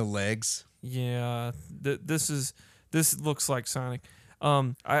 in the legs. Yeah, this looks like Sonic.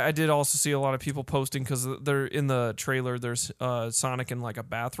 I did also see a lot of people posting because they're in the trailer. There's Sonic in like a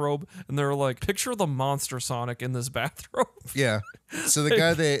bathrobe, and they're like, picture the monster Sonic in this bathrobe. Yeah. So the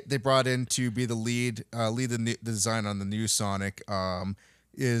guy they brought in to be the lead the design on the new Sonic,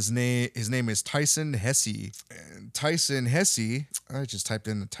 his name is Tyson Hesse. And Tyson Hesse, I just typed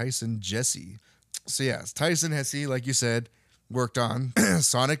in Tyson Jesse. So yeah, it's Tyson Hesse, like you said, worked on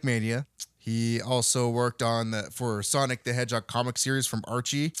Sonic Mania. He also worked on for Sonic the Hedgehog comic series from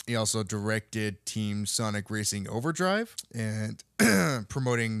Archie. He also directed Team Sonic Racing Overdrive and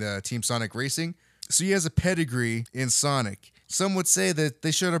promoting the Team Sonic Racing. So he has a pedigree in Sonic. Some would say that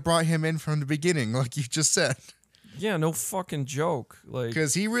they should have brought him in from the beginning, like you just said. Yeah, no fucking joke. Like,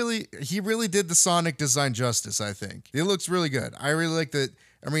 Because he really did the Sonic design justice, I think. It looks really good. I really like that.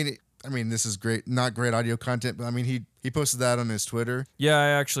 I mean, this is great, not great audio content, but I mean, he posted that on his Twitter. yeah, I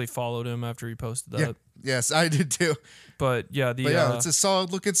actually followed him after he posted that. Yeah. Yes, I did too. But yeah, It's a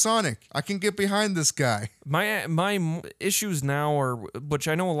solid looking Sonic. I can get behind this guy. my issues now are, which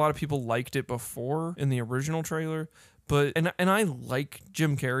I know a lot of people liked it before in the original trailer, but and I like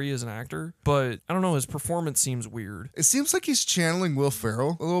Jim Carrey as an actor, but I don't know, his performance seems weird. It seems like he's channeling Will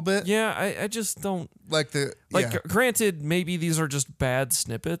Ferrell a little bit. Yeah, I just don't Yeah. Granted, maybe these are just bad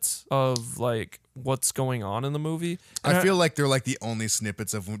snippets of like what's going on in the movie. And I feel like they're like the only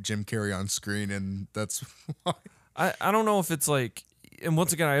snippets of Jim Carrey on screen, and that's why. I don't know if it's like, and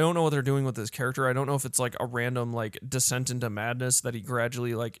once again, I don't know what they're doing with this character. I don't know if it's like a random like descent into madness that he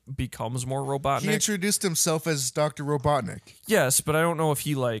gradually like becomes more Robotnik. He introduced himself as Dr. Robotnik. Yes, but I don't know if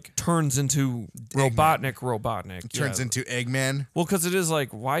he like turns into Robotnik. Turns Yeah. into Eggman. Well, because it is like,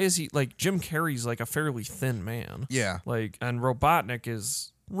 why is he like Jim Carrey's like a fairly thin man? Yeah. Like, and Robotnik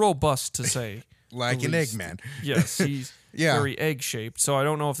is robust to say. Like the an least. Eggman. Yes, he's Yeah. very egg shaped. So I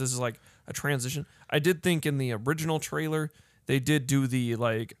don't know if this is like a transition. I did think in the original trailer they did do the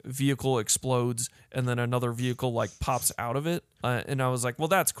like vehicle explodes and then another vehicle like pops out of it, and I was like, well,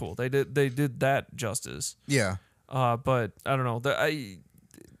 that's cool. They did that justice. Yeah. But I don't know.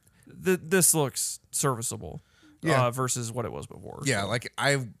 This looks serviceable. Yeah. Versus what it was before. Yeah, So like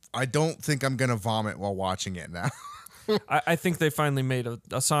I don't think I'm gonna vomit while watching it now. I think they finally made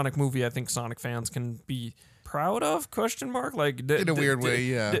a Sonic movie I think Sonic fans can be proud of, ? Like In a weird way,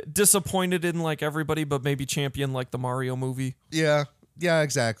 yeah. Disappointed in like everybody, but maybe champion like the Mario movie. Yeah,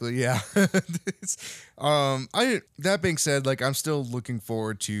 exactly. Yeah. That being said, like I'm still looking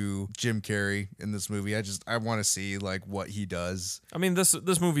forward to Jim Carrey in this movie. I want to see like what he does. I mean,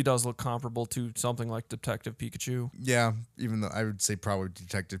 this movie does look comparable to something like Detective Pikachu. Yeah, even though I would say probably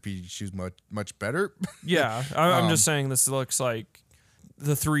Detective Pikachu's much better. Yeah, I'm just saying this looks like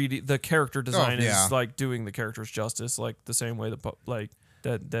the 3D, the character design yeah. is like doing the characters justice, like the same way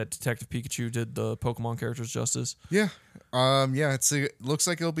that Detective Pikachu did the Pokemon characters justice. Yeah. Yeah, it looks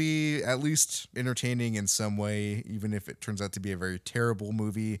like it'll be at least entertaining in some way, even if it turns out to be a very terrible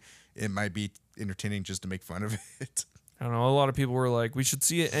movie. It might be entertaining just to make fun of it. I don't know. A lot of people were like, we should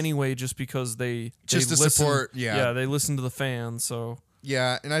see it anyway just because they Just to listen, support, yeah. Yeah, they listen to the fans, so.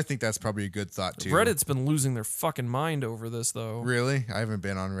 Yeah, and I think that's probably a good thought too. Reddit's been losing their fucking mind over this, though. Really? I haven't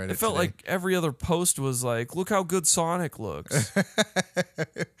been on Reddit. It felt today. like every other post was like, look how good Sonic looks.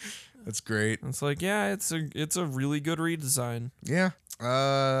 That's great. It's like, yeah, it's a really good redesign. Yeah.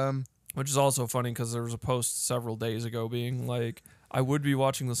 Which is also funny because there was a post several days ago being like, I would be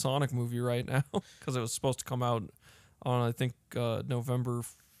watching the Sonic movie right now because it was supposed to come out on, I think, November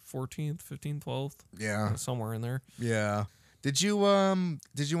 14th, 15th, 12th. Yeah. Somewhere in there. Yeah. Did you want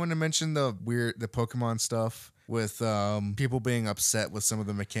to mention the Pokemon stuff with people being upset with some of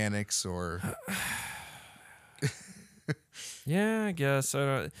the mechanics or Yeah, I guess.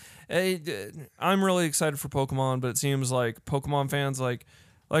 I'm really excited for Pokemon, but it seems like Pokemon fans, like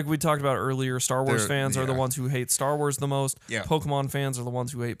we talked about earlier, Star Wars fans are the ones who hate Star Wars the most. Yeah. Pokemon fans are the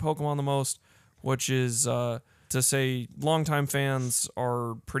ones who hate Pokemon the most, which is to say longtime fans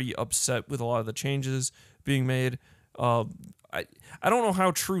are pretty upset with a lot of the changes being made. I don't know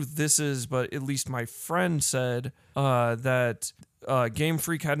how true this is, but at least my friend said that Game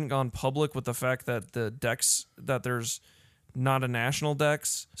Freak hadn't gone public with the fact that the dex, that there's not a national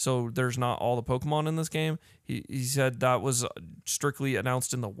dex, so there's not all the Pokemon in this game. He said that was strictly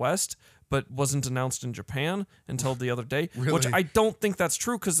announced in the West, but wasn't announced in Japan until the other day, Really? which I don't think that's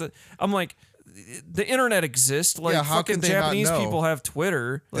true because I'm like, the internet exists. Like, Yeah, how fucking could they not Japanese know? people have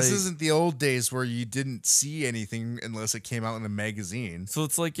Twitter. This Like, isn't the old days where you didn't see anything unless it came out in a magazine. so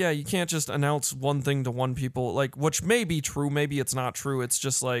it's like, yeah, you can't just announce one thing to one people, like, which may be true, maybe it's not true. It's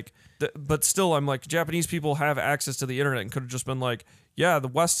just like, but still, I'm like, Japanese people have access to the internet and could have just been like, yeah, the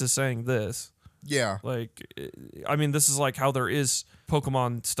West is saying this. Yeah. Like, I mean, this is like how there is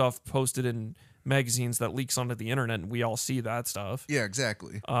Pokemon stuff posted in magazines that leaks onto the internet, and we all see that stuff. Yeah,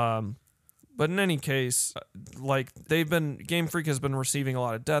 exactly. But in any case, like, Game Freak has been receiving a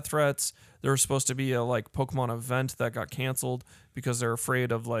lot of death threats. There was supposed to be a like Pokemon event that got canceled because they're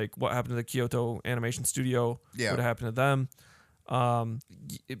afraid of like what happened to the Kyoto Animation Studio would happen to them.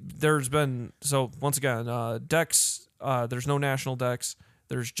 There's been, so once again, Dex, there's no national Dex.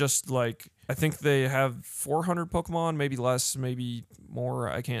 There's just like, I think they have 400 Pokemon, maybe less, maybe more.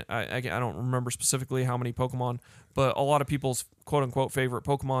 I don't remember specifically how many Pokemon, but a lot of people's quote unquote favorite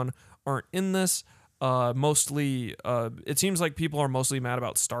Pokemon aren't in this. Mostly, it seems like people are mostly mad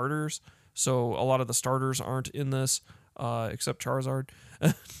about starters. So a lot of the starters aren't in this, except Charizard.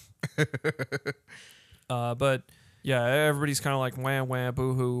 But yeah, everybody's kind of like, wah, wah,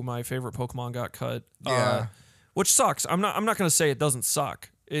 boo-hoo, my favorite Pokemon got cut. Yeah. Which sucks. I'm not going to say it doesn't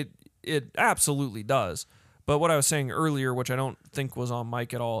suck. It absolutely does. But what I was saying earlier, which I don't think was on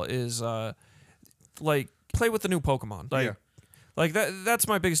mic at all, is like, play with the new Pokemon. Like that's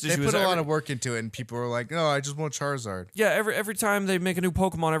my biggest issue. They put a lot of work into it, and people are like, "No, I just want Charizard." Yeah, every time they make a new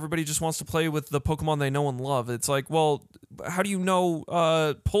Pokemon, everybody just wants to play with the Pokemon they know and love. It's like, well, how do you know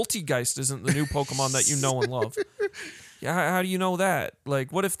Poltegeist isn't the new Pokemon that you know and love? Yeah, how do you know that?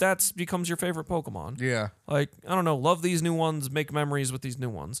 Like, what if that becomes your favorite Pokemon? Yeah. Like, I don't know. Love these new ones. Make memories with these new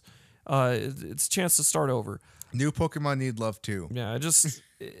ones. It's a chance to start over. New Pokemon need love too. Yeah,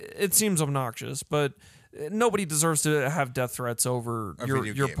 it seems obnoxious, but nobody deserves to have death threats over your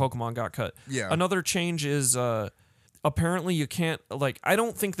game. Pokemon got cut. Yeah. Another change is apparently you can't, like, I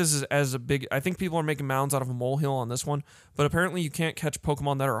don't think this is as a big, I think people are making mounds out of a molehill on this one, but apparently you can't catch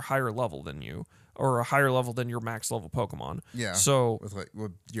Pokemon that are higher level than you, or a higher level than your max level Pokemon. Yeah. So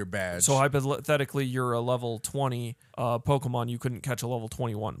with your badge. So hypothetically, you're a level 20 Pokemon. You couldn't catch a level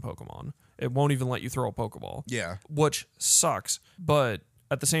 21 Pokemon. It won't even let you throw a Pokeball. Yeah. Which sucks. But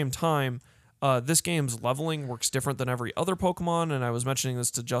at the same time, this game's leveling works different than every other Pokemon. And I was mentioning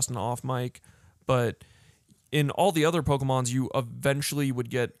this to Justin off mic. But in all the other Pokemons, you eventually would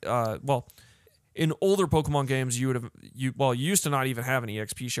get, in older Pokemon games, you used to not even have an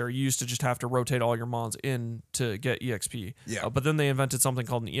EXP share. You used to just have to rotate all your Mons in to get EXP. Yeah. But then they invented something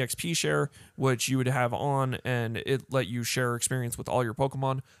called an EXP share, which you would have on, and it let you share experience with all your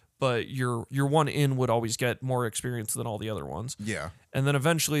Pokemon. But your one in would always get more experience than all the other ones. Yeah. And then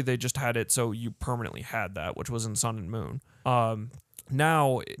eventually they just had it so you permanently had that, which was in Sun and Moon.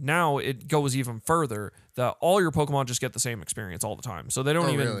 Now it goes even further that all your Pokemon just get the same experience all the time. So they don't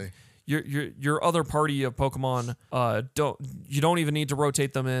even. Really? Your other party of Pokemon don't even need to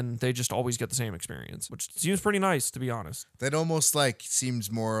rotate them in. They just always get the same experience, which seems pretty nice, to be honest. That almost like seems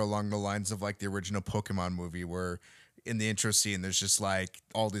more along the lines of like the original Pokemon movie, where in the intro scene there's just like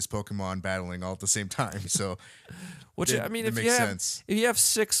all these Pokemon battling all at the same time. So which I mean, that makes sense. If you have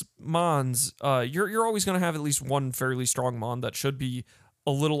 6 Mons, you're always going to have at least one fairly strong Mon that should be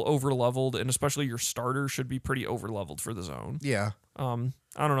a little over leveled, and especially your starter should be pretty over leveled for the zone. Yeah.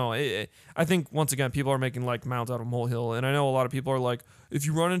 I don't know. I think once again people are making like mounds out of a molehill, and I know a lot of people are like, if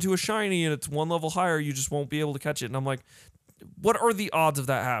you run into a shiny and it's one level higher, you just won't be able to catch it. And I'm like, what are the odds of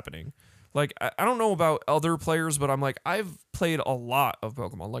that happening? Like, I don't know about other players, but I'm like, I've played a lot of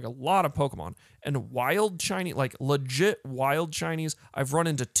Pokemon, like a lot of Pokemon, and wild shiny, like legit wild shinies, I've run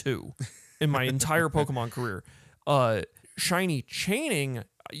into 2 in my entire Pokemon career. Shiny chaining,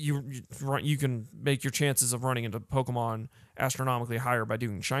 you can make your chances of running into Pokemon astronomically higher by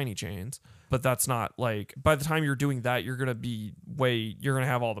doing shiny chains, but that's not like, by the time you're doing that, you're gonna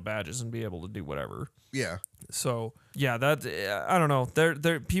have all the badges and be able to do whatever. Yeah. So yeah, that, I don't know.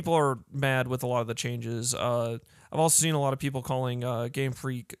 There people are mad with a lot of the changes. I've also seen a lot of people calling Game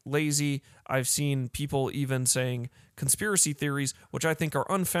Freak lazy. I've seen people even saying conspiracy theories, which I think are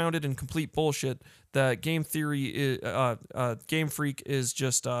unfounded and complete bullshit. That Game Freak is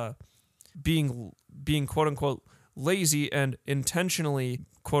just being quote unquote lazy and intentionally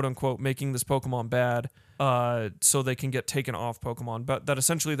quote unquote making this Pokemon bad, so they can get taken off Pokemon. But that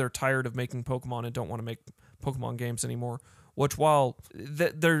essentially they're tired of making Pokemon and don't want to make Pokemon games anymore. Which, while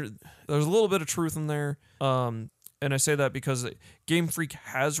there's a little bit of truth in there, and I say that because Game Freak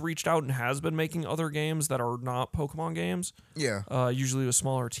has reached out and has been making other games that are not Pokemon games. Yeah. Usually with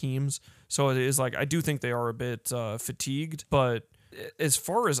smaller teams. So it is like, I do think they are a bit fatigued, but as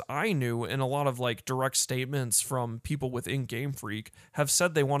far as I knew, in a lot of like direct statements from people within Game Freak, have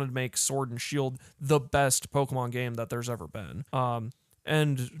said they wanted to make Sword and Shield the best Pokemon game that there's ever been.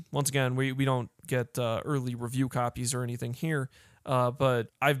 And once again, we don't get early review copies or anything here, but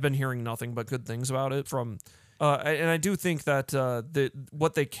I've been hearing nothing but good things about it from. And I do think that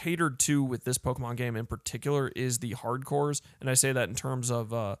what they catered to with this Pokemon game in particular is the hardcores, and I say that in terms of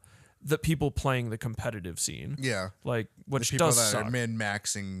the people playing the competitive scene. Yeah, like which the people does that suck. are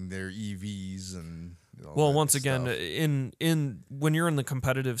min-maxing their EVs and. All Well, that once again, stuff. in when you're in the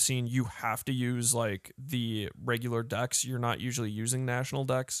competitive scene, you have to use like the regular decks. You're not usually using national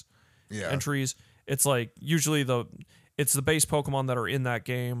decks entries. It's like usually it's the base Pokemon that are in that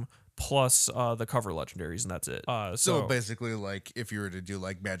game plus the cover legendaries, and that's it. So basically, like if you were to do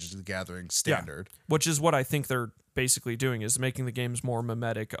like Magic the Gathering standard, which is what I think they're basically doing, is making the games more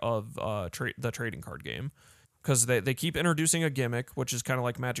mimetic of the trading card game. Because they keep introducing a gimmick, which is kind of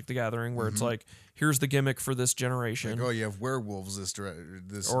like Magic the Gathering, where it's like, here's the gimmick for this generation. like, oh, you have werewolves this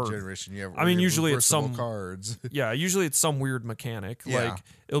generation. You have, I mean, you have usually it's reversible some cards. Yeah, usually it's some weird mechanic. Yeah.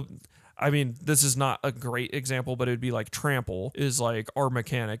 Like, this is not a great example, but it'd be like Trample is like our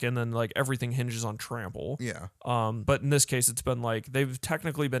mechanic, and then like everything hinges on Trample. Yeah. But in this case, it's been like they've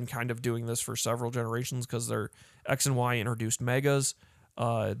technically been kind of doing this for several generations because their X and Y introduced Megas.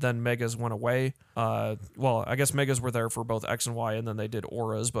 Then Megas went away. Well, I guess Megas were there for both X and Y, and then they did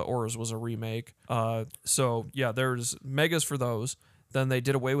Auras, but Auras was a remake. So yeah, there's Megas for those. Then they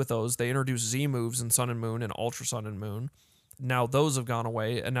did away with those. They introduced Z moves in Sun and Moon and Ultra Sun and Moon. Now those have gone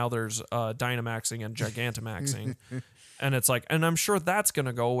away, and now there's Dynamaxing and Gigantamaxing. And it's like, and I'm sure that's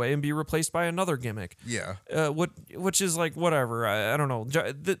gonna go away and be replaced by another gimmick. Yeah. Which is like whatever. I don't know.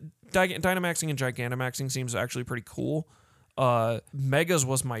 Dynamaxing and Gigantamaxing seems actually pretty cool. Megas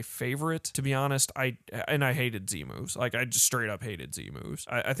was my favorite, to be honest. I hated Z moves. Like I just straight up hated Z moves.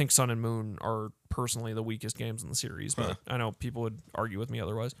 I think Sun and Moon are personally the weakest games in the series, but I know people would argue with me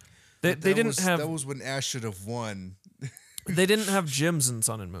otherwise. They didn't have. That was when Ash should have won. They didn't have gyms in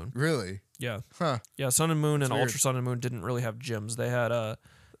Sun and Moon. Really? Yeah. Huh. Yeah, Sun and Moon and weird. Ultra Sun and Moon didn't really have gyms. They had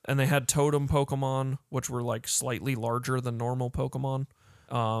and they had totem Pokemon, which were like slightly larger than normal Pokemon.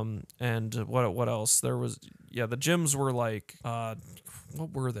 And what else? There was the gyms were like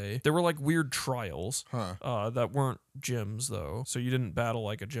what were they? They were like weird trials. That weren't gyms though. So you didn't battle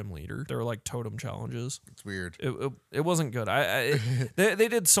like a gym leader. They were like totem challenges. It's weird. It wasn't good. They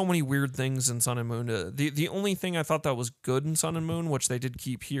did so many weird things in Sun and Moon. The only thing I thought that was good in Sun and Moon, which they did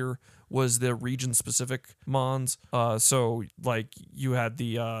keep here, was the region specific mons. So like you had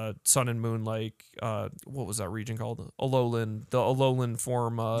the Sun and Moon, like what was that region called? Alolan, the Alolan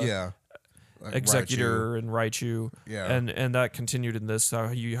form. Like Executor and Raichu. Yeah. And that continued in this.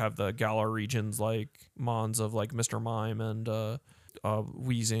 You have the Galar regions like mons of like Mr. Mime and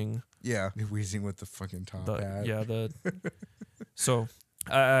Weezing. Yeah. Wheezing with the fucking top hat. So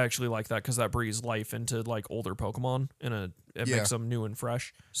I actually like that because that breathes life into like older Pokemon and it makes them new and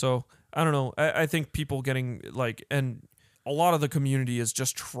fresh. So I don't know. I think people getting like, and a lot of the community is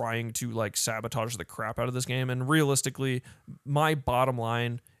just trying to like sabotage the crap out of this game. And realistically, my bottom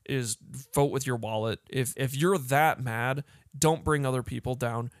line is vote with your wallet. If you're that mad, don't bring other people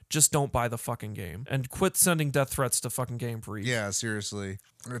down. Just don't buy the fucking game and quit sending death threats to fucking Game Freak. Yeah, seriously.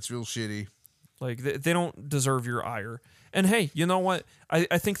 That's real shitty. Like they don't deserve your ire. And hey, you know what?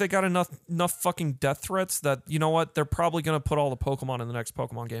 I think they got enough fucking death threats that, you know what? They're probably going to put all the Pokemon in the next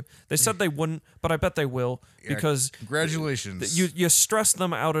Pokemon game. They said they wouldn't, but I bet they will because congratulations. You stress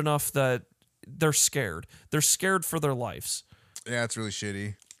them out enough that they're scared. They're scared for their lives. Yeah, it's really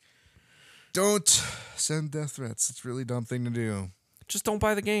shitty. Don't send death threats. It's a really dumb thing to do. Just don't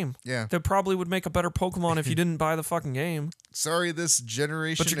buy the game. Yeah. They probably would make a better Pokemon if you didn't buy the fucking game. Sorry, this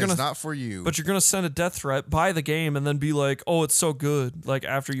generation is not for you. But you're going to send a death threat, buy the game, and then be like, oh, it's so good. Like,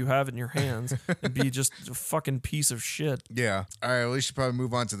 after you have it in your hands. And be just a fucking piece of shit. Yeah. All right, well, we should probably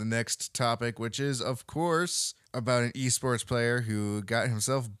move on to the next topic, which is, of course, about an esports player who got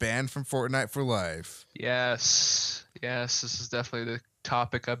himself banned from Fortnite for life. Yes, this is definitely the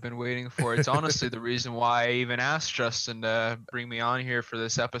topic I've been waiting for. It's honestly the reason why I even asked Justin to bring me on here for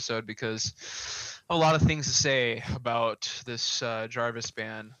this episode, because a lot of things to say about this Jarvis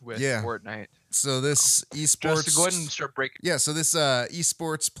ban with Fortnite. So this esports... Just go ahead and start breaking. Yeah, so this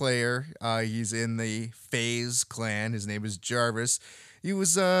esports player, he's in the FaZe clan. His name is Jarvis. He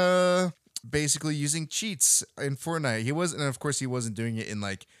was basically using cheats in Fortnite. He wasn't, and of course he wasn't doing it in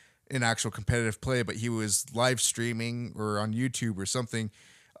like an actual competitive play, but he was live streaming or on YouTube or something,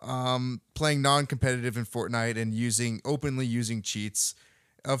 playing non-competitive in Fortnite and openly using cheats.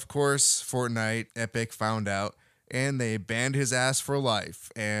 Of course, Fortnite, Epic found out and they banned his ass for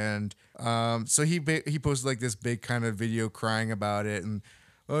life. And so he posted like this big kind of video crying about it and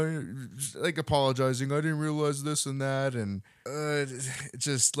like apologizing. I didn't realize this and that, and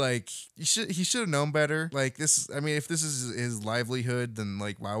just like he should have known better. Like this, I mean, if this is his livelihood, then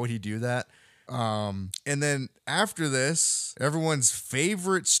like why would he do that? And then after this, everyone's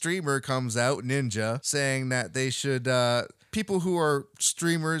favorite streamer comes out, Ninja, saying that they should people who are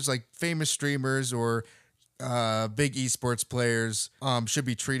streamers, like famous streamers or big esports players, should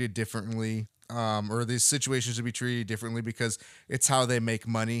be treated differently. Or these situations should be treated differently because it's how they make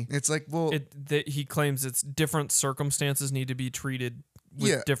money. It's like, well, he claims it's different circumstances need to be treated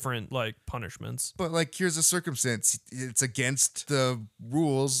with different like punishments. But like, here's a circumstance. It's against the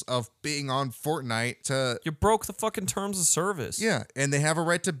rules of being on Fortnite you broke the fucking terms of service. Yeah, and they have a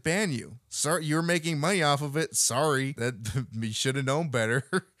right to ban you. Sorry, you're making money off of it. Sorry, that you should have known better.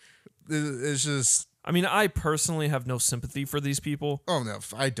 It's just. I mean, I personally have no sympathy for these people. Oh no,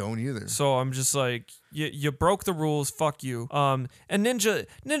 I don't either. So I'm just like, you broke the rules, fuck you. And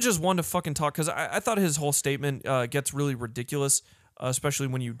Ninja's one to fucking talk, because I thought his whole statement gets really ridiculous, especially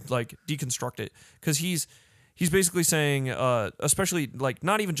when you like deconstruct it, because he's basically saying, especially like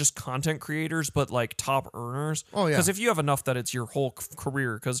not even just content creators, but like top earners. Oh yeah. Because if you have enough that it's your whole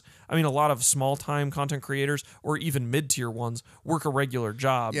career, because I mean, a lot of small time content creators or even mid tier ones work a regular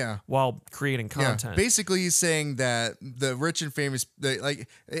job while creating content. Yeah. Basically, he's saying that the rich and famous, like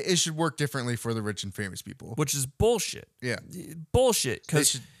it should work differently for the rich and famous people, which is bullshit. Yeah, bullshit.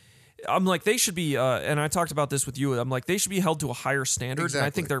 Because I'm like, they should be, and I talked about this with you, I'm like, they should be held to a higher standard, exactly. And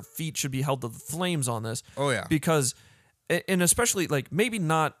I think their feet should be held to the flames on this. Oh, yeah. Because, and especially, like, maybe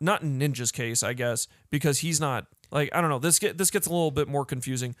not in Ninja's case, I guess, because he's not, like, I don't know, this gets a little bit more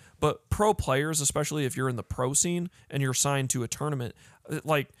confusing, but pro players, especially if you're in the pro scene and you're signed to a tournament,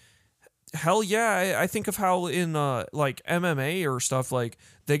 like, hell yeah, I think of how in like MMA or stuff, like,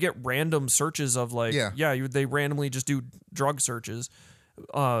 they get random searches of, like, they randomly just do drug searches.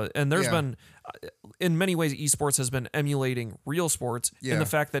 And there's been, in many ways, esports has been emulating real sports in the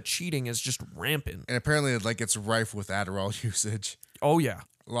fact that cheating is just rampant. And apparently, like, it's rife with Adderall usage. Oh, yeah.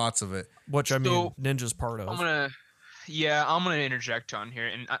 Lots of it. Which, I mean, Ninja's part of. I'm gonna interject on here,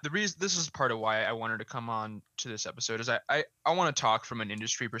 and the reason this is part of why I wanted to come on to this episode is I want to talk from an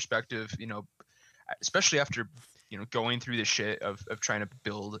industry perspective, you know, especially after, you know, going through the shit of trying to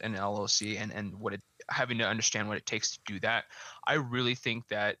build an LLC and having to understand what it takes to do that. I really think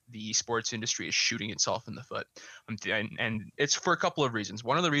that the esports industry is shooting itself in the foot. And it's for a couple of reasons.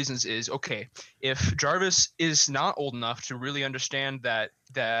 One of the reasons is, okay, if Jarvis is not old enough to really understand that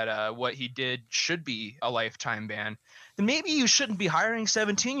what he did should be a lifetime ban, then maybe you shouldn't be hiring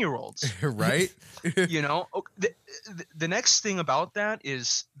 17-year-olds. Right? You know, the next thing about that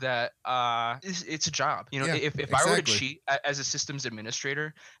is that it's a job. You know, if exactly. I were to cheat as a systems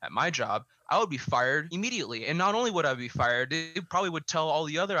administrator at my job, I would be fired immediately. And not only would I be fired, they probably would tell all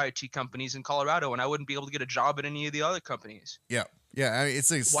the other IT companies in Colorado, and I wouldn't be able to get a job at any of the other companies. Yeah. Yeah, I mean,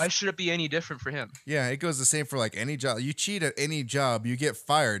 it's like, why should it be any different for him? Yeah, it goes the same for like any job. You cheat at any job, you get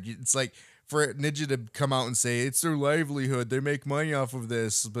fired. It's like for Ninja to come out and say it's their livelihood, they make money off of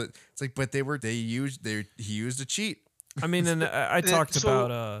this, but it's like, but he used a cheat. I mean, and I talked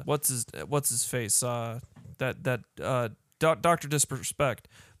about what's his face, that Dr. Disrespect,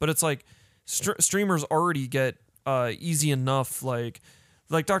 but it's like streamers already get easy enough, like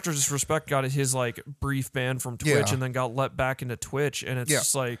Dr. Disrespect got his like brief ban from Twitch and then got let back into Twitch, and it's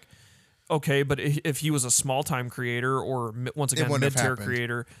just like, okay, but if he was a small time creator or once again mid tier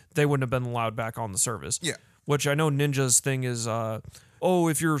creator, they wouldn't have been allowed back on the service. Yeah, which I know Ninja's thing is,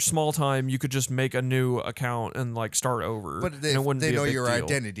 if you're small time, you could just make a new account and like start over. But they know your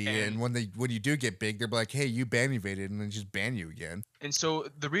identity, and when you do get big, they're like, hey, you ban evaded, and then just ban you again. And so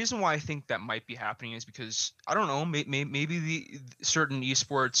the reason why I think that might be happening is because, I don't know, maybe the certain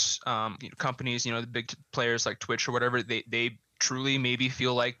esports companies, you know, the big players like Twitch or whatever, they truly maybe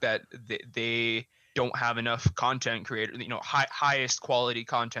feel like that they don't have enough content creators, you know, highest quality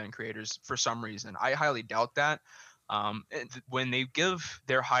content creators for some reason. I highly doubt that. When they give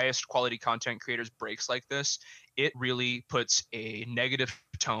their highest quality content creators breaks like this, it really puts a negative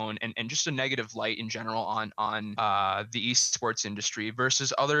tone and just a negative light in general on the esports industry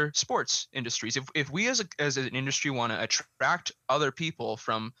versus other sports industries. If we as an industry want to attract other people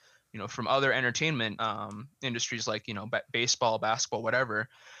from other entertainment industries like, you know, baseball, basketball, whatever,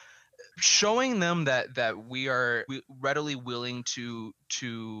 showing them that we are readily willing to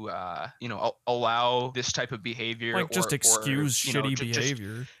allow this type of behavior, like just excuse shitty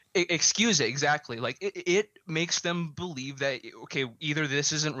behavior. excuse it, exactly. Like it makes them believe that, okay, either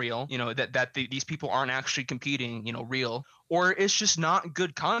this isn't real, these people aren't actually competing, real, or it's just not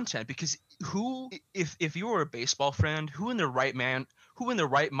good content. Because if you were a baseball fan, who in their right mind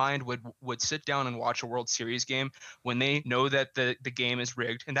would sit down and watch a World Series game when they know that the game is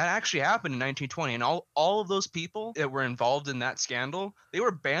rigged? And that actually happened in 1920, and all of those people that were involved in that scandal, they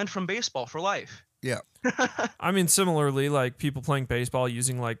were banned from baseball for life. Yeah. I mean, similarly, like people playing baseball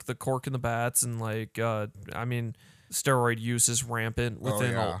using like the cork in the bats, and like, steroid use is rampant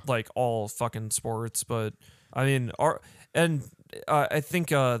within all fucking sports. But I mean, I think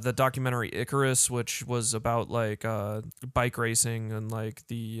the documentary Icarus, which was about like bike racing and like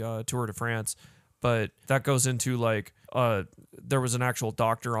the Tour de France, but that goes into like there was an actual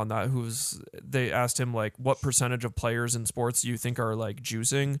doctor on that they asked him like, what percentage of players in sports do you think are like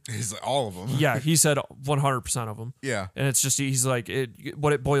juicing? He's like, all of them. Yeah, he said 100% of them. Yeah. And it's just, he's like,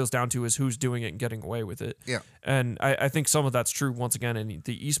 what it boils down to is who's doing it and getting away with it. Yeah. And I think some of that's true once again in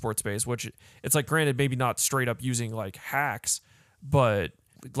the esports space, which it's like, granted, maybe not straight up using like hacks, but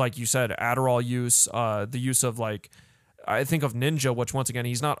like you said, Adderall use, the use of like, I think of Ninja, which once again,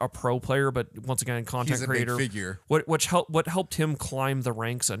 he's not a pro player, but once again, content He's a creator. big figure. What helped him climb the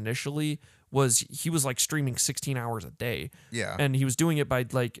ranks initially was he was like streaming 16 hours a day. Yeah. And he was doing it by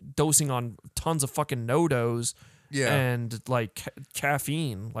like dosing on tons of fucking no-dos. Yeah. And like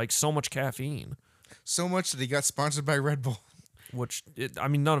caffeine, like so much caffeine. So much that he got sponsored by Red Bull. Which,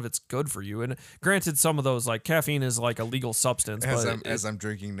 none of it's good for you. And granted, some of those, like caffeine is like a legal substance. As I'm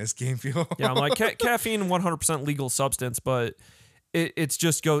drinking this game fuel. Yeah, I'm like, caffeine, 100% legal substance, but it's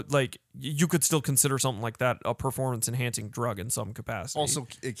just you could still consider something like that a performance enhancing drug in some capacity. Also,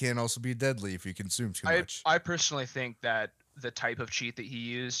 it can also be deadly if you consume too much. I personally think that the type of cheat that he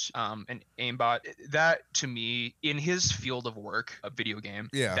used, an aimbot, that to me, in his field of work, a video game,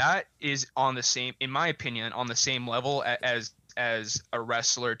 that is on the same, in my opinion, on the same level as a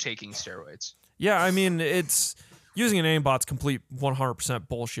wrestler taking steroids. Yeah, I mean, it's using an aimbot's complete 100%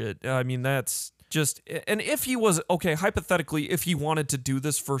 bullshit. I mean, that's just, and if he was, okay, hypothetically, if he wanted to do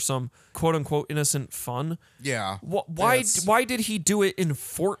this for some quote unquote innocent fun, why did he do it in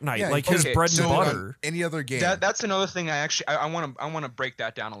Fortnite, his bread and butter? Any other game? That's another thing. I want to break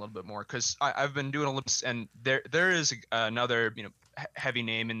that down a little bit more, because I've been doing a little, and there is another heavy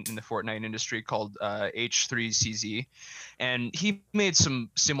name in the Fortnite industry called H3CZ, and he made some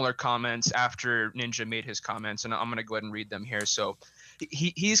similar comments after Ninja made his comments, and I'm gonna go ahead and read them here. So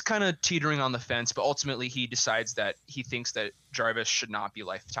he's kind of teetering on the fence, but ultimately he decides that he thinks that Jarvis should not be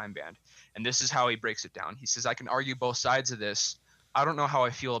lifetime banned, and this is how he breaks it down. He says, "I can argue both sides of this. I don't know how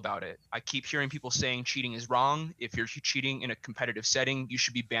I feel about it. I keep hearing people saying cheating is wrong. If you're cheating in a competitive setting, you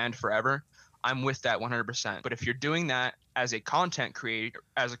should be banned forever. I'm with that 100%. But if you're doing that as a content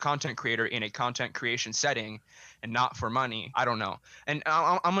creator in a content creation setting and not for money, I don't know." And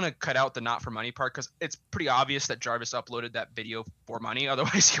I'm going to cut out the not for money part, because it's pretty obvious that Jarvis uploaded that video for money.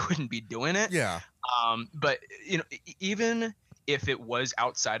 Otherwise, he wouldn't be doing it. Yeah. But, even if it was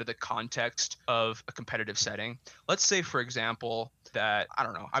outside of the context of a competitive setting, let's say, for example, that, I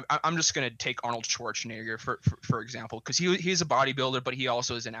don't know, I'm just going to take Arnold Schwarzenegger for example, because he's a bodybuilder, but he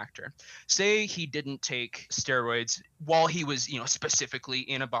also is an actor. Say he didn't take steroids while he was, specifically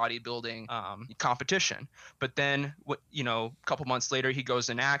in a bodybuilding competition, but then a couple months later he goes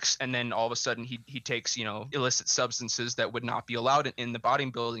and acts, and then all of a sudden he takes illicit substances that would not be allowed in the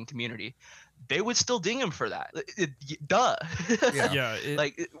bodybuilding community. They would still ding him for that. Duh. Yeah.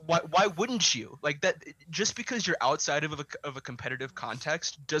 Why wouldn't you? Like that, just because you're outside of a competitive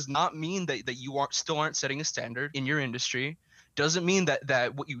context does not mean that you aren't setting a standard in your industry. Doesn't mean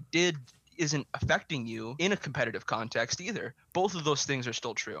that what you did isn't affecting you in a competitive context either. Both of those things are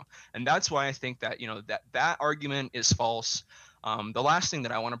still true. And that's why I think that, that argument is false. The last thing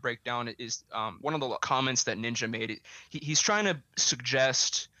that I want to break down is one of the comments that Ninja made. He's trying to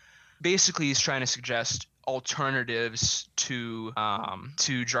suggest alternatives to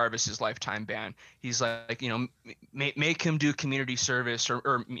Jarvis's lifetime ban. He's like, make him do community service,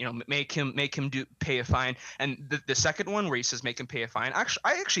 or make him pay a fine. And the second one, where he says make him pay a fine, I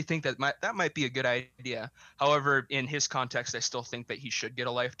actually think that might be a good idea. However, in his context, I still think that he should get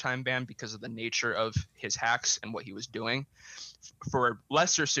a lifetime ban because of the nature of his hacks and what he was doing. For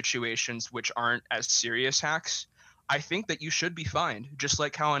lesser situations, which aren't as serious hacks, I think that you should be fined, just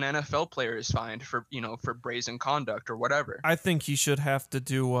like how an NFL player is fined for brazen conduct or whatever. I think he should have to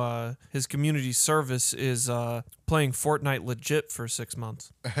do his community service is playing Fortnite legit for 6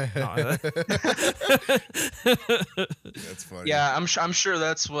 months. That's funny. Yeah, I'm sure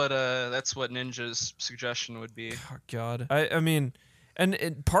that's what Ninja's suggestion would be. Oh, God, I mean,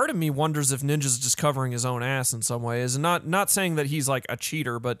 And part of me wonders if Ninja's just covering his own ass in some ways, and not saying that he's like a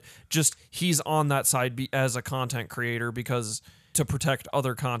cheater, but just he's on that side as a content creator because to protect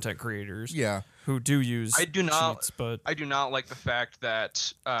other content creators. Yeah. Who do use I do not. cheats, but I do not like the fact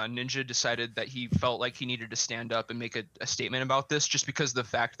that Ninja decided that he felt like he needed to stand up and make a statement about this, just because of the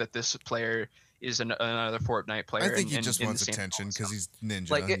fact that this player is another Fortnite player. I think he and just in wants the same attention also. because he's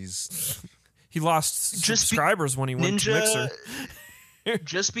Ninja. Like, he lost Just be- subscribers when he went to Ninja. Mixer.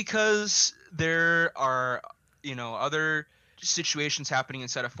 Just because there are other situations happening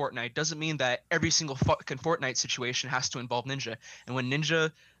inside of Fortnite doesn't mean that every single fucking Fortnite situation has to involve Ninja. And when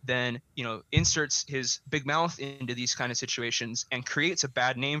Ninja then inserts his big mouth into these kind of situations and creates a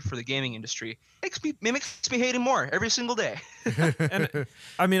bad name for the gaming industry, it makes me hate him more every single day. And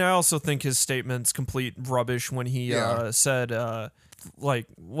I mean, I also think his statement's complete rubbish when he said like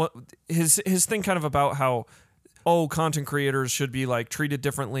what his thing kind of about how content creators should be like treated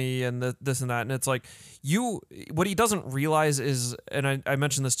differently and this and that, and it's like what he doesn't realize is, and I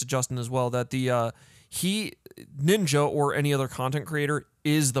mentioned this to Justin as well, that the Ninja or any other content creator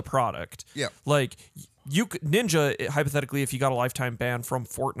is the product. Yeah. Like Ninja, hypothetically, if he got a lifetime ban from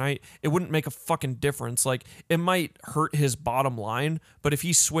Fortnite, it wouldn't make a fucking difference. Like, it might hurt his bottom line, but if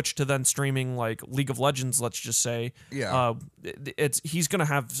he switched to then streaming like League of Legends, let's just say, he's gonna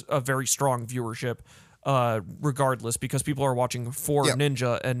have a very strong viewership, regardless, because people are watching for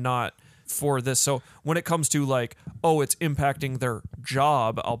Ninja and not for this. So when it comes to like, it's impacting their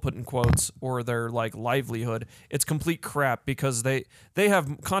job, I'll put in quotes, or their like livelihood, it's complete crap, because they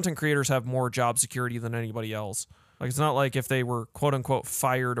have, content creators have more job security than anybody else. Like, it's not like if they were quote unquote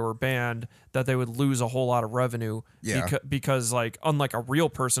fired or banned that they would lose a whole lot of revenue. Because like, unlike a real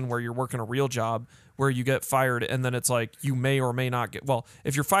person where you're working a real job where you get fired and then it's like you may or may not get, well,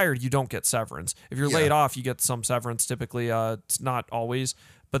 if you're fired, you don't get severance. If you're laid off, you get some severance typically. It's not always.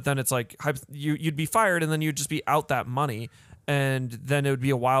 But then it's like you'd be fired and then you'd just be out that money. And then it would be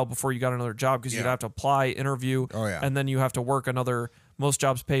a while before you got another job, because you'd have to apply, interview, and then you have to work another. Most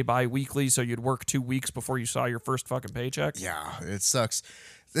jobs pay bi-weekly, so you'd work 2 weeks before you saw your first fucking paycheck. Yeah, it sucks.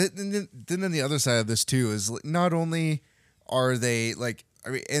 Then the other side of this too is not only are they like, I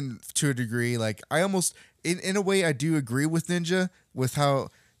mean, and to a degree, like I almost in a way I do agree with Ninja with how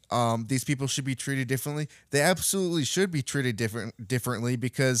these people should be treated differently. They absolutely should be treated differently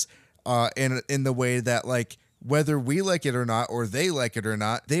because in the way that, like, whether we like it or not, or they like it or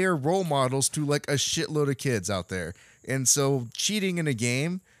not, they are role models to like a shitload of kids out there. And so cheating in a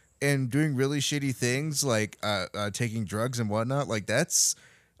game and doing really shitty things like taking drugs and whatnot, like that's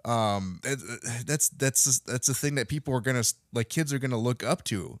a thing that people are gonna, like, kids are gonna look up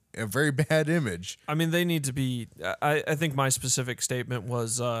to. A very bad image. I mean, they need to be. I think my specific statement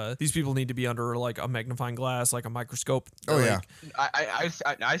was these people need to be under like a magnifying glass, like a microscope. I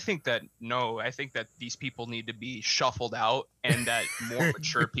think that I think that these people need to be shuffled out, and that more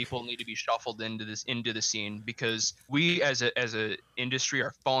mature people need to be shuffled into the scene, because we as a industry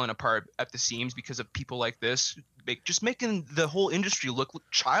are falling apart at the seams because of people like this. Just making the whole industry look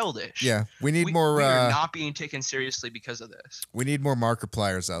childish. Yeah, we are not being taken seriously because of this. We need more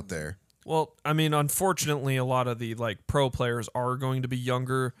Markipliers out there. Well, I mean, unfortunately, a lot of the like pro players are going to be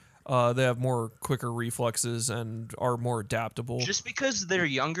younger. They have quicker reflexes and are more adaptable. Just because they're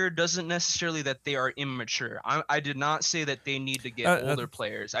younger doesn't necessarily that they are immature. I did not say that they need to get older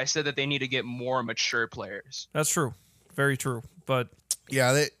players. I said that they need to get more mature players. That's true, very true. But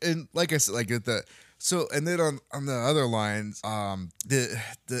yeah, and like I said, like at the. So, and then on the other lines,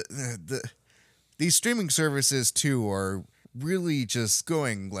 these streaming services too are really just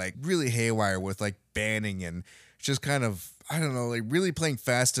going like really haywire with like banning and just kind of, I don't know, like really playing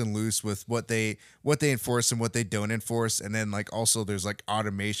fast and loose with what they enforce and what they don't enforce. And then like also there's like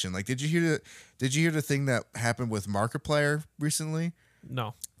automation. Like, did you hear the thing that happened with Markiplier recently?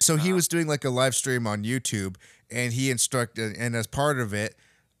 No. So he was doing like a live stream on YouTube, and he instructed, and as part of it,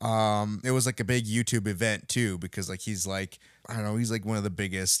 it was like a big YouTube event too, because like he's like, I don't know, he's like one of the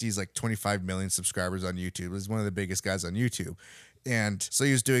biggest. He's like 25 million subscribers on YouTube. He's one of the biggest guys on YouTube. And so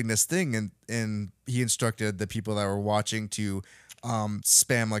he was doing this thing, and he instructed the people that were watching to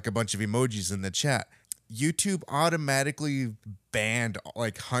spam like a bunch of emojis in the chat. YouTube automatically banned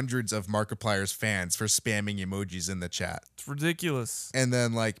like hundreds of Markiplier's fans for spamming emojis in the chat. It's ridiculous. And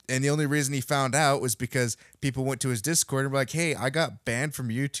then and the only reason he found out was because people went to his Discord and were like, "Hey, I got banned from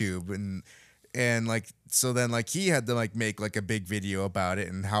YouTube," and like, so then like he had to like make like a big video about it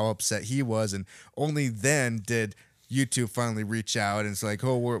and how upset he was, and only then did YouTube finally reach out and it's like,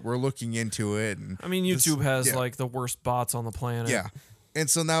 "Oh, we're looking into it." And I mean, YouTube has like the worst bots on the planet. Yeah. And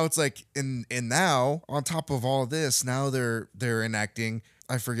so now it's like, and now on top of all this, now they're enacting,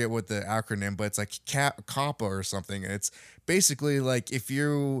 I forget what the acronym, but it's like COPPA or something. And it's basically like if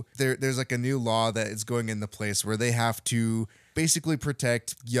there's like a new law that is going into place where they have to basically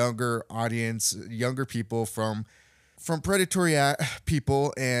protect younger people from predatory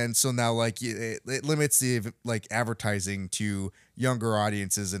people. And so now like it limits the like advertising to younger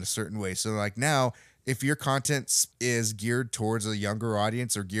audiences in a certain way. So like now, if your content is geared towards a younger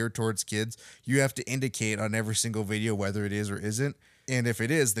audience or geared towards kids, you have to indicate on every single video whether it is or isn't. And if it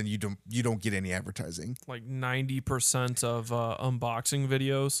is, then you don't get any advertising. Like 90% of unboxing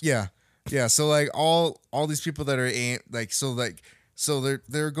videos. Yeah. So like all these people that are so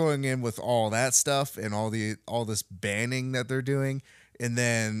they're going in with all that stuff and all this banning that they're doing, and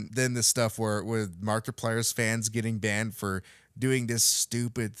then the stuff where with Markiplier's fans getting banned for doing this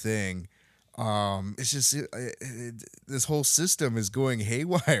stupid thing. It's just this whole system is going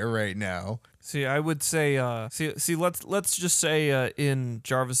haywire right now. See, I would say, let's just say in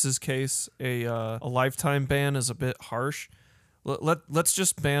Jarvis's case, a lifetime ban is a bit harsh. Let's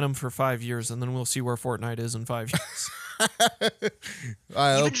just ban him for 5 years, and then we'll see where Fortnite is in 5 years.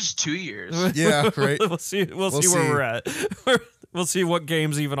 Even just 2 years. Yeah, right. We'll see where we're at. We'll see what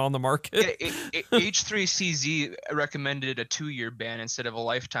game's even on the market. H3CZ recommended a 2-year ban instead of a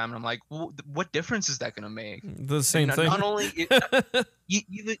lifetime, and I'm like, well, what difference is that going to make? The same thing. Not only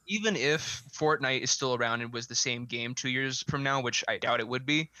even if Fortnite is still around and was the same game 2 years from now, which I doubt it would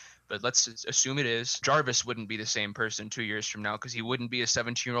be, but let's assume it is. Jarvis wouldn't be the same person 2 years from now because he wouldn't be a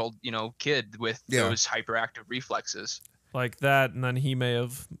 17-year-old, kid with those hyperactive reflexes. Like that, and then he may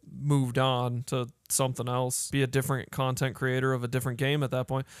have moved on to something else, be a different content creator of a different game at that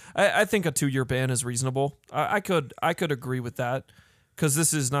point. I think a 2-year ban is reasonable. I could agree with that, because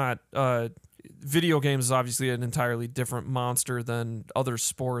this is not video games is obviously an entirely different monster than other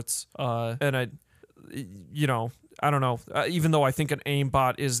sports, and I don't know. Even though I think an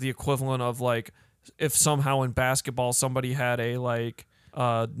aimbot is the equivalent of like if somehow in basketball somebody had a like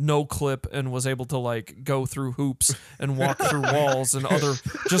no clip and was able to like go through hoops and walk through walls and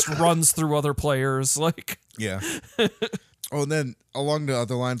just runs through other players like. Yeah. Oh, and then along the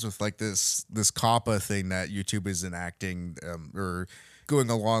other lines with like this COPPA thing that YouTube is enacting or going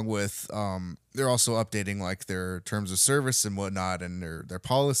along with, they're also updating like their terms of service and whatnot and their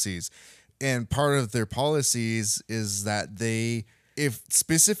policies. And part of their policies is that if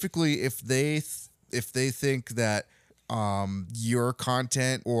they think that your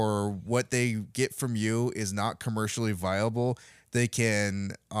content or what they get from you is not commercially viable, they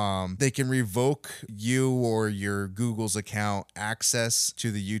can revoke you or your Google's account access to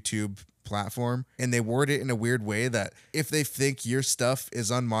the YouTube platform. And they word it in a weird way that if they think your stuff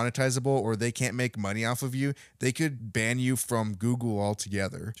is unmonetizable or they can't make money off of you, they could ban you from Google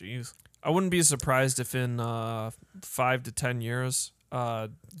altogether. Jeez. I wouldn't be surprised if in 5 to 10 years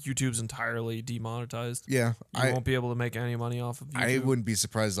YouTube's entirely demonetized. Yeah, you won't be able to make any money off of YouTube. I wouldn't be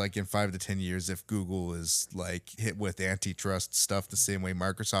surprised like in 5 to 10 years if Google is like hit with antitrust stuff the same way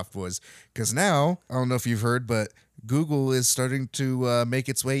Microsoft was, because now I don't know if you've heard, but Google is starting to make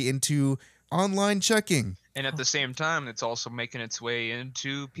its way into online checking. And at the same time, it's also making its way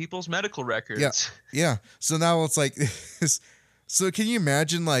into people's medical records. Yeah. So now it's like so can you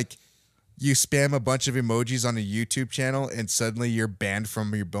imagine like you spam a bunch of emojis on a YouTube channel and suddenly you're banned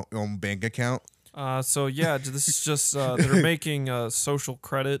from your own bank account? So yeah, this is just they're making a social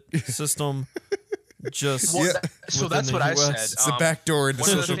credit system. So that's what I said. It's a backdoor into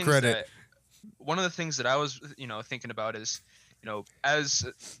social credit. One of the things that I was, thinking about is, as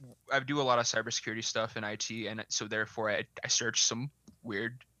I do a lot of cybersecurity stuff in IT, and so therefore I search some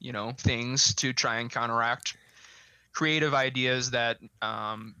weird, things to try and counteract creative ideas that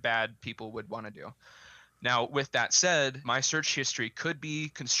bad people would want to do. Now, with that said, my search history could be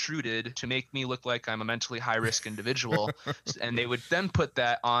construed to make me look like I'm a mentally high-risk individual, and they would then put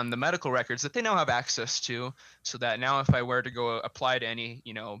that on the medical records that they now have access to, so that now if I were to go apply to any,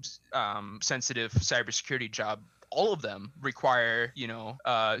 sensitive cybersecurity job, all of them require,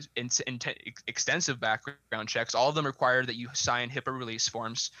 extensive background checks. All of them require that you sign HIPAA release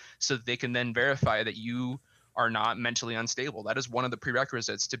forms so that they can then verify that you are not mentally unstable. That is one of the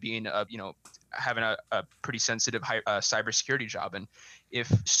prerequisites to being having a pretty sensitive cybersecurity job. And if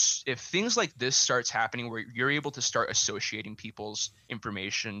things like this starts happening where you're able to start associating people's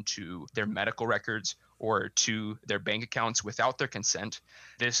information to their medical records or to their bank accounts without their consent,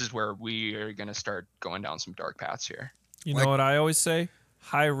 this is where we are going to start going down some dark paths here. You know what I always say?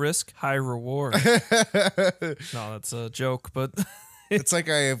 High risk, high reward. No, that's a joke, but it's like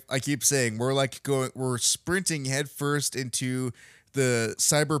I keep saying, we're sprinting headfirst into the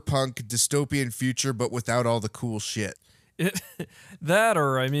cyberpunk dystopian future, but without all the cool shit. That,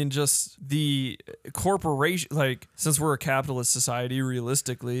 or I mean, just the corporation. Like, since we're a capitalist society,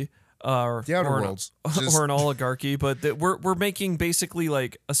 realistically, or The Outer or Worlds. or an oligarchy, but that we're making basically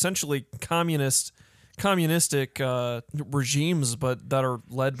like essentially communistic regimes, but that are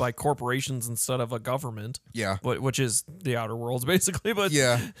led by corporations instead of a government. Yeah. Which is the Outer Worlds, basically. But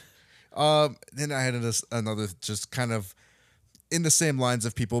Yeah. Then I had another just kind of in the same lines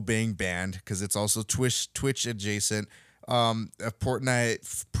of people being banned because it's also Twitch adjacent. A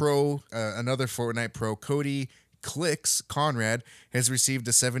Fortnite Pro, another Fortnite Pro, Cody Clicks Conrad, has received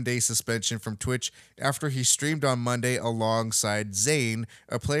a 7-day suspension from Twitch after he streamed on Monday alongside Zane,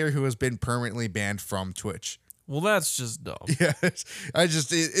 a player who has been permanently banned from Twitch. well, that's just dumb. Yeah,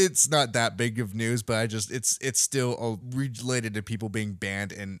 it's not that big of news, but it's still related to people being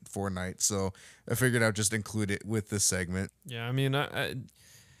banned in Fortnite, so I figured I'd just include it with this segment. Yeah, I mean,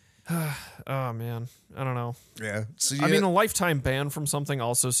 oh man, I don't know. Yeah, so I mean, a lifetime ban from something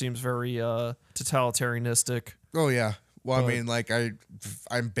also seems very totalitarianistic. oh yeah. Well, I But- mean, like I'm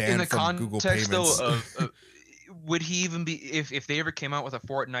banned In the from Google context Payments. though of would he even be if they ever came out with a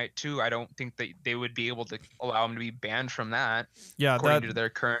Fortnite 2, I don't think that they would be able to allow him to be banned from that Yeah, according to that their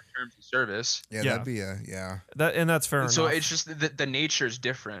current terms of service. yeah, yeah. that'd be yeah. that's fair So enough. it's just the nature is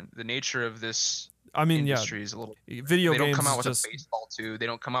different. The nature of this I mean, yeah, industry is a little. video They don't games come out is with just a baseball 2. They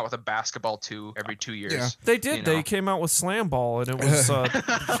don't come out with a basketball 2 every 2 years. Yeah. they did. you They know. came out with Slam Ball, and it was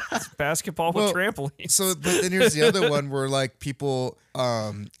basketball Well, with trampolines. So, but then here's the other one where like people,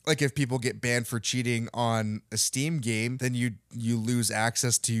 like if people get banned for cheating on a Steam game, then you lose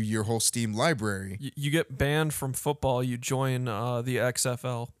access to your whole Steam library. You get banned from football. You join the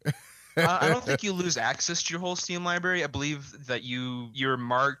XFL. I don't think you lose access to your whole Steam library. I believe that you're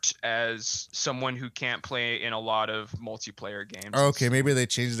marked as someone who can't play in a lot of multiplayer games. Okay, maybe they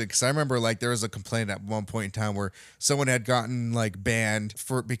changed it because I remember like there was a complaint at one point in time where someone had gotten like banned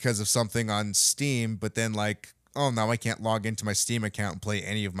because of something on Steam, but then like, oh, now I can't log into my Steam account and play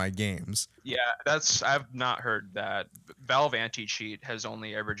any of my games. Yeah, I've not heard that. Valve anti-cheat has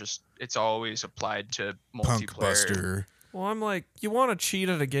only ever it's always applied to multiplayer. Punkbuster, Well, I'm like, you want to cheat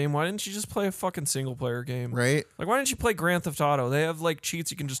at a game? Why didn't you just play a fucking single player game? right? Like, why didn't you play Grand Theft Auto? They have like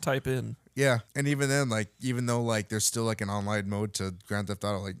cheats you can just type in. Yeah, and even then, like, even though like there's still like an online mode to Grand Theft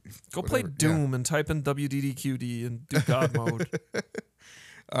Auto, like Go play whatever, yeah. Doom and type in WDDQD and do God mode.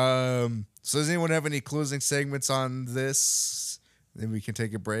 So does anyone have any closing segments on this? Then we can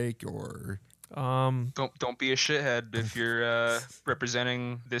take a break, or Don't be a shithead if you're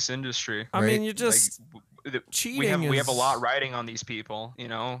representing this industry. I Right. mean, you just we cheating have a is- lot riding on these people, you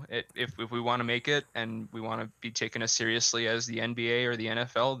know. If we want to make it and we want to be taken as seriously as the NBA or the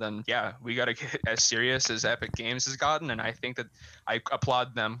NFL, then yeah, we got to get as serious as Epic Games has gotten, and I think that I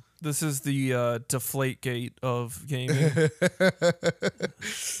applaud them. This is the deflate gate of gaming.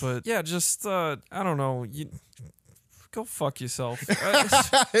 But yeah, just I don't know. Go fuck yourself.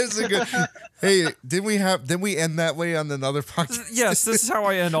 it's a good. Hey, didn't we end that way on another podcast? Yes, this is how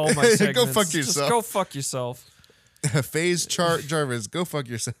I end all my Go segments. fuck Just yourself. go fuck yourself. FaZe Jarvis, go fuck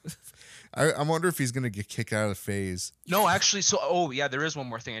yourself. I wonder if he's gonna get kicked out of FaZe. No, actually, yeah, there is one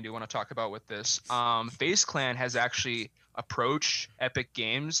more thing I do want to talk about with this. FaZe Clan has actually approached Epic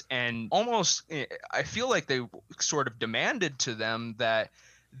Games and almost, I feel like they sort of demanded to them that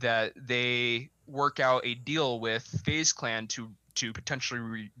they work out a deal with FaZe Clan to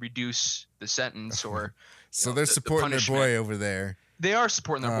potentially reduce the sentence or So know, they're the supporting their punishment. boy over there. They are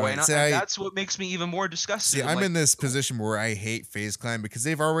supporting their boy, Alright, and see, that's what makes me even more disgusted. See, I'm Like, in this position where I hate FaZe Clan because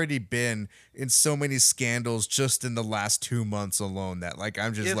they've already been in so many scandals just in the last 2 months alone that like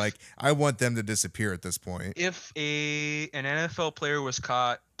I'm just If- like I want them to disappear at this point. If an NFL player was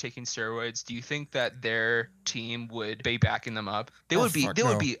caught taking steroids, do you think that their team would be backing them up? They Oh, would be. fuck They no.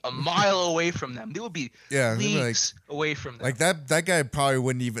 would be a mile away from them. They would be Yeah, they'd be like- leagues away from them. Like that guy probably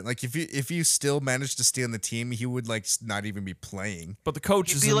wouldn't even like if you still managed to stay on the team, he would like not even be playing. But the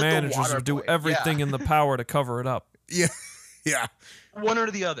coaches He'd be and like the managers water would do boy. everything Yeah. in the power to cover it up. Yeah, yeah. One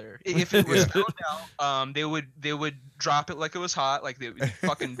or the other. If it was found out, they would drop it like it was hot. Like they would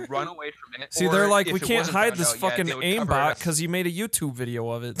fucking run away from it. See, Or they're like, if we it can't wasn't hide found this out, yeah, fucking they would cover it aimbot up. because you made a YouTube video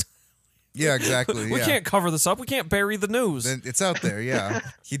of it. Yeah, exactly. We yeah. can't cover this up. We can't bury the news. Then it's out there, yeah.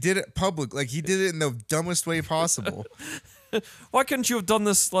 He did it public, like he did it in the dumbest way possible. Why couldn't you have done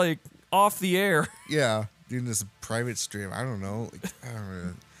this like off the air? Yeah, doing this private stream. I don't know. Like, I don't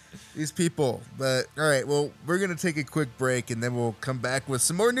know. These people. But all right, well, we're gonna take a quick break and then we'll come back with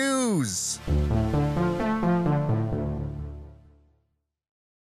some more news.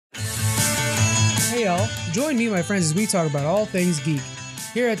 Hey y'all, join Join me and my friends as we talk about all things geek.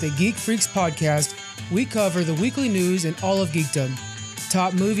 Here at the Geek Freaks Podcast, we cover the weekly news and all of geekdom.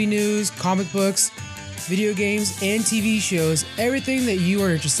 Top movie news, comic books, video games, and TV shows, everything that you are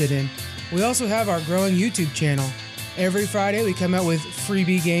interested in. We also have our growing YouTube channel. Every Friday, we come out with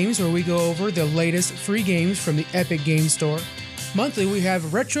freebie games where we go over the latest free games from the Epic Games Store. Monthly, we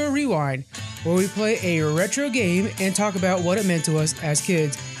have Retro Rewind, where we play a retro game and talk about what it meant to us as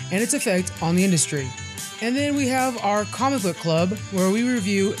kids and its effect on the industry. And then we have our Comic Book Club, where we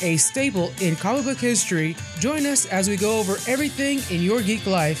review a staple in comic book history. Join us as we go over everything in your geek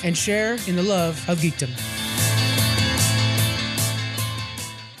life and share in the love of geekdom.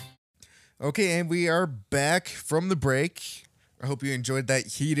 Okay, and we are back from the break. I hope you enjoyed that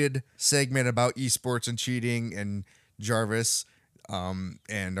heated segment about esports and cheating and Jarvis,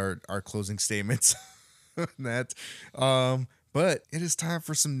 and our closing statements on that. But it is time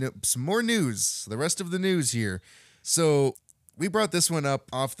for some more news. The rest of the news here. So we brought this one up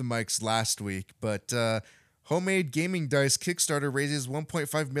off the mics last week, but Homemade Gaming Dice Kickstarter raises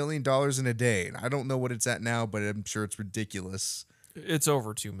 $1.5 million in a day. And I don't know what it's at now, but I'm sure it's ridiculous. It's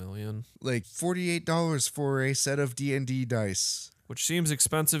over 2 million, Like $48 for a set of D&D dice. which seems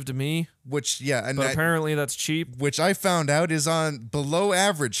expensive to me, Which, yeah, and but apparently that's cheap. which I found out is on below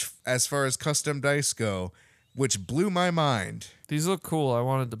average as far as custom dice go, which blew my mind. These look cool. I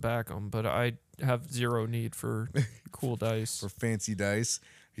wanted to back them, but I have zero need for cool dice. For fancy dice.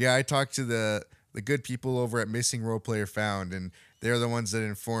 Yeah, I talked to the good people over at Missing Role Player Found, and they're the ones that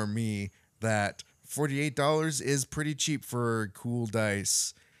informed me that $48 is pretty cheap for cool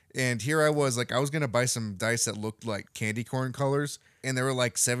dice. And here I was, like, I was going to buy some dice that looked like candy corn colors, and they were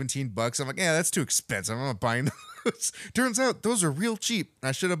like $17. I'm like, yeah, that's too expensive. I'm not buying those. Turns out those are real cheap.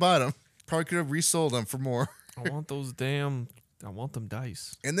 I should have bought them. Probably could have resold them for more. I want them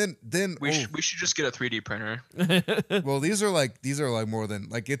dice. And then We should just get a 3D printer. well, these are like more than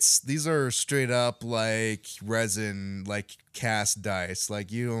like these are straight up like resin, like cast dice.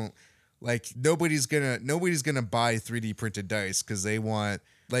 Like you don't like nobody's gonna buy 3D printed dice because they want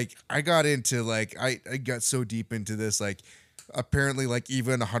like I got so deep into this like apparently like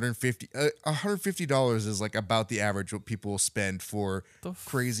even $150 is like about the average what people will spend for The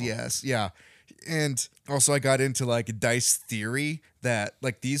crazy ass And also I got into like dice theory that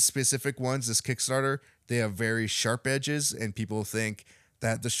like these specific ones, this Kickstarter, they have very sharp edges and people think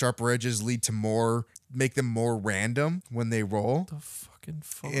that the sharper edges make them more random when they roll. The fucking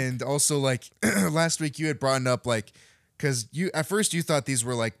fuck. And also like last week you had brought up like, cause at first you thought these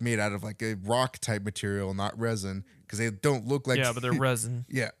were like made out of like a rock type material, not resin, cause they don't look like. Yeah, but they're resin.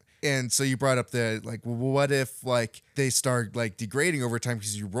 Yeah. And so you brought up the like, well, what if like they start like degrading over time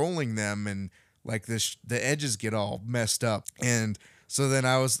because you're rolling them and like the edges get all messed up. And so then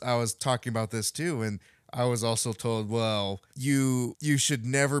I was talking about this too, and I was also told, well, you should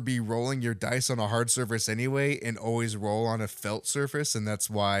never be rolling your dice on a hard surface anyway, and always roll on a felt surface, and that's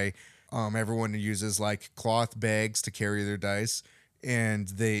why everyone uses like cloth bags to carry their dice.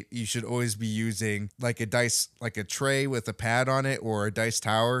 And you should always be using like a dice, like a tray with a pad on it or a dice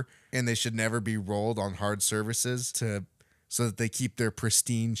tower, and they should never be rolled on hard surfaces so that they keep their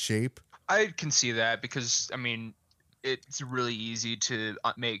pristine shape. I can see that because, I mean, it's really easy to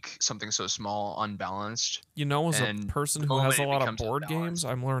make something so small unbalanced. You know, as a And person the who has a moment it lot of becomes board unbalanced.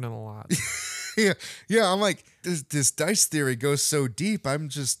 games, I'm learning a lot. Yeah. I'm like, this dice theory goes so deep. I'm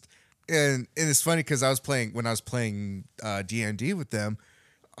just, and it's funny because when I was playing D&D with them,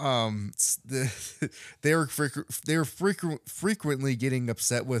 they were frequently getting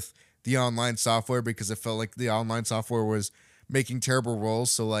upset with the online software because it felt like the online software was making terrible rolls.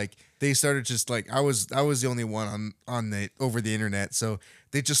 So like they started just like I was the only one on over the internet. So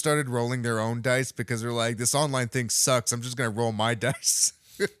they just started rolling their own dice because they're like, this online thing sucks. I'm just gonna roll my dice.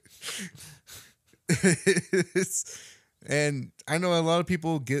 And I know a lot of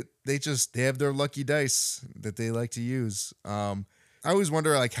people they have their lucky dice that they like to use. I always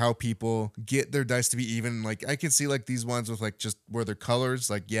wonder like how people get their dice to be even. Like I can see like these ones with like just where they're colors,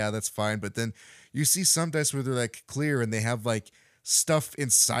 like yeah, that's fine. But then you see some dice where they're like clear and they have like stuff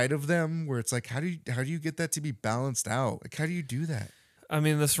inside of them where it's like, how do you get that to be balanced out? Like how do you do that? I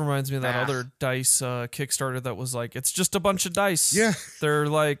mean, this reminds me of that Math. other dice Kickstarter that was like, it's just a bunch of dice. Yeah. They're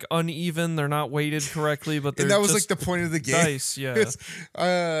like uneven. They're not weighted correctly, but they're And that was just like the point of the game. dice. Yeah.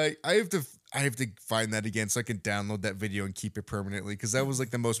 I have to find that again so I can download that video and keep it permanently because that was like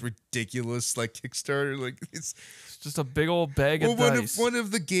the most ridiculous like Kickstarter. Like it's Just a big old bag of dice. one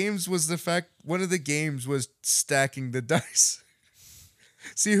of the games was stacking the dice.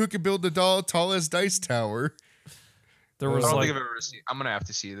 See who can build the tallest dice tower. There Oh. I was don't like think I've ever seen. I'm gonna have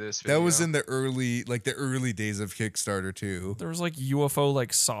to see this. That was video. in the early days of Kickstarter too. there was like UFO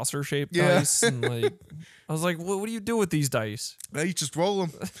like saucer shaped Yeah. dice, and like I was like, what do you do with these dice? Now you just roll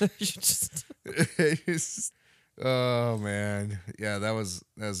them. You just- Oh man, yeah, that was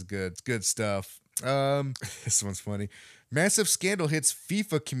good. It's good stuff. This one's funny. Massive scandal hits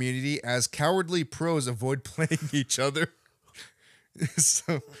FIFA community as cowardly pros avoid playing each other.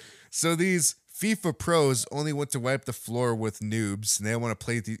 So these FIFA pros only want to wipe the floor with noobs, and they want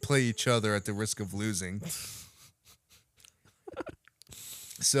to play each other at the risk of losing.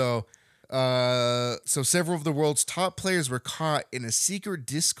 So several of the world's top players were caught in a secret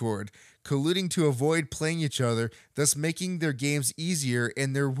Discord, colluding to avoid playing each other, thus making their games easier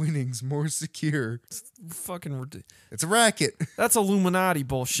and their winnings more secure. fucking It's a racket. that's Illuminati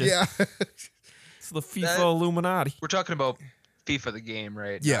bullshit. Yeah. It's the FIFA That- Illuminati. We're talking about FIFA the game,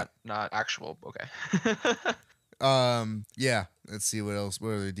 right? Yeah. Not actual. Okay. Yeah. Let's see what else. What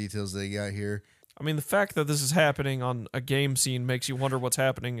other details they got here? I mean, the fact that this is happening on a game scene makes you wonder what's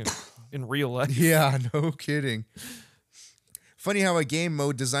happening in real life. Yeah, no kidding. Funny how a game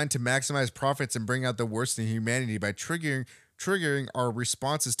mode designed to maximize profits and bring out the worst in humanity by triggering our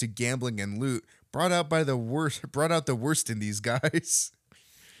responses to gambling and loot brought out the worst in these guys.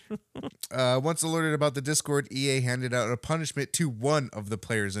 Once alerted about the Discord, EA handed out a punishment to one of the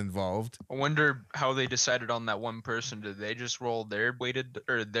players involved. I wonder how they decided on that one person. Did they just roll their weighted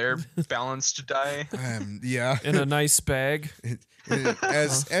or their balanced die? Yeah. In a nice bag.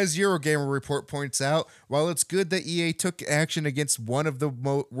 As Eurogamer Report points out, while it's good that EA took action against one of the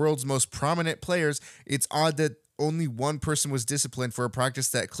world's most prominent players, it's odd that only one person was disciplined for a practice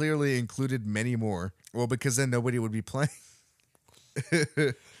that clearly included many more. Well, because then nobody would be playing.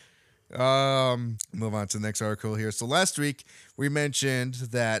 Move on to the next article here. So last week we mentioned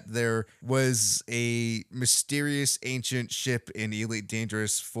that there was a mysterious ancient ship in Elite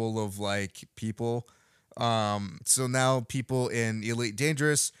Dangerous full of like people. So now people in Elite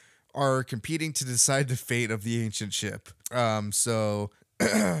Dangerous are competing to decide the fate of the ancient ship. So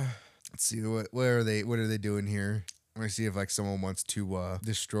let's see what are they doing here? I'm gonna see if like someone wants to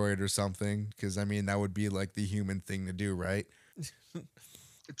destroy it or something, because I mean that would be like the human thing to do, right?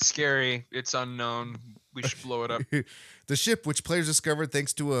 It's scary. It's unknown. We should blow it up. The ship, which players discovered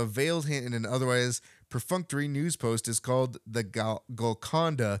thanks to a veiled hint in an otherwise perfunctory news post, is called the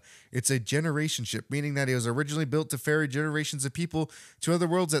Golconda. It's a generation ship, meaning that it was originally built to ferry generations of people to other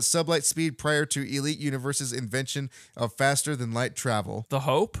worlds at sublight speed prior to Elite Universe's invention of faster than light travel. The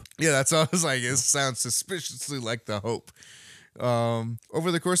Hope? Yeah, that's all I was like. It sounds suspiciously like the Hope. Over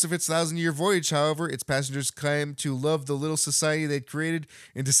the course of its 1,000-year voyage, however, its passengers claimed to love the little society they'd created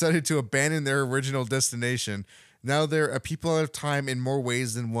and decided to abandon their original destination. Now they're a people out of time in more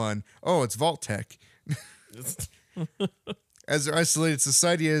ways than one. Oh, it's Vault-Tec. As their isolated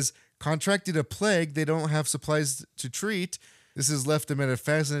society has contracted a plague they don't have supplies to treat, this has left them at a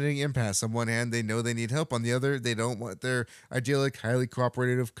fascinating impasse. On one hand, they know they need help. On the other, they don't want their idyllic, highly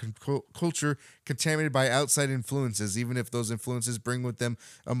cooperative culture contaminated by outside influences, even if those influences bring with them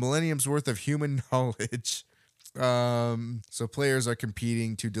a millennium's worth of human knowledge. So players are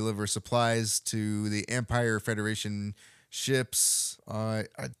competing to deliver supplies to the Empire Federation ships. I'm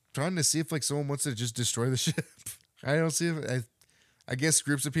trying to see if like someone wants to just destroy the ship. I don't see if I guess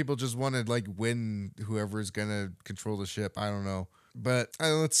groups of people just want to like win whoever is gonna control the ship. I don't know, but I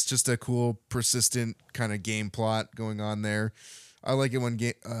know it's just a cool, persistent kind of game plot going on there. I like it when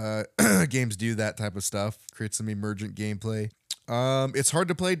games do that type of stuff, create some emergent gameplay. It's hard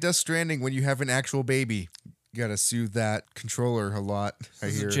to play Death Stranding when you have an actual baby. You gotta soothe that controller a lot. I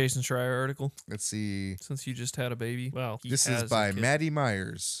This is hear. a Jason Schreier article. Let's see. Since you just had a baby. Well, This is by Maddie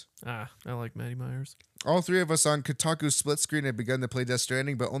Myers. I like Maddie Myers. All three of us on Kotaku's split screen had begun to play Death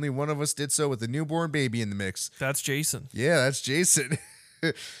Stranding, but only one of us did so with a newborn baby in the mix. That's Jason. Yeah, that's Jason.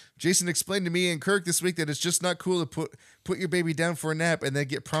 Jason explained to me and Kirk this week that it's just not cool to put your baby down for a nap and then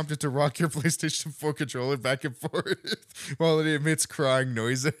get prompted to rock your PlayStation 4 controller back and forth while it emits crying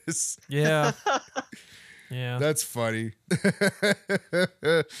noises. Yeah. Yeah. That's funny.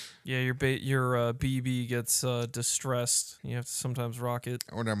 Yeah, your BB gets distressed. You have to sometimes rock it.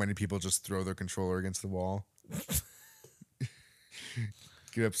 I wonder how many people just throw their controller against the wall.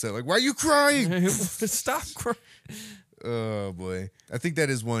 Get upset, like, why are you crying? Stop crying. Oh boy, I think that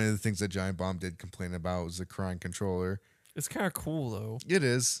is one of the things that Giant Bomb did complain about, was the crying controller. It's kind of cool though. It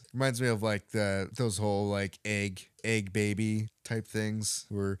is. Reminds me of like those whole like egg baby type things.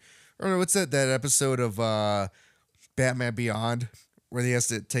 Where I don't know, what's that episode of Batman Beyond where he has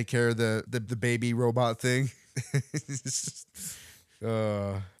to take care of the baby robot thing. It's just,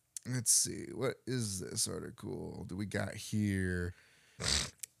 Let's see. What is this article that we got here?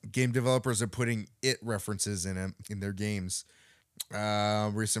 Game developers are putting it references in their games.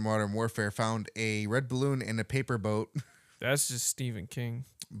 Recent Modern Warfare found a red balloon and a paper boat. That's just Stephen King.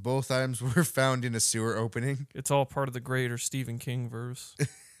 Both items were found in a sewer opening. It's all part of the greater Stephen King verse.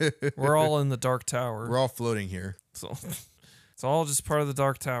 We're all in the Dark Tower. We're all floating here. So it's all just part of the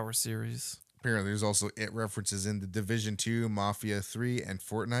Dark Tower series. Apparently, there's also it references in the Division 2, Mafia 3, and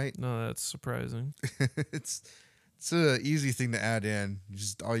Fortnite. No, that's surprising. It's an easy thing to add in.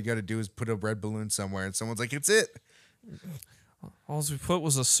 Just all you got to do is put a red balloon somewhere, and someone's like, "It's it." All we put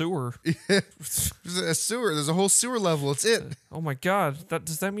was a sewer. There's a sewer. There's a whole sewer level. It's it. Oh my god.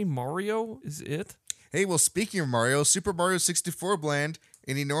 Does that mean Mario is it? Hey, well, speaking of Mario, Super Mario 64 Bland,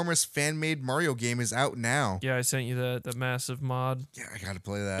 an enormous fan-made Mario game, is out now. Yeah, I sent you that massive mod. Yeah, I gotta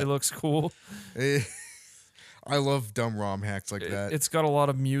play that. It looks cool. I love dumb ROM hacks like that. It's got a lot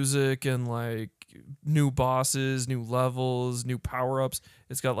of music and like new bosses, new levels, new power-ups.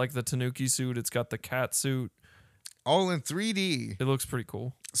 It's got like the Tanuki suit. It's got the cat suit. All in 3D. It looks pretty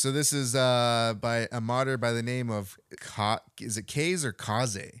cool. So this is by a modder by the name of is it Kaze or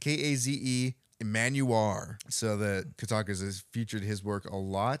Kaze? Kaze Emmanuel. So the Kotaku has featured his work a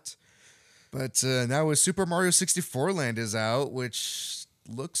lot. But now Super Mario 64 Land is out, which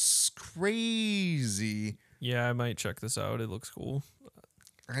looks crazy. Yeah, I might check this out. It looks cool.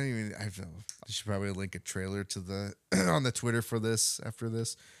 I don't know. I should probably link a trailer to the on the Twitter for this after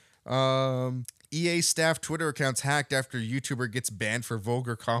this. EA staff Twitter accounts hacked after YouTuber gets banned for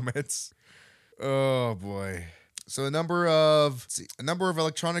vulgar comments. Oh boy. So a number of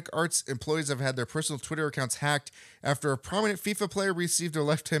Electronic Arts employees have had their personal Twitter accounts hacked after a prominent FIFA player received a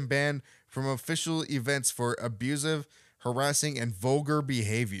lifetime ban from official events for abusive, harassing, and vulgar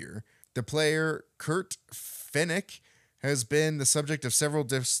behavior. The player, Kurt Fennick, has been the subject of several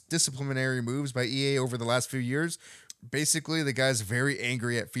disciplinary moves by EA over the last few years. Basically, the guy's very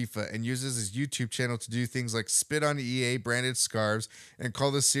angry at FIFA and uses his YouTube channel to do things like spit on EA branded scarves and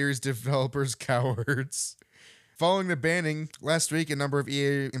call the series developers cowards. Following the banning, last week, a number of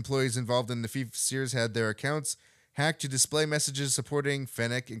EA employees involved in the FIFA series had their accounts hacked to display messages supporting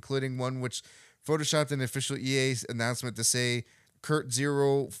Fennec, including one which photoshopped an official EA announcement to say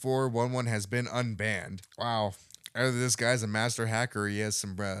Kurt0411 has been unbanned. Wow. Either this guy's a master hacker or he has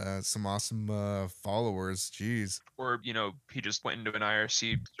some awesome followers. Jeez. Or, he just went into an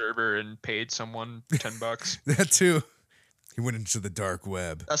IRC server and paid someone $10. That too. He went into the dark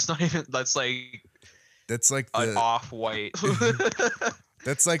web. That's like the an off-white.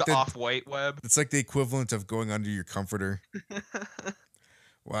 That's like the off-white web. It's like the equivalent of going under your comforter.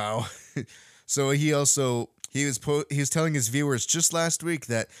 Wow. So he was telling his viewers just last week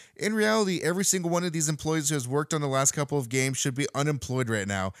that in reality, every single one of these employees who has worked on the last couple of games should be unemployed right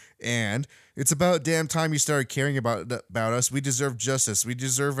now. And it's about damn time you started caring about us. We deserve justice. We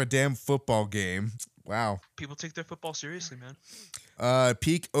deserve a damn football game. Wow. People take their football seriously, man.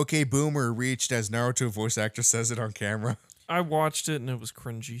 Peak OK Boomer reached as Naruto voice actor says it on camera. I watched it and it was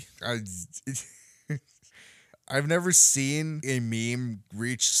cringy. I've never seen a meme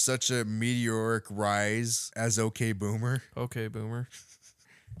reach such a meteoric rise as OK Boomer. Okay, Boomer.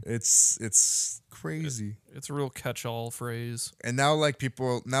 It's crazy. It's a real catch-all phrase. And now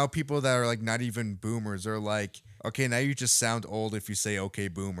people that are like not even boomers are like, okay, now you just sound old if you say OK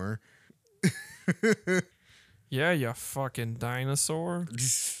Boomer. Yeah, you fucking dinosaur.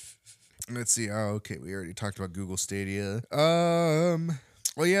 Let's see. Oh, okay. We already talked about Google Stadia.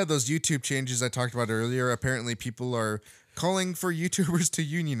 Well, yeah, those YouTube changes I talked about earlier. Apparently, people are calling for YouTubers to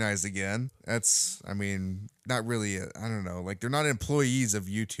unionize again. Not really. I don't know. Like, they're not employees of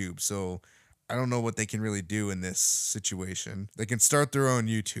YouTube, so I don't know what they can really do in this situation. They can start their own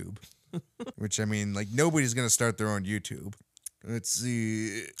YouTube, which nobody's gonna start their own YouTube. Let's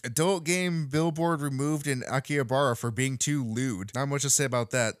see. Adult game billboard removed in Akihabara for being too lewd. Not much to say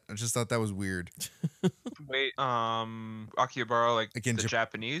about that. I just thought that was weird. Wait, Akihabara, like in the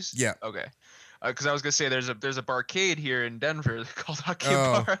Japanese? Yeah. Okay. Because I was gonna say there's a barcade here in Denver called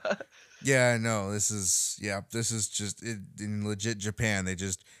Akihabara. Oh. Yeah, no, this is just in legit Japan. They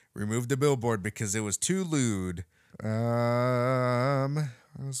just removed the billboard because it was too lewd. What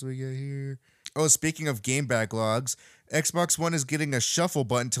else do we get here? Oh, speaking of game backlogs, Xbox One is getting a shuffle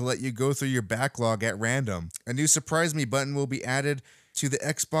button to let you go through your backlog at random. A new Surprise Me button will be added to the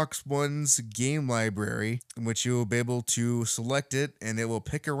Xbox One's game library, in which you will be able to select it, and it will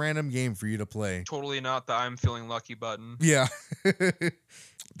pick a random game for you to play. Totally not the I'm feeling lucky button. Yeah.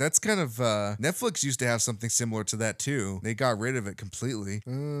 That's kind of, Netflix used to have something similar to that too. They got rid of it completely.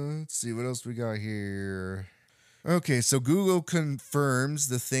 Let's see, what else we got here? Okay, so Google confirms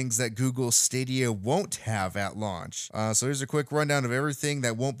the things that Google Stadia won't have at launch. So here's a quick rundown of everything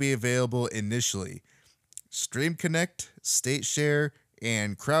that won't be available initially. Stream Connect, State Share,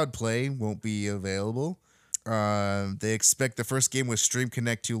 and Crowd Play won't be available. They expect the first game with Stream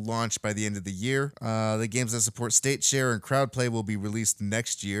Connect to launch by the end of the year. The games that support State Share and Crowd Play will be released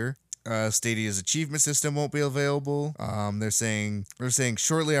next year. Stadia's achievement system won't be available. They're saying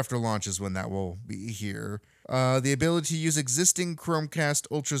shortly after launch is when that will be here. The ability to use existing Chromecast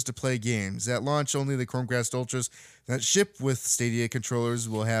Ultras to play games. At launch, only the Chromecast Ultras that ship with Stadia controllers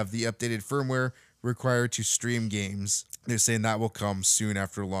will have the updated firmware required to stream games. They're saying that will come soon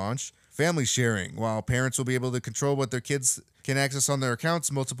after launch. Family sharing. While parents will be able to control what their kids can access on their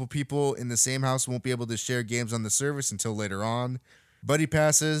accounts, multiple people in the same house won't be able to share games on the service until later on. Buddy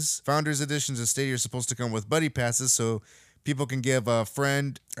passes. Founders editions of Stadia are supposed to come with buddy passes, so people can give a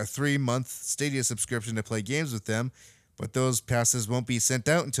friend a 3-month Stadia subscription to play games with them, but those passes won't be sent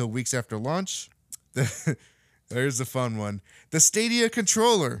out until weeks after launch. There's a fun one. The Stadia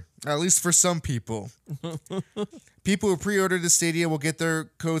controller, at least for some people. People who pre-ordered the Stadia will get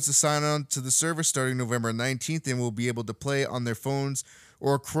their codes to sign on to the service starting November 19th and will be able to play on their phones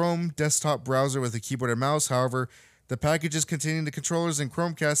or Chrome desktop browser with a keyboard and mouse. However, the packages containing the controllers and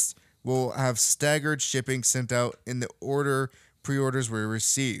Chromecasts will have staggered shipping sent out in the order pre-orders were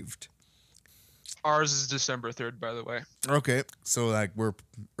received. Ours is December 3rd, by the way. Okay, so like we're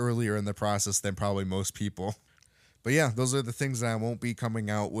earlier in the process than probably most people. But yeah, those are the things that won't be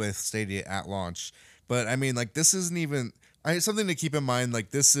coming out with Stadia at launch. But I mean, like, this isn't even something to keep in mind. Like,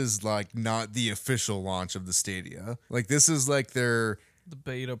 this is like not the official launch of the Stadia. Like, this is like the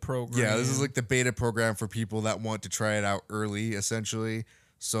beta program. Yeah, this is like the beta program for people that want to try it out early, essentially.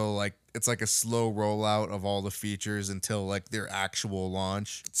 So like it's like a slow rollout of all the features until like their actual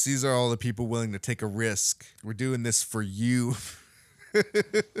launch. These are all the people willing to take a risk. We're doing this for you.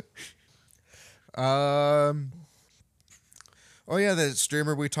 Oh yeah, the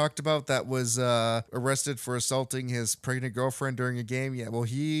streamer we talked about that was arrested for assaulting his pregnant girlfriend during a game. Yeah, well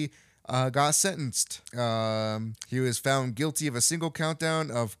he got sentenced. He was found guilty of a single count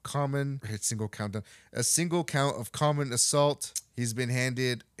of common assault. He's been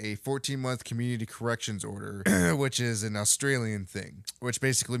handed a 14-month community corrections order, which is an Australian thing, which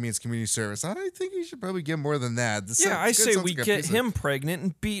basically means community service. I think you should probably get more than that. I say we get him pregnant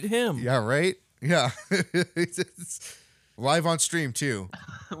and beat him. Yeah, right? Yeah. Live on stream too.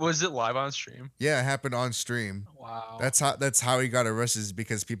 Was it live on stream? Yeah, it happened on stream. Wow. That's how he got arrested, is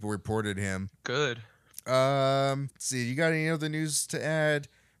because people reported him. Good. Let's see, you got any other news to add?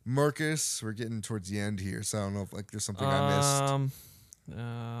 Marcus, we're getting towards the end here, so I don't know if like there's something I missed.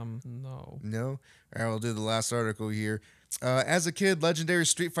 No. No? All right, we'll do the last article here. As a kid, legendary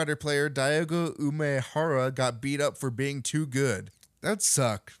Street Fighter player Daigo Umehara got beat up for being too good. That'd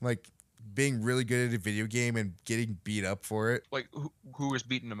suck. Like, being really good at a video game and getting beat up for it. Like, who was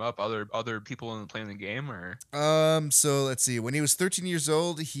beating him up? Other people playing the game, or? So let's see. When he was 13 years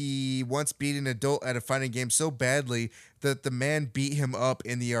old, he once beat an adult at a fighting game so badly that the man beat him up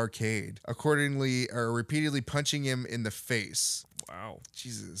in the arcade, repeatedly punching him in the face. Wow.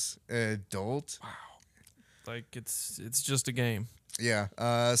 Jesus. An adult? Wow. Like, it's just a game. Yeah.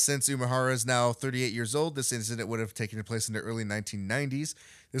 Since Umehara is now 38 years old, this incident would have taken place in the early 1990s.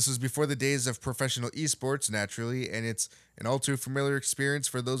 This was before the days of professional esports, naturally, and it's an all too familiar experience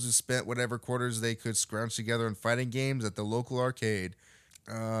for those who spent whatever quarters they could scrounge together on fighting games at the local arcade.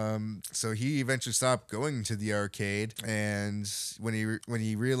 So he eventually stopped going to the arcade, and when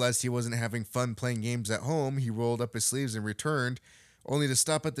he realized he wasn't having fun playing games at home, he rolled up his sleeves and returned, only to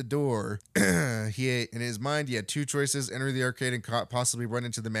stop at the door. In his mind, he had two choices: enter the arcade and possibly run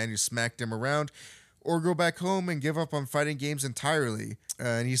into the man who smacked him around, or go back home and give up on fighting games entirely.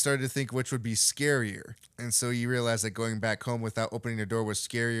 And he started to think which would be scarier. And so he realized that going back home without opening the door was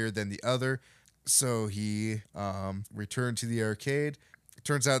scarier than the other. So he returned to the arcade. It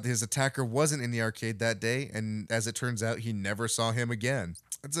turns out his attacker wasn't in the arcade that day, and as it turns out, he never saw him again.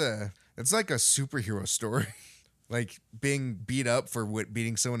 It's like a superhero story. Like being beat up for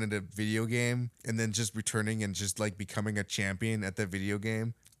beating someone in a video game and then just returning and just like becoming a champion at that video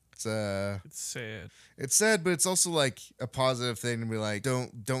game. It's sad. It's sad, but it's also like a positive thing to be like,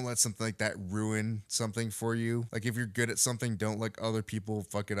 don't let something like that ruin something for you. Like if you're good at something, don't let other people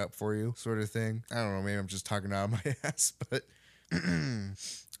fuck it up for you, sort of thing. I don't know, maybe I'm just talking out of my ass, but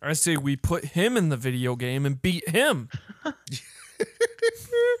I say we put him in the video game and beat him.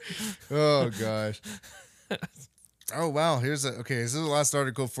 Oh gosh. Oh wow, this is the last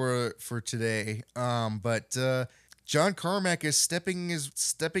article for today. But John Carmack is stepping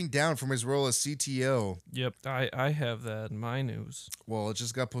down from his role as CTO. Yep, I have that in my news. Well, it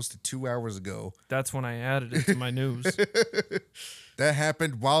just got posted 2 hours ago. That's when I added it to my news. That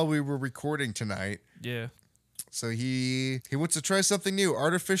happened while we were recording tonight. Yeah. So he wants to try something new,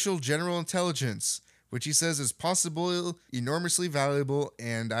 artificial general intelligence, which he says is possible, enormously valuable,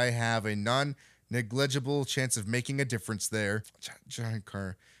 and I have a non-negligible chance of making a difference there. John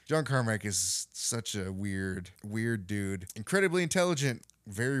Carmack is such a weird dude. Incredibly intelligent,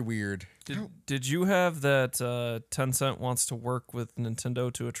 very weird. Did you have that Tencent wants to work with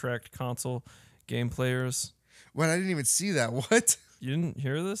Nintendo to attract console game players? What? I didn't even see that. What? You didn't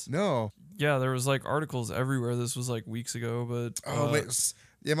hear this? No. Yeah, there was like articles everywhere. This was like weeks ago, but wait.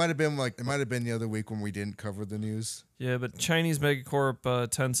 It might have been the other week when we didn't cover the news. Yeah, but Chinese megacorp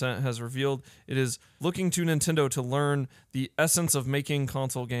Tencent has revealed it is looking to Nintendo to learn the essence of making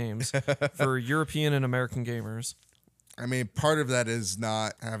console games for European and American gamers. I mean, part of that is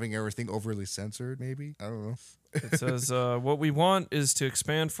not having everything overly censored, maybe. I don't know. It says, what we want is to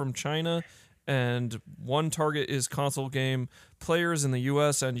expand from China, and one target is console game players in the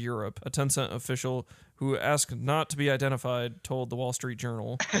U.S. and Europe. A Tencent official who asked not to be identified told the Wall Street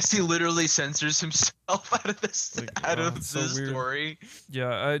Journal. As he literally censors himself out of this story. Yeah,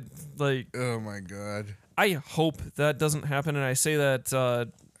 I like. Oh my god. I hope that doesn't happen, and I say that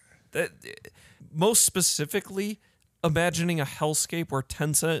that most specifically, imagining a hellscape where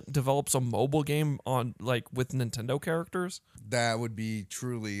Tencent develops a mobile game on with Nintendo characters. That would be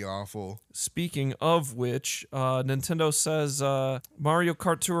truly awful. Speaking of which, Nintendo says Mario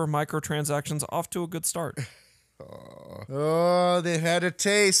Kart Tour microtransactions off to a good start. Oh, they had a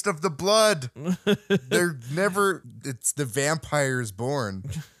taste of the blood. It's the vampire's born.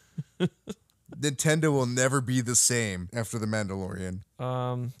 Nintendo will never be the same after The Mandalorian.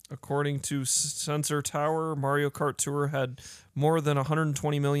 According to Sensor Tower, Mario Kart Tour had more than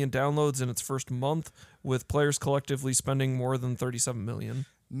 120 million downloads in its first month, with players collectively spending more than 37 million.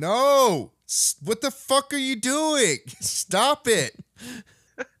 No! What the fuck are you doing? Stop it!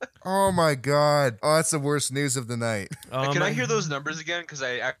 Oh my god. Oh, that's the worst news of the night. Can I hear those numbers again? Because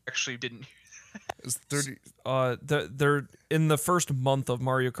I actually didn't hear. It's 30. They're in the first month of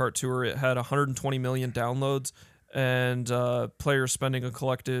Mario Kart Tour, it had 120 million downloads and players spending a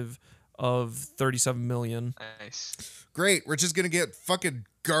collective of 37 million. Nice. Great. We're just gonna get fucking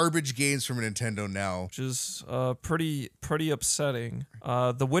garbage games from Nintendo now, which is pretty upsetting.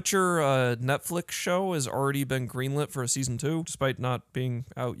 The Witcher Netflix show has already been greenlit for a season 2, despite not being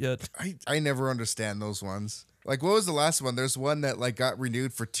out yet. I never understand those ones. Like, what was the last one? There's one that got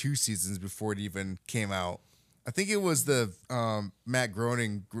renewed for 2 seasons before it even came out. I think it was the Matt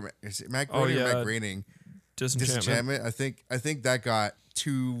Groening. Is it Matt Groening or Matt Groening? Disenchantment. I think that got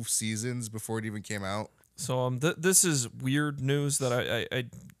 2 seasons before it even came out. So this is weird news that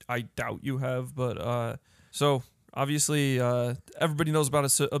I doubt you have, but so obviously everybody knows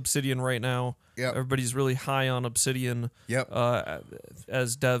about Obsidian right now. Yep. Everybody's really high on Obsidian. Yep.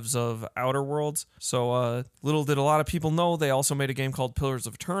 As devs of Outer Worlds. So little did a lot of people know they also made a game called Pillars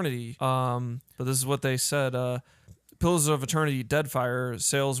of Eternity. But this is what they said. Pillars of Eternity Deadfire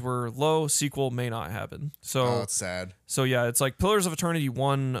sales were low. Sequel may not happen. So that's sad. So yeah, it's like Pillars of Eternity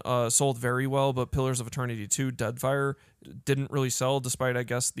 1 sold very well, but Pillars of Eternity 2 Deadfire didn't really sell, despite I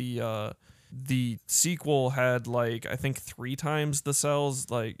guess the sequel had I think 3 times the sales.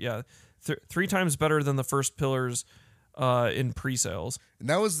 3 times better than the first Pillars in pre-sales. And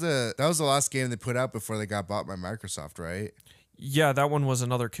that was the last game they put out before they got bought by Microsoft, right? Yeah, that one was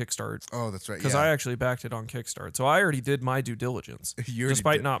another Kickstart. Oh, that's right. Because I actually backed it on Kickstart. So I already did my due diligence,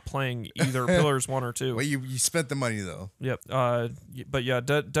 despite not playing either Pillars 1 or 2. Well, you spent the money, though. Yep. But yeah,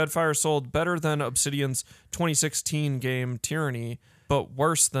 Deadfire sold better than Obsidian's 2016 game Tyranny, but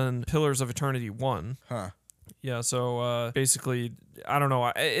worse than Pillars of Eternity 1. Huh. Yeah, so basically, I don't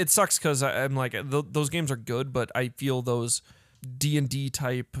know. It sucks because I'm like, those games are good, but I feel those D&D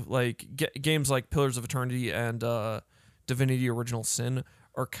type, games like Pillars of Eternity and Divinity Original Sin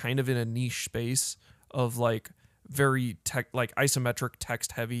are kind of in a niche space of very isometric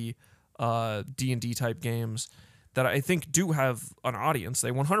text heavy D&D type games that I think do have an audience.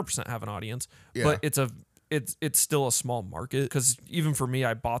 They 100% have an audience, but it's still a small market, because even for me,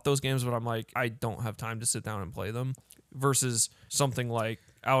 I bought those games, but I'm like, I don't have time to sit down and play them, versus something like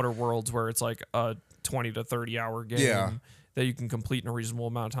Outer Worlds where it's a 20 to 30 hour game that you can complete in a reasonable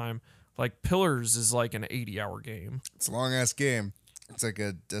amount of time. Pillars is an 80-hour game. It's a long-ass game. It's like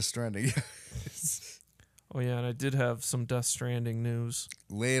a Death Stranding. Oh, yeah, and I did have some Death Stranding news.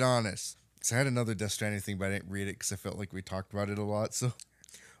 Lay it on us. So I had another Death Stranding thing, but I didn't read it because I felt like we talked about it a lot. So,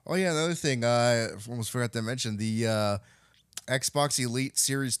 Oh yeah, another thing I almost forgot to mention, the Xbox Elite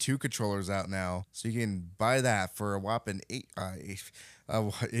Series 2 controllers out now. So you can buy that for a whopping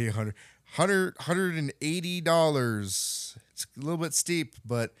 $180. It's a little bit steep,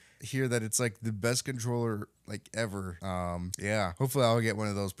 but I hear that it's like the best controller like ever. Yeah, hopefully I'll get one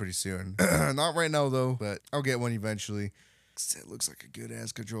of those pretty soon. Not right now though, but I'll get one eventually. It looks like a good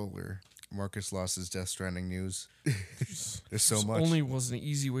ass controller. Marcus lost his Death Stranding news. There's so much. Only was an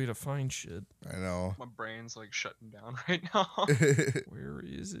easy way to find shit. I know. My brain's like shutting down right now. Where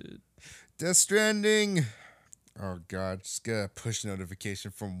is it? Death Stranding. Oh god, just got a push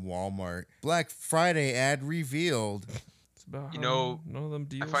notification from Walmart. Black Friday ad revealed. It's about You how know, none of them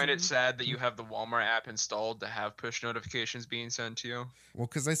deals. I find are- it sad that you have the Walmart app installed to have push notifications being sent to you. Well,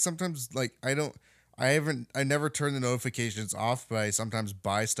 because I sometimes I never turn the notifications off, but I sometimes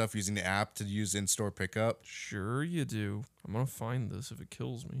buy stuff using the app to use in-store pickup. Sure you do. I'm gonna find this if it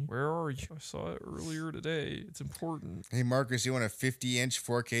kills me. Where are you? I saw it earlier today. It's important. Hey Marcus, you want a 50-inch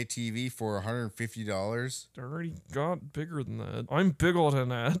 4K TV for $150, I already got bigger than that. I'm bigger than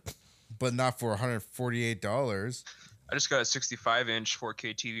that. but not for $148? I just got a 65-inch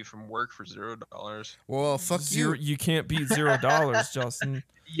 4K TV from work for $0. Well, fuck Zero, you. you can't beat $0, Justin.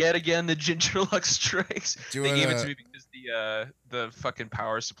 Yet again, the Ginger Lux strikes. Do They you gave it wanna- to me because the fucking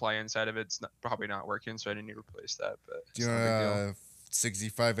power supply inside of it's probably not working, so I didn't need to replace that. But Do it's you no want big deal.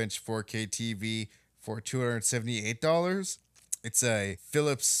 a 65-inch 4K TV for $278? It's a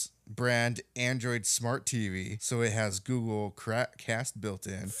Philips brand Android smart TV, so it has Google Cast built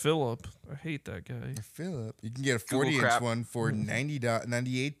in. Philip. I hate that guy. Philip, you can get a Google 40-inch crap. one for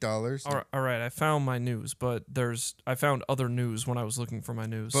 $98. All right, I found my news, but I found other news when I was looking for my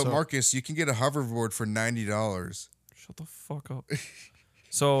news. But so Marcus, you can get a hoverboard for $90. shut the fuck up.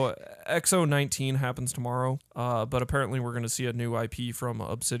 So XO19 happens tomorrow, but apparently we're going to see a new IP from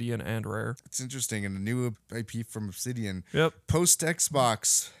Obsidian and Rare. It's interesting, and a new IP from Obsidian, Yep. post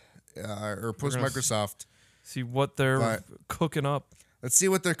Xbox or post gonna Microsoft. See what they're But- cooking up. Let's see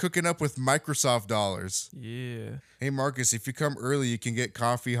what they're cooking up with Microsoft dollars. Yeah. Hey Marcus, if you come early, you can get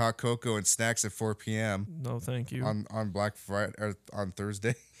coffee, hot cocoa, and snacks at 4 p.m. No, thank you. on Black Friday or on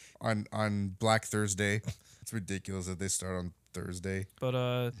Thursday, on Black Thursday. It's ridiculous that they start on Thursday.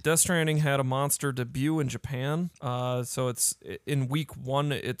 But Death Stranding had a monster debut in Japan. So it's in week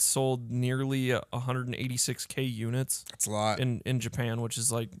 1 it sold nearly 186k units That's a lot. in Japan, which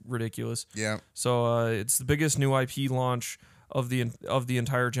is like ridiculous. Yeah. So it's the biggest new IP launch of the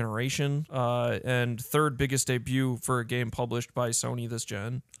entire generation, and third biggest debut for a game published by Sony this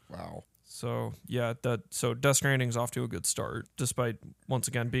gen. Wow. So yeah, so Death Stranding's off to a good start, despite once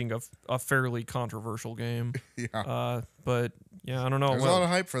again being a fairly controversial game. Yeah. But yeah, I don't know. There's a lot of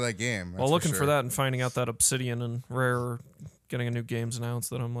hype for that game. Well, that's looking for sure. that and finding out that Obsidian and Rare are getting a new games announced,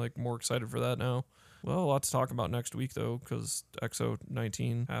 that I'm like more excited for that now. Well, a lot to talk about next week though, because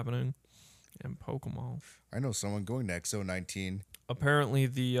XO19 happening and Pokemon. I know someone going to XO19. Apparently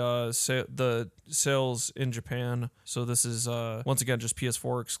the sales in Japan, so this is once again just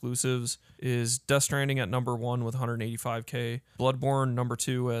PS4 exclusives, is Death Stranding at number 1 with 185k, Bloodborne number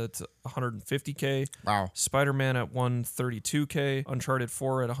 2 at 150k, Wow. Spider-Man at 132k, Uncharted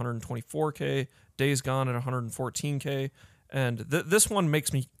 4 at 124k, Days Gone at 114k, and this one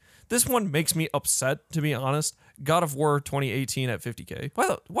makes me upset, to be honest. God of War 2018 at 50k.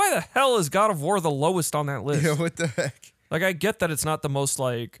 Why the hell is God of War the lowest on that list? Yeah, what the heck? Like, I get that it's not the most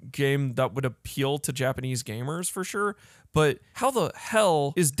like game that would appeal to Japanese gamers for sure, but how the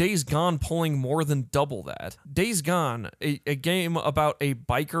hell is Days Gone pulling more than double that? Days Gone, a game about a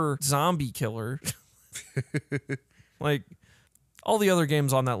biker zombie killer. Like, all the other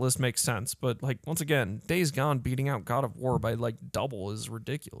games on that list make sense, but like once again, Days Gone beating out God of War by like double is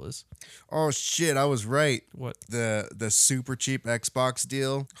ridiculous. Oh shit, I was right. What? The super cheap Xbox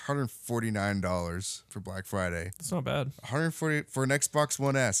deal, $149 for Black Friday. It's not bad. $140 for an Xbox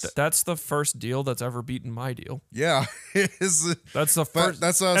One S. That's the first deal that's ever beaten my deal. Yeah, it's, That's the But first.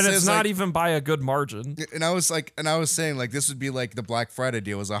 that's what I was and saying, it's it's not like- even by a good margin. and I was saying like this would be like the Black Friday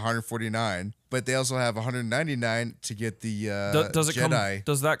deal was $149, but they also have $199 to get the Does it Jedi. come?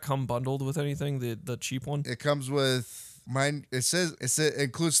 Does that come bundled with anything? The cheap one? It comes with mine. It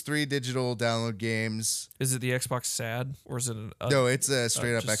includes 3 digital download games. Is it the Xbox SAD or is it? No, it's a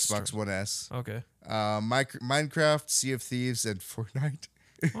straight up just Xbox straight- One S. Okay. Minecraft, Sea of Thieves, and Fortnite.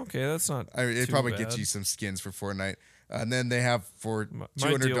 Okay, that's not. I mean, it too probably bad. gets you some skins for Fortnite. And then they have for My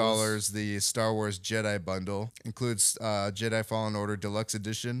deal $200 the Star Wars Jedi bundle. Includes Jedi Fallen Order Deluxe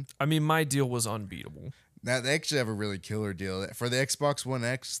Edition. I mean, my deal was unbeatable. Now they actually have a really killer deal for the Xbox One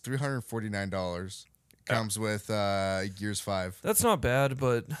X. $349. comes with Gears 5. That's not bad,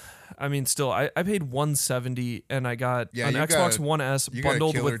 but I mean, still, I paid $170 and I got an you Xbox got One S you got a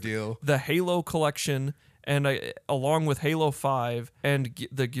bundled killer with deal. the Halo collection and along with Halo 5 and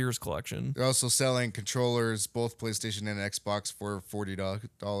the Gears collection. They're also selling controllers, both PlayStation and Xbox, for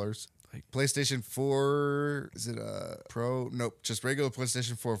 $40. PlayStation 4, is it a Pro? Nope, just regular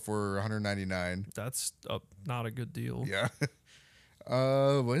PlayStation 4 for $199. That's not a good deal. Yeah.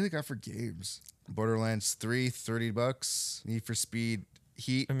 What do they got for games? Borderlands 3, $30. Need for Speed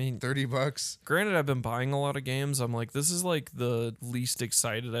Heat, I mean, $30. Granted, I've been buying a lot of games. I'm like, this is like the least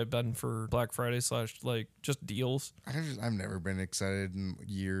excited I've been for Black Friday / like just deals. I've never been excited in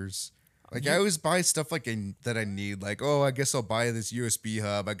years. Like, I always buy stuff like that I need. Like, oh, I guess I'll buy this USB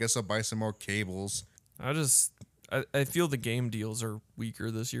hub. I guess I'll buy some more cables. I feel the game deals are weaker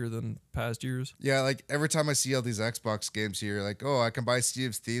this year than past years. Yeah, like every time I see all these Xbox games here, like, oh, I can buy Sea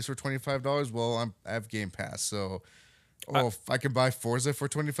of Thieves for $25. Well, I have Game Pass, so if I can buy Forza for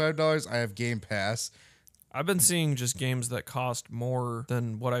 $25, I have Game Pass. I've been seeing just games that cost more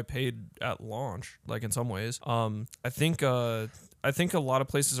than what I paid at launch, like in some ways. I think a lot of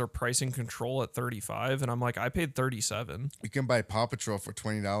places are pricing Control at $35, and I'm like, I paid $37. You can buy Paw Patrol for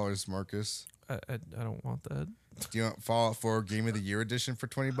 $20, Marcus. I don't want that. Do you want Fallout 4 Game of the Year edition for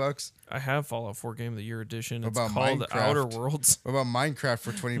 $20? I have Fallout 4 Game of the Year edition. It's about called Minecraft? Outer Worlds. What about Minecraft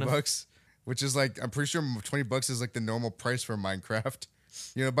for $20? Which is like, I'm pretty sure $20 is like the normal price for Minecraft.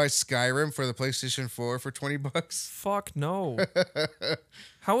 You know, buy Skyrim for the PlayStation 4 for $20? Fuck no.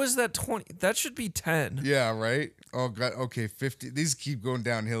 How is that 20? That should be 10. Yeah, right? Oh, God. Okay, 50. These keep going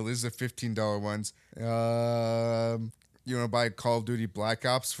downhill. These are $15 ones. You want to buy Call of Duty Black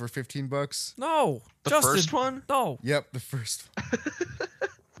Ops for $15? No. The Justin, first one? No. Yep, the first one.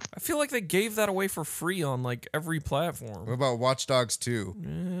 I feel like they gave that away for free on like every What platform. about Watch Dogs 2?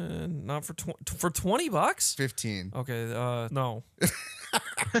 Not for for $20? 15. Okay, no.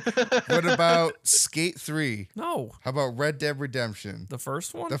 What about Skate 3? No. How about Red Dead Redemption? The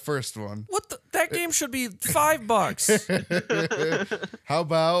first one? The first one. What that game should be $5. How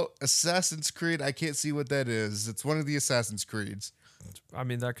about Assassin's Creed? I can't see what that is. It's one of the Assassin's Creeds. I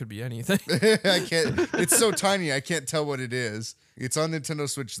mean, that could be anything. I can't. It's so tiny. I can't tell what it is. It's on Nintendo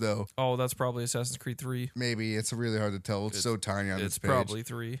Switch though. Oh, that's probably Assassin's Creed 3. Maybe it's really hard to tell. It's so tiny on It's this page. probably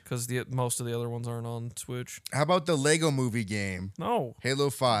 3 because most of the other ones aren't on Switch. How about the Lego Movie game? No.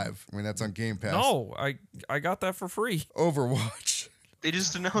 Halo 5. I mean, that's on Game Pass. No, I got that for free. Overwatch. They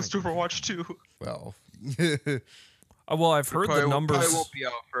just announced Overwatch 2. Well, Well, I've heard the numbers. Probably won't be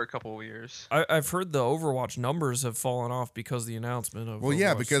out for a couple of years. I've heard the Overwatch numbers have fallen off because of the announcement of. well,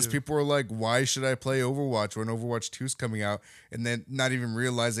 yeah, Overwatch because 2. people are like, why should I play Overwatch when Overwatch 2 is coming out? And then not even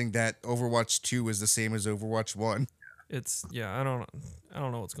realizing that Overwatch 2 is the same as Overwatch 1. It's I don't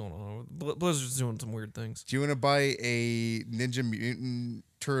know what's going on. Blizzard's doing some weird things. Do you want to buy a Ninja Mutant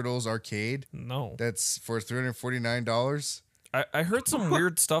Turtles arcade? No, That's for $349. I heard some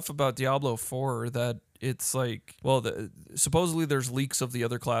weird stuff about Diablo 4 that it's like, well, supposedly there's leaks of the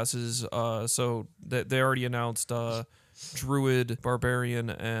other classes. So that they already announced Druid, Barbarian,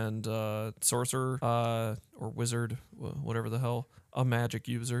 and Sorcerer or Wizard, whatever the hell, a magic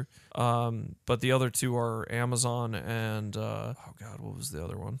user. But the other two are Amazon and oh god, what was the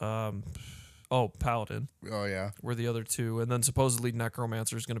other one? Paladin Oh, yeah. were the other two, and then supposedly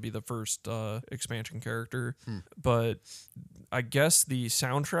Necromancer is going to be the first expansion character. But I guess the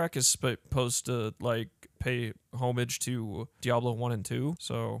soundtrack is supposed to like pay homage to Diablo 1 and 2.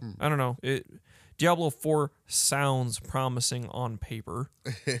 So I don't know. Diablo 4 sounds promising on paper,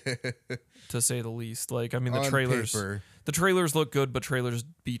 to say the least. Like, I mean, On the trailers look good, but trailers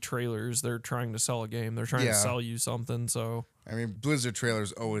beat trailers. They're trying to sell a game. They're trying to sell you something. So I mean, Blizzard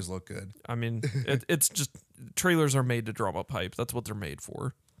trailers always look good. I mean, it's just trailers are made to drum up hype. That's what they're made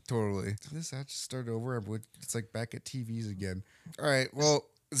for. Totally. Did this actually start over? It's like back at TVs again. All right. Well,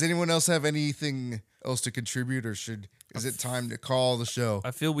 does anyone else have anything else to contribute, or is it time to call the show?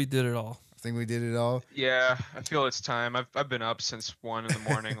 I feel we did it all. I think we did it all. Yeah, I feel it's time. I've been up since 1 in the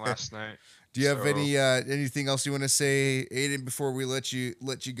morning last night. Do you have anything else you want to say, Aiden, before we let you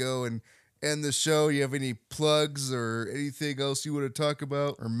go and end the show? You have any plugs or anything else you want to talk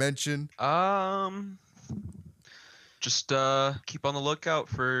about or mention? Just keep on the lookout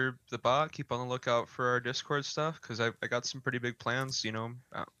for the bot. Keep on the lookout for our Discord stuff, because I got some pretty big plans. You know,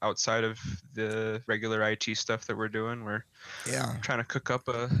 outside of the regular IT stuff that we're doing, we're trying to cook up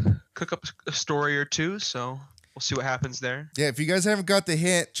a story or two. So we'll see what happens there. Yeah, if you guys haven't got the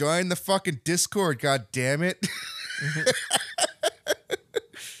hint, join the fucking Discord. God damn it!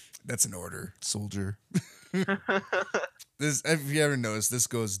 That's an order, soldier. This, if you ever noticed, this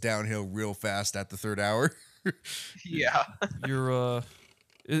goes downhill real fast at the third hour. Yeah. You're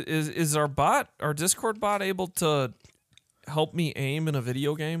is our Discord bot able to help me aim in a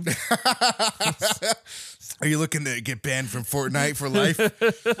video game? Are you looking to get banned from Fortnite for life?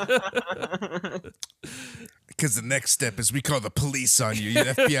 Because the next step is we call the police on you.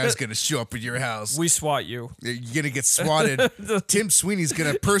 The FBI is going to show up at your house. We SWAT you. You're going to get swatted. Tim Sweeney's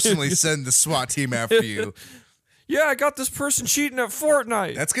going to personally send the SWAT team after you. Yeah, I got this person cheating at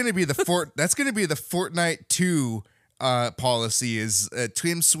Fortnite. That's going to be the Fortnite 2 policy is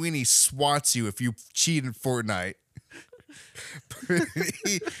Tim Sweeney swats you if you cheat in Fortnite.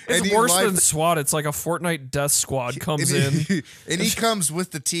 It's worse than SWAT. It's like a Fortnite death squad comes in. And he comes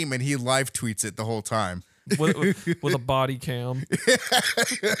with the team and he live tweets it the whole time. with a body cam.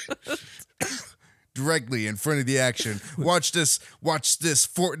 Directly in front of the action. Watch this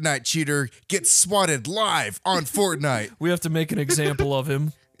Fortnite cheater get swatted live on Fortnite. We have to make an example of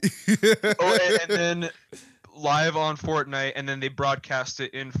him. And then live on Fortnite, and then they broadcast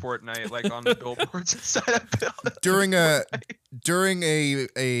it in Fortnite, like on the billboards inside a building. During a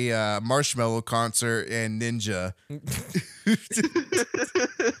Marshmello concert and Ninja.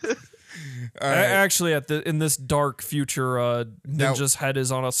 All right. Actually, in this dark future, Ninja's head is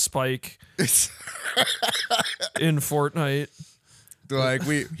on a spike in Fortnite. Like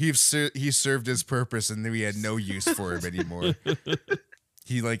he served his purpose, and we had no use for him anymore.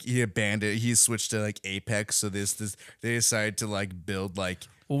 He abandoned. He switched to like Apex. So they decided to like build like.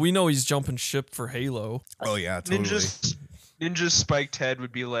 Well, we know he's jumping ship for Halo. Oh yeah, totally. Ninja's spiked head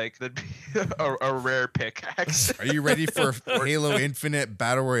would be like that'd be a rare pickaxe. Are you ready for Halo Infinite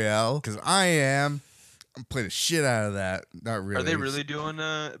Battle Royale? Because I am. I'm playing the shit out of that. Not really. Are they really doing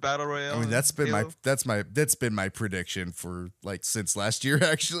a Battle Royale? I mean, that's been my prediction for like since last year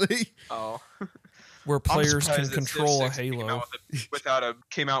actually. Oh. Where players can control a Halo.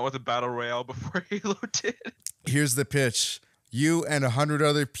 Came out with a Battle Royale before Halo did. Here's the pitch. You and 100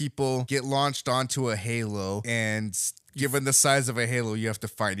 other people get launched onto a Halo, and given the size of a Halo, you have to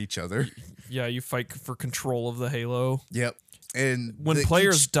fight each other. Yeah, you fight for control of the Halo. Yep. And when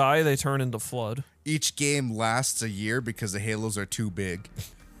players die, they turn into Flood. Each game lasts a year because the Halos are too big.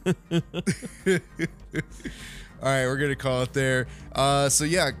 All right, we're going to call it there.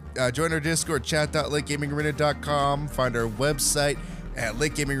 Join our Discord, chat.lategamingarena.com. Find our website at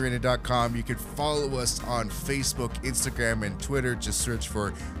lategamingarena.com. You can follow us on Facebook, Instagram, and Twitter. Just search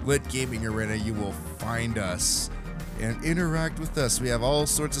for Lit Gaming Arena. You will find us and interact with us. We have all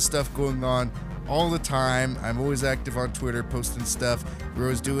sorts of stuff going on all the time. I'm always active on Twitter, posting stuff. We're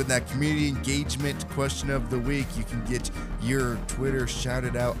always doing that community engagement question of the week. You can get your Twitter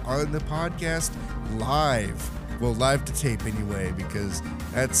shouted out on the podcast live. Well, live to tape anyway, because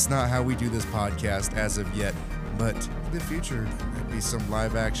that's not how we do this podcast as of yet. But in the future, there'll be some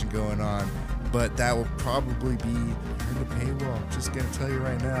live action going on. But that will probably be behind the paywall. Just gonna tell you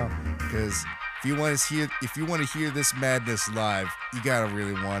right now, because if you want to hear this madness live, you gotta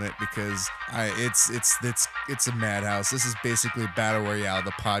really want it, because it's a madhouse. This is basically Battle Royale,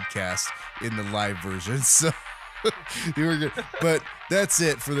 the podcast in the live version. So you're good. But that's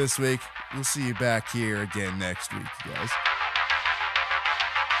it for this week. We'll see you back here again next week, you guys.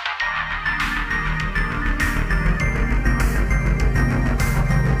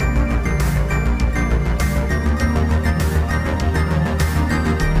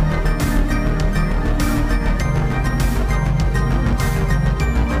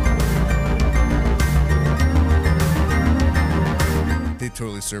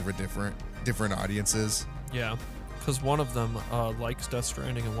 Totally serve a different audiences. Yeah, because one of them likes Death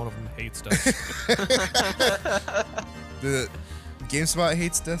Stranding and one of them hates Death Stranding. The GameSpot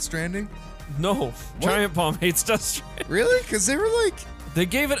hates Death Stranding? No, Giant Bomb hates Death Stranding. Really? Because they were like... They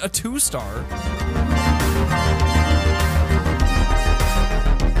gave it a 2-star.